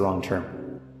typo is the wrong term.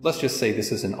 Let's just say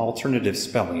this is an alternative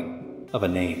spelling of a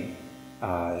name.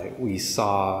 We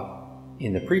saw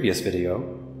in the previous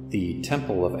video the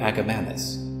Temple of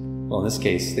Agamemnus. Well, in this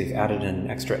case, they've added an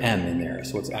extra M in there,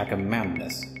 so it's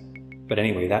Agamemnus. But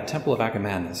anyway, that Temple of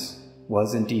Agamemnus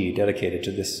was indeed dedicated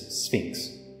to this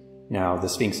Sphinx. Now, the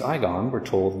Sphinx Aegon, we're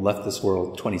told, left this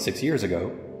world 26 years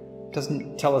ago.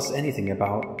 Doesn't tell us anything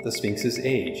about the Sphinx's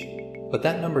age. But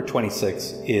that number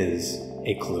 26 is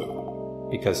a clue.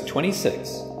 Because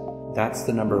 26, that's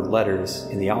the number of letters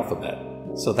in the alphabet.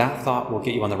 So that thought will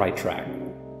get you on the right track.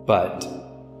 But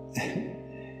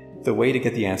the way to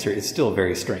get the answer is still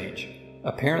very strange.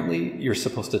 Apparently, you're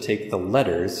supposed to take the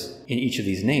letters in each of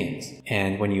these names,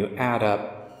 and when you add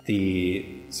up the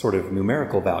sort of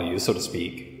numerical value, so to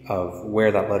speak, of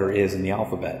where that letter is in the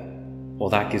alphabet, well,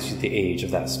 that gives you the age of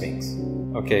that Sphinx.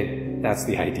 Okay, that's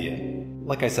the idea.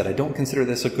 Like I said, I don't consider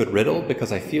this a good riddle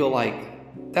because I feel like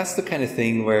that's the kind of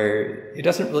thing where it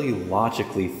doesn't really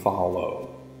logically follow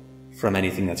from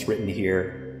anything that's written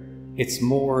here. It's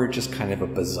more just kind of a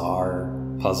bizarre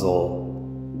puzzle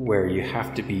where you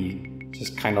have to be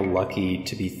just kind of lucky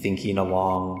to be thinking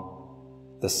along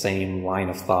the same line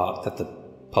of thought that the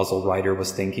puzzle writer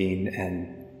was thinking,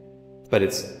 but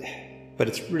it's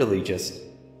really just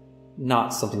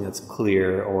not something that's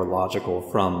clear or logical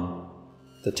from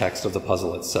the text of the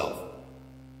puzzle itself.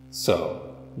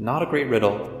 So, not a great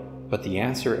riddle, but the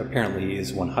answer apparently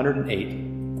is 108,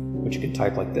 which you can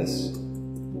type like this,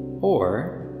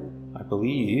 or I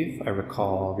believe I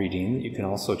recall reading that you can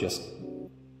also just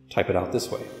type it out this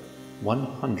way,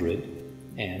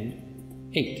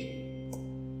 108.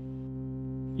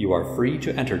 You are free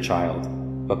to enter, child,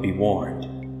 but be warned,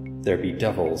 there be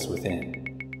devils within.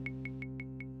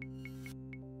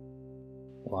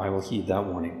 Well, I will heed that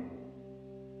warning.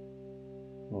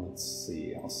 Let's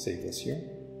see, I'll save this here.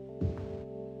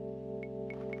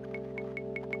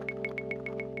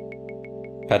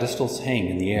 Pedestals hang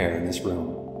in the air in this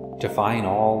room, defying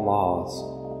all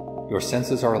laws. Your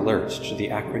senses are alert to the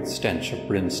acrid stench of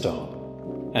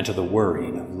brimstone, and to the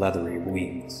whirring of leathery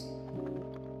wings.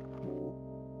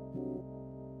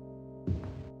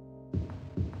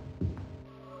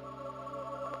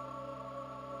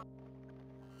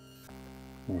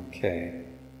 Okay.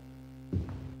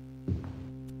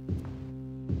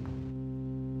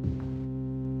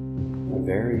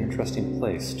 very interesting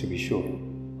place, to be sure.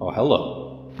 Oh,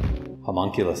 hello.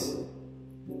 Homunculus.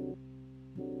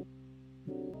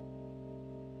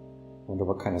 Wonder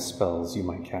what kind of spells you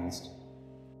might cast.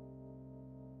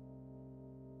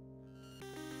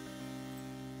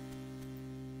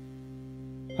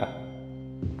 Huh.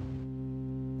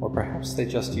 Or perhaps they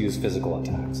just use physical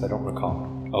attacks, I don't recall.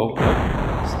 Oh,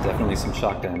 there's definitely some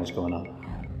shock damage going on.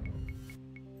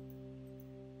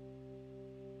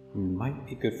 Might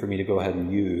be good for me to go ahead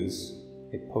and use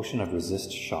a potion of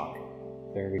resist shock.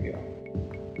 There we go.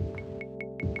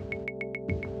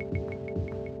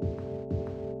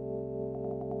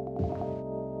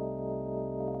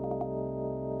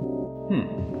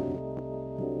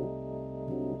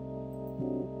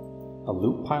 A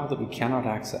loot pile that we cannot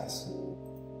access.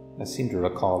 I seem to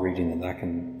recall reading that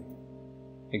can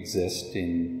exist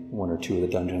in one or two of the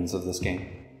dungeons of this game.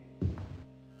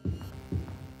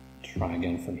 Try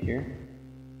again from here.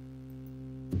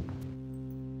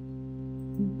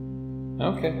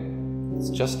 Okay, it's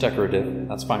just decorative,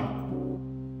 that's fine.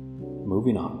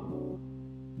 Moving on.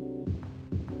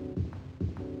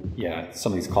 Yeah,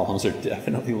 some of these columns are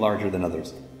definitely larger than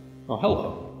others. Oh,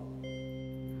 hello.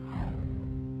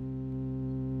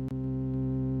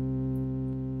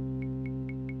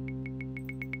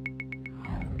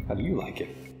 How do you like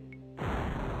it?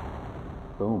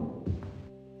 Boom.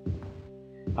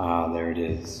 Ah, there it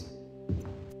is.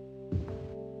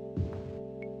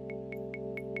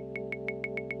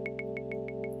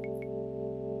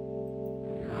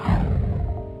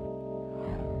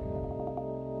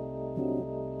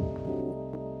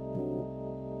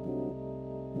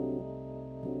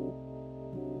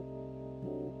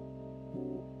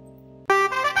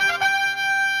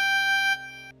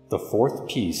 The fourth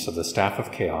piece of the Staff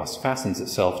of Chaos fastens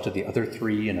itself to the other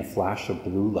three in a flash of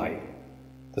blue light.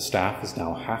 The staff is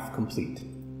now half complete.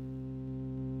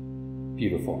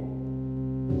 Beautiful.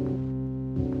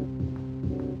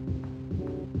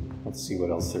 Let's see what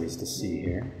else there is to see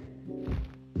here.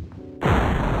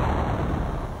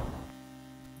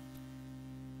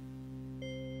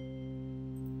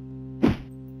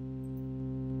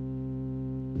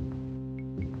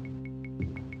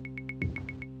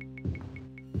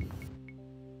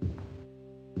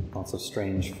 Lots of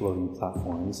strange floating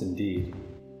platforms, indeed.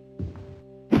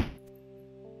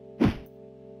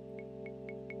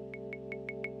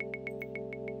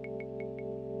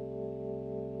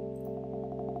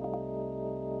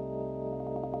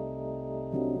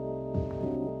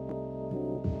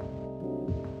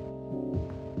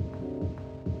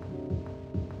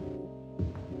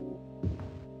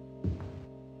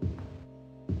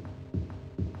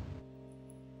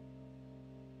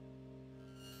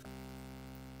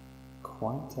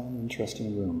 Quite an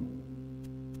interesting room.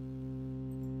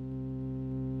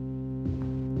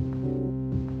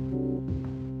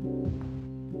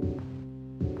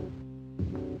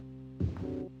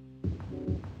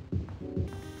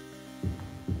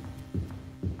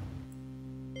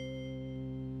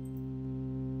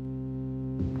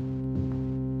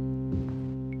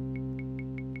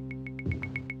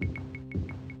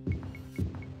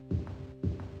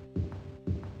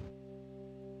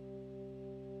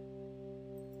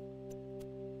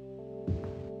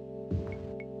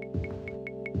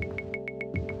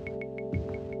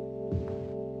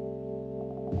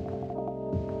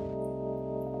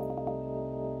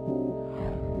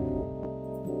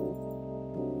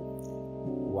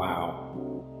 Wow.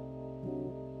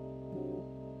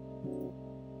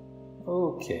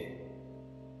 Okay.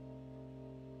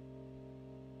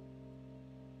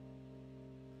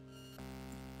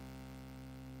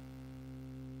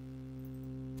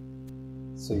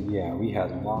 So yeah, we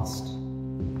had lost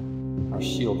our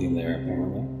shielding there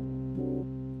apparently.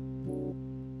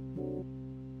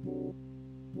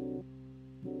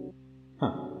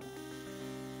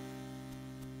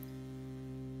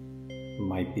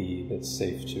 Might be a bit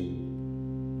safe to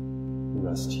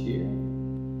rest here.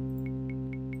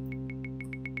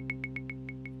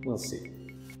 We'll see.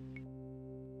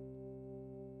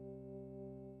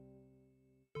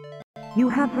 You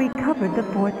have recovered the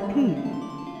fourth piece.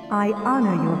 I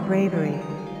honor your bravery.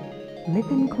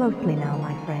 Listen closely now,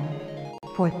 my friend,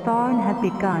 for Tharn has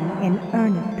begun in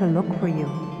earnest to look for you.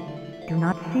 Do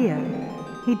not fear.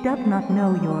 He does not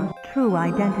know your true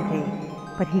identity,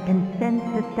 but he can sense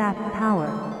the staff's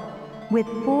power. With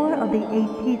 4 of the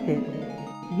 8 pieces,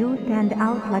 you stand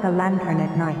out like a lantern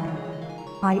at night.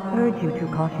 I urge you to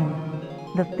caution.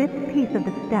 The 5th piece of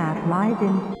the staff lies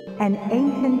in an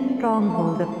ancient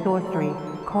stronghold of sorcery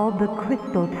called the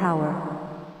Crystal Tower.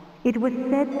 It was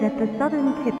said that the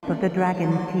southern tip of the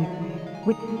Dragon's Teeth,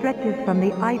 which stretches from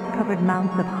the ice-covered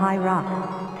mounts of high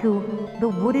rock to the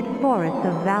wooded forest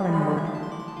of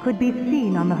Valenwood could be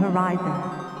seen on the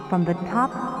horizon from the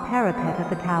top parapet of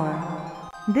the tower.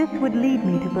 This would lead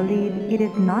me to believe it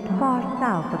is not far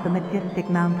south of the majestic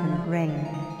mountain's range.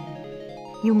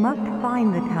 You must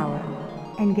find the tower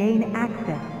and gain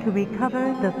access to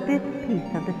recover the 5th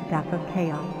piece of the Staff of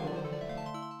Chaos.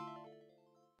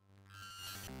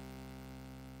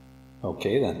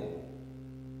 Okay then.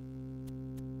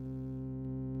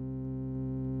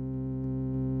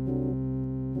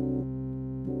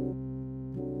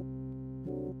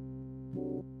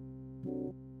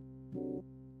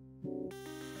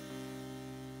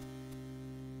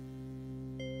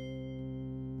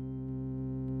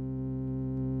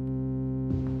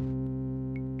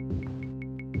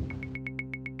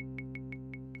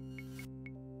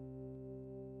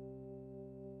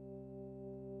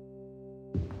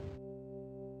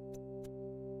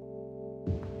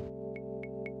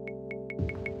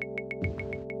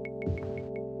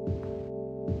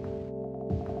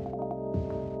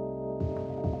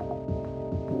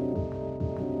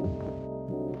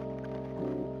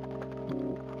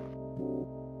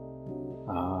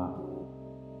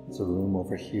 There's a room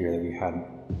over here that we hadn't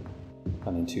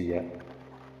gone into yet.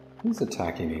 Who's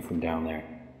attacking me from down there?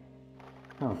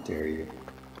 How dare you?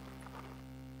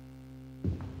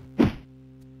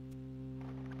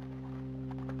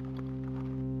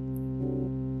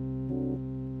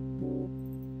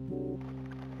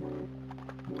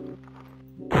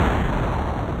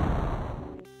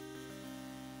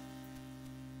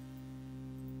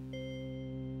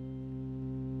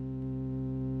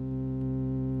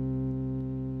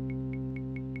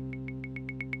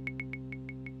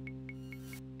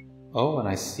 Oh, and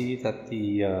I see that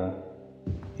the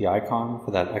icon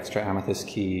for that extra amethyst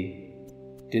key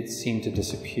did seem to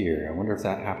disappear. I wonder if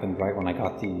that happened right when I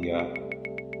got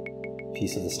the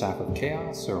piece of the Staff of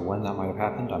Chaos, or when that might have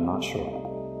happened. I'm not sure.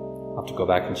 I'll have to go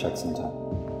back and check sometime.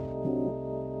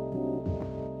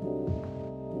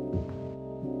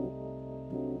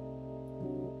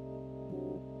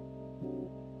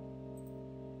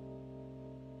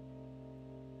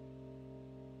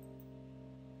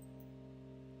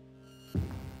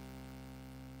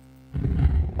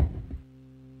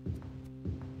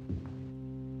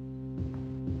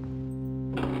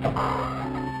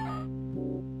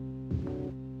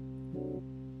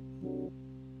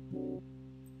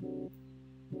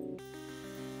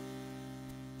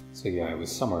 So yeah, I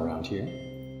was somewhere around here.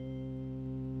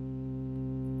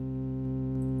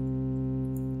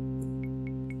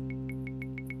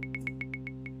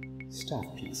 Staff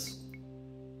piece.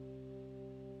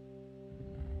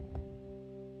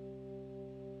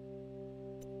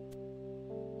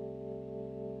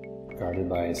 Guarded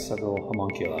by several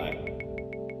homunculi. Here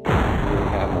we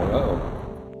have more. Uh-oh.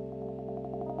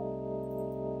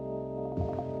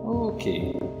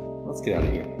 Okay, let's get out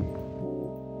of here.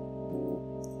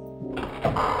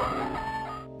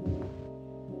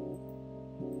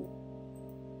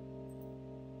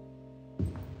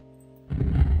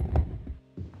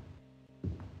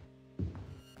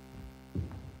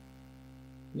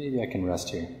 Maybe I can rest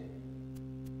here.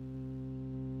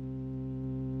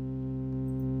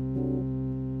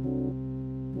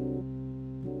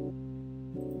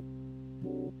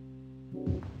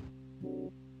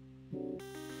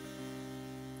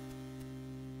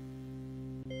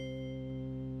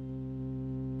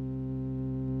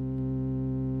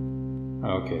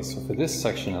 Okay, so for this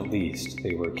section at least,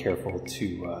 they were careful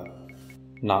to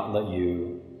not let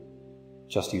you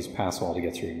just use pass wall to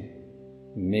get through.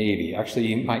 Maybe. Actually,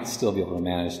 you might still be able to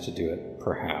manage to do it,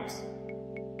 perhaps.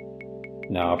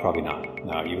 No, probably not.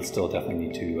 No, you would still definitely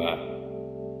need to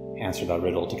answer that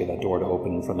riddle to get that door to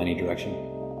open from any direction.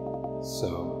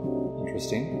 So,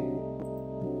 interesting.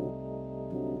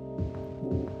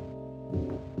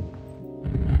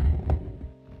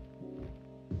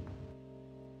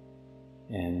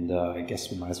 And I guess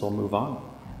we might as well move on.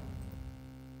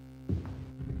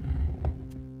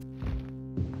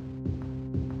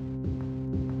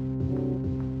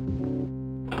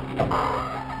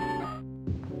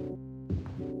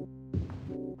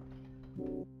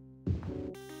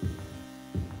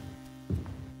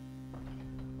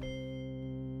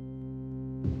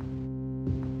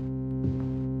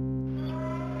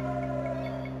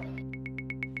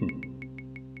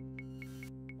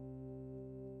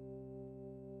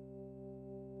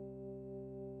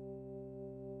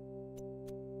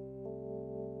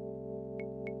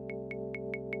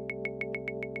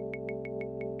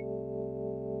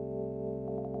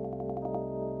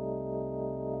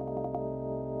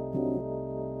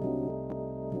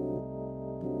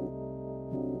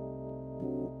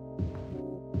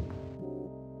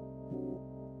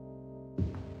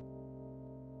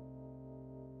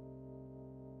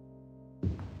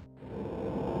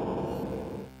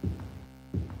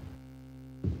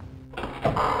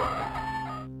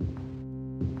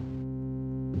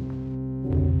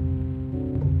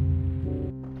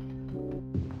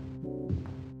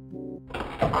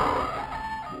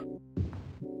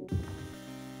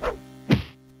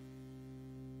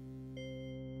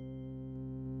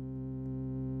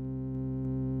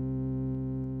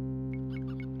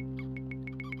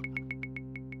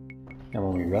 And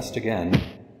when we rest again,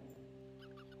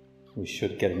 we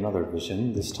should get another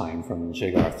vision, this time from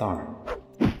Jagar Tharn.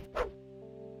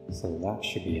 So that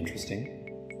should be interesting.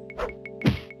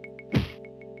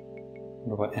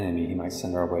 Wonder what enemy he might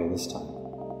send our way this time.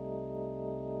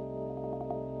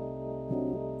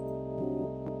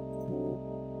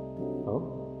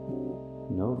 Oh,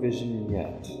 no vision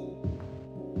yet.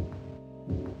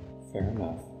 Fair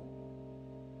enough.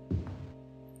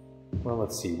 Well,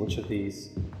 let's see, which of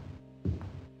these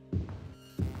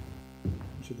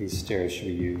stairs should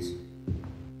we use?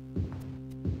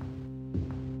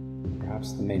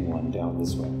 Perhaps the main one down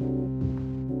this way.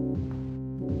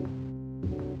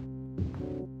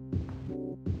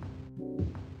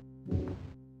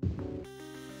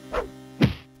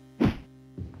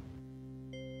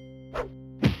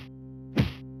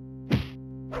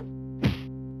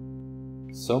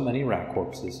 So many rat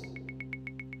corpses.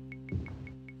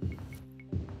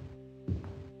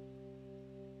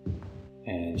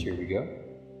 And here we go.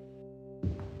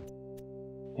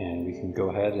 And we can go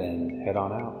ahead and head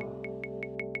on out.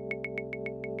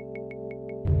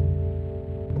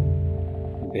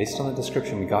 And based on the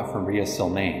description we got from Ria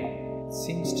Silmane, it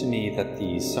seems to me that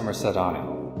the Somerset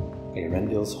Isle,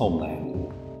 Eärendil's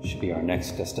homeland, should be our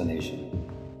next destination.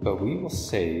 But we will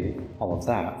save all of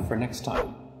that for next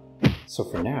time. So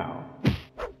for now,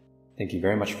 thank you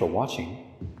very much for watching.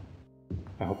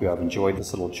 I hope you have enjoyed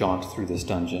this little jaunt through this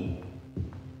dungeon.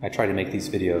 I try to make these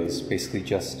videos basically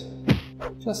just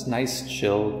nice,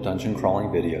 chill, dungeon crawling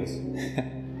videos.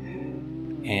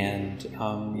 And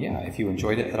yeah, if you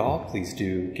enjoyed it at all, please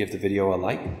do give the video a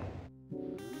like.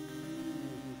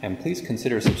 And please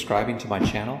consider subscribing to my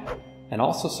channel and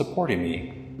also supporting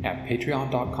me at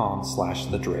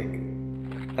patreon.com/thedrake.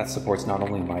 That supports not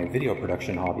only my video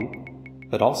production hobby,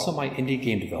 but also my indie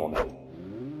game development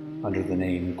under the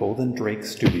name Golden Drake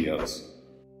Studios.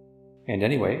 And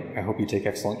anyway, I hope you take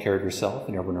excellent care of yourself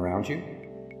and everyone around you,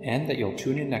 and that you'll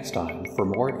tune in next time for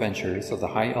more adventures of the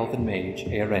High Elven Mage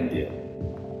Eärendil.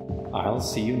 I'll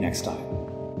see you next time.